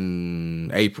will be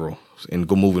in April and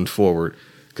go moving forward.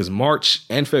 Because March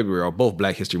and February are both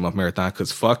Black History Month marathon.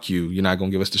 Because fuck you, you're not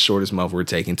going to give us the shortest month. We're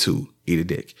taking 2. Eat a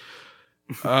dick.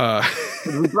 We're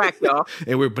black, y'all.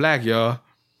 And we're black, y'all.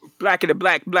 Black in the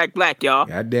black, y'all.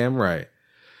 Goddamn right.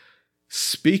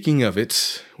 Speaking of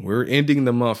it, we're ending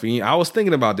the month. I was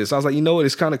thinking about this. I was like, you know what?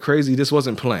 It's kind of crazy. This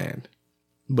wasn't planned.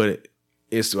 But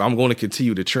I'm going to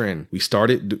continue the trend. We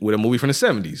started with a movie from the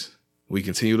 70s. We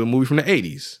continued with a movie from the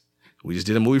 80s. We just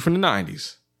did a movie from the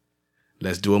 90s.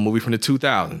 Let's do a movie from the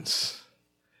 2000s.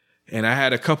 And I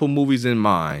had a couple movies in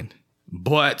mind.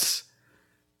 But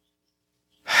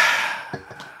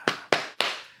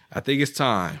I think it's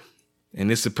time. And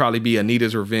this would probably be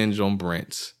Anita's revenge on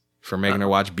Brent's for making her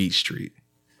watch Beat Street.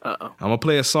 I'm going to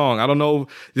play a song. I don't know.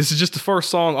 This is just the first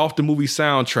song off the movie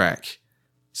soundtrack.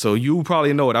 So you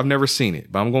probably know it. I've never seen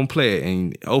it, but I'm going to play it.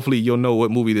 And hopefully you'll know what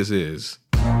movie this is.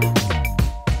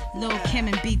 Lil' Kim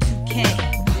and B2K.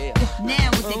 Yeah.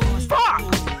 Now what they gonna fuck?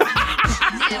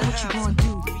 Now what you gonna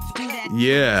do that?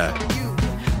 Yeah.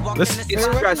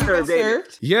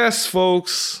 Yes,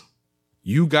 folks.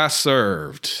 You got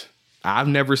served. I've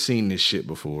never seen this shit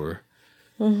before.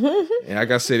 And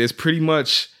like I said, it's pretty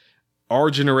much our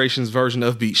generation's version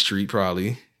of Beat Street,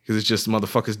 probably, because it's just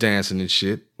motherfuckers dancing and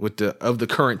shit with the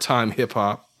current time hip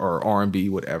hop or R&B,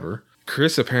 whatever.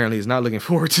 Chris apparently is not looking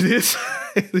forward to this.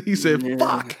 He said,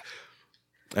 "Fuck."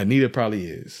 Anita probably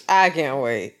is. I can't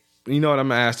wait. You know what? I'm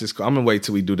gonna ask this. I'm gonna wait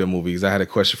till we do the movies. I had a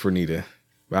question for Anita.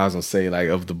 But I was gonna say, like,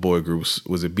 of the boy groups,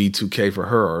 was it B2K for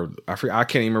her, or I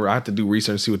can't even remember. I have to do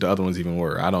research and see what the other ones even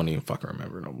were. I don't even fucking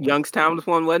remember no more. Youngstown was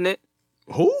one, wasn't it?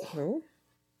 Who?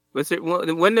 Was it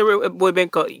when there a boy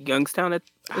band called Youngstown at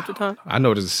the time? I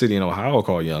know there's a city in Ohio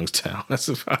called Youngstown. That's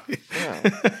about it.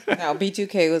 No,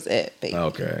 B2K was it, baby.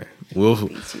 Okay.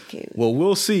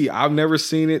 We'll see. I've never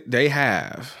seen it. They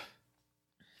have.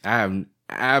 I have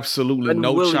absolutely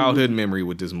no childhood memory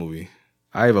with this movie.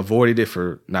 I have avoided it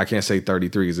for, I can't say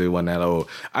 33 because it wasn't that old.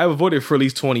 I've avoided it for at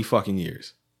least 20 fucking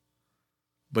years.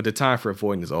 But the time for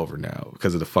avoiding is over now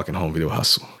because of the fucking Home Video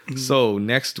Hustle. So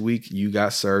next week, You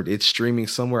Got Served. It's streaming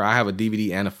somewhere. I have a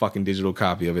DVD and a fucking digital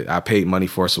copy of it. I paid money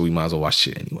for it, so we might as well watch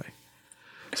shit anyway.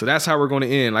 So that's how we're going to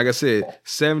end. Like I said,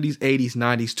 70s, 80s,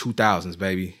 90s, 2000s,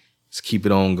 baby. Let's keep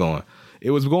it on going.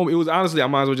 It was honestly, I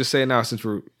might as well just say it now since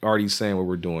we're already saying what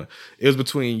we're doing. It was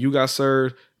between You Got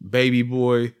Served, Baby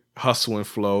Boy, Hustle and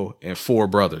Flow, and Four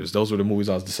Brothers. Those were the movies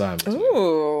I was deciding between.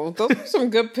 Ooh, those are some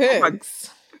good picks.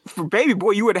 For Baby Boy,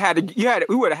 we would have had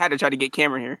to try to get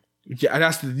Cameron here. Yeah,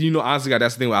 honestly, God,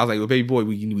 that's the thing. I was like, well, Baby Boy,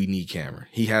 we need Cameron.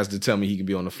 He has to tell me he can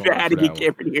be on the phone. I had to get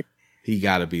Cameron here. He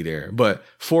got to be there. But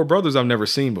Four Brothers, I've never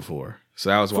seen before,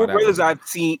 so that was why. Four Brothers, I've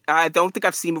seen. I don't think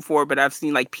I've seen before, but I've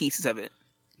seen like pieces of it.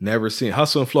 Never seen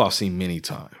Hustle and Flow. I've seen many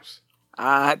times.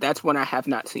 That's one I have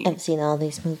not seen. I've seen all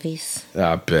these movies.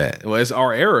 I bet. Well, it's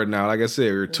our era now. Like I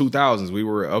said, we were 2000s. We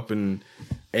were up and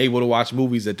able to watch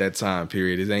movies at that time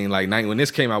period. It ain't like when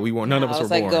this came out, none of us were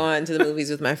born. I was like going to the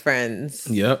movies with my friends.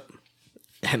 Yep.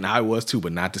 And I was too,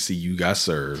 but not to see You Got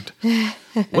Served.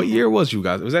 What year was You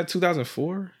Got? Was that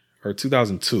 2004 or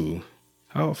 2002?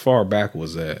 How far back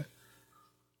was that?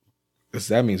 Because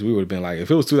that means we would have been like,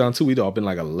 if it was 2002, we'd all been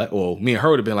like 11. Well, me and her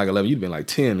would have been like 11. You'd been like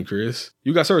 10, Chris.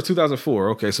 You Got Served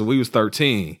 2004. Okay, so we was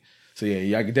 13. So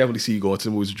yeah, I could definitely see you going to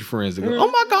the movies with your friends. They go, oh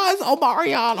my God, it's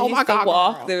Omarion. Oh my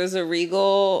God. There was a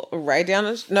Regal right down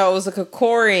it was a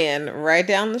Kokorian right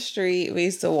down the street. We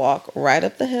used to walk right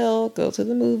up the hill, go to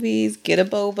the movies, get a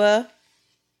boba. It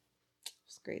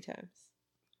was great times.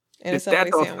 And that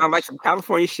don't sound like some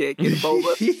California shit. Get a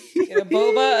boba. Get a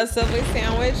boba, a Subway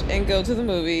sandwich, and go to the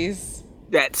movies.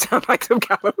 That sounds like some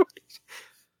California shit.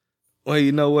 Well,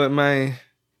 you know what, man?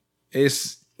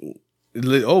 Shit,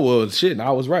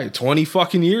 I was right. 20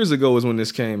 fucking years ago is when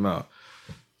this came out.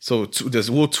 So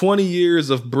 20 years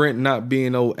of Brent not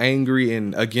being angry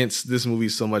and against this movie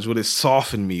so much, will it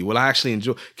soften me? Will I actually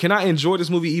enjoy? Can I enjoy this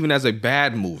movie even as a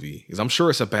bad movie? Because I'm sure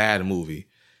it's a bad movie.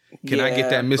 Can I get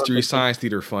that Mystery Science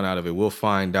Theater fun out of it? We'll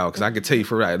find out. Because I can tell you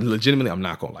legitimately, I'm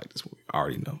not going to like this movie. I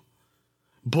already know.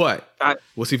 But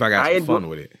we'll see if I got some fun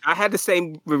with it. I had the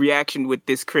same reaction with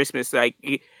this Christmas. Like,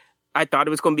 I thought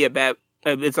it was going to be a bad.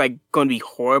 It's like going to be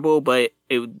horrible, but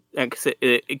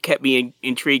it kept me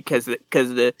intrigued because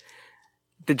the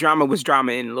drama was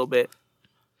drama in a little bit.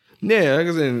 Yeah, like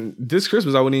I said, this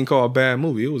Christmas I wouldn't even call it a bad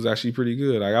movie. It was actually pretty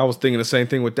good. Like, I was thinking the same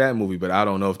thing with that movie, but I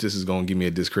don't know if this is going to give me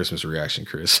a this Christmas reaction,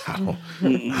 Chris. I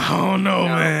don't know,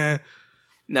 man.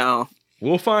 No.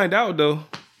 We'll find out, though.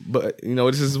 But,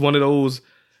 this is one of those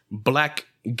black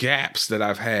gaps that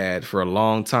I've had for a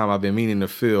long time. I've been meaning to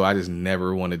fill. I've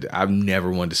never wanted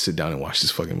to sit down and watch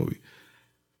this fucking movie.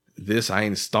 I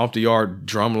ain't Stomp the Yard,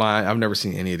 Drumline. I've never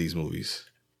seen any of these movies.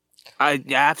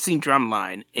 I've seen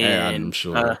Drumline. And, I'm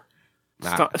sure.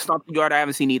 Stomp the Yard I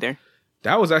haven't seen either.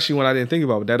 That was actually one I didn't think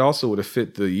about, but that also would have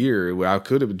fit the year. Where I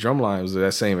could have. Drumline was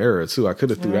that same era too. I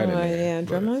could have threw that in there. Yeah,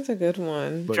 Drumline's a good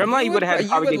one. Drumline, you would have had to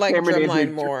probably like Cameron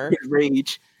Drumline more.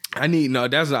 Rage. I need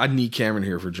Cameron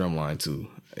here for Drumline too.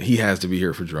 He has to be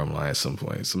here for Drumline at some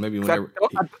point. So maybe whenever.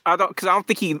 I don't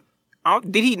think he.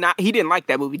 Did he not? He didn't like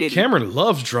that movie, did he? Cameron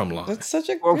loves Drumline. That's such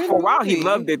a for a while movie. He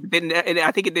loved it, and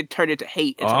I think it did turn into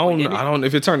hate. I don't.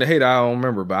 If it turned to hate, I don't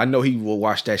remember. But I know he will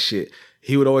watch that shit.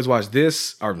 He would always watch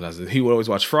this, or he would always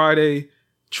watch Friday,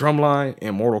 Drumline,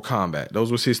 and Mortal Kombat.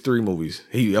 Those was his 3 movies.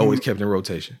 He always kept in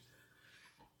rotation.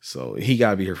 So he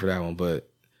gotta be here for that one. But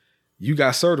You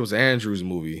Got Served was Andrew's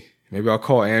movie. Maybe I'll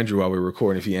call Andrew while we're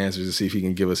recording if he answers to see if he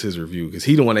can give us his review, because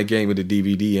he the one that gave me the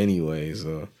DVD anyway.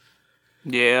 So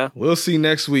yeah, we'll see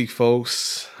next week,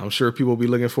 folks. I'm sure people will be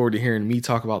looking forward to hearing me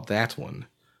talk about that one.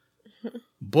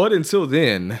 But until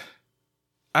then,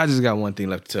 I just got one thing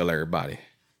left to tell everybody.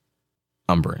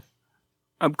 I'm Brent.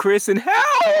 I'm Chris, and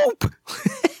help!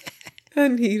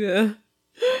 Anita.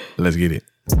 Let's get it.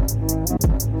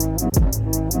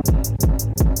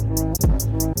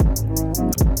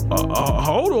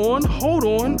 Hold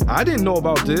on. I didn't know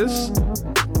about this.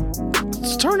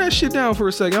 Let's turn that shit down for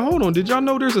a second. Hold on. Did y'all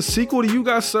know there's a sequel to You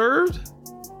Got Served?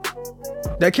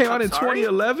 That came out in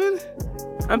 2011?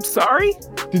 I'm sorry?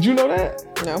 Did you know that?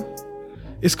 No.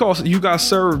 It's called You Got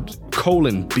Served,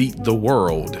 Beat the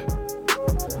World.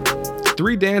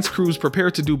 3 dance crews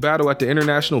prepare to do battle at the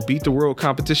International Beat the World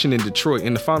competition in Detroit.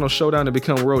 In the final showdown to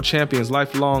become world champions,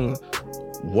 lifelong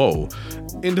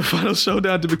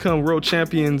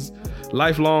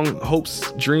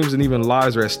hopes, dreams, and even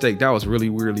lives are at stake. That was really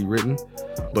weirdly written.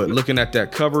 But looking at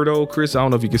that cover though, Chris, I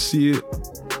don't know if you can see it.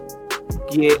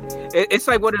 Yeah, it's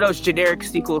like one of those generic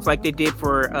sequels like they did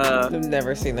for I've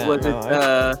never seen that. Was it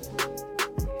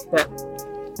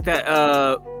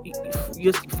that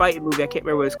fighting movie? I can't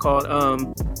remember what it's called.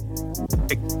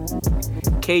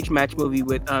 Cage match movie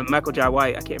with Michael Jai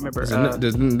White. I can't remember.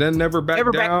 Never Back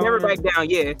Down. Never Back Down.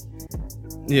 Yeah.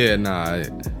 Yeah, nah.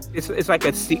 It's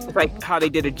like how they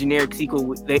did a generic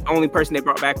sequel. The only person they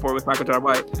brought back for was Michael Jai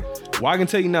White. Well, I can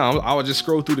tell you now. I would just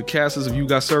scroll through the casts of You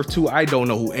Got Served 2. I don't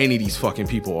know who any of these fucking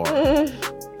people are.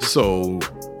 So,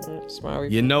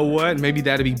 you know what? Maybe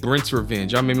that'll be Brent's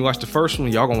revenge. Y'all made me watch the first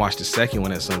one. Y'all gonna watch the second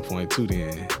one at some point too.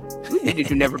 Then we need to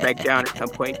do Never Back Down at some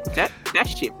point. That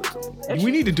shit.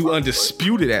 We need to do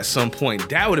Undisputed at some point.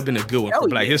 That would have been a good one for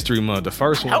Black History Month. The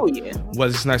first one. Hell yeah.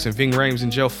 Was it nice and Ving Rhames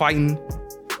and Joe fighting?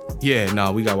 Yeah,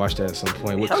 nah, we gotta watch that at some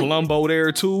point. With Columbo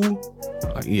there too.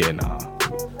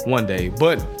 One day.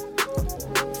 But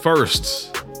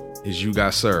first is You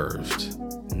Got Served.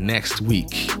 Next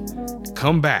week,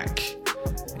 come back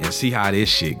and see how this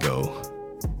shit go.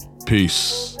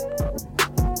 Peace.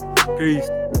 Peace.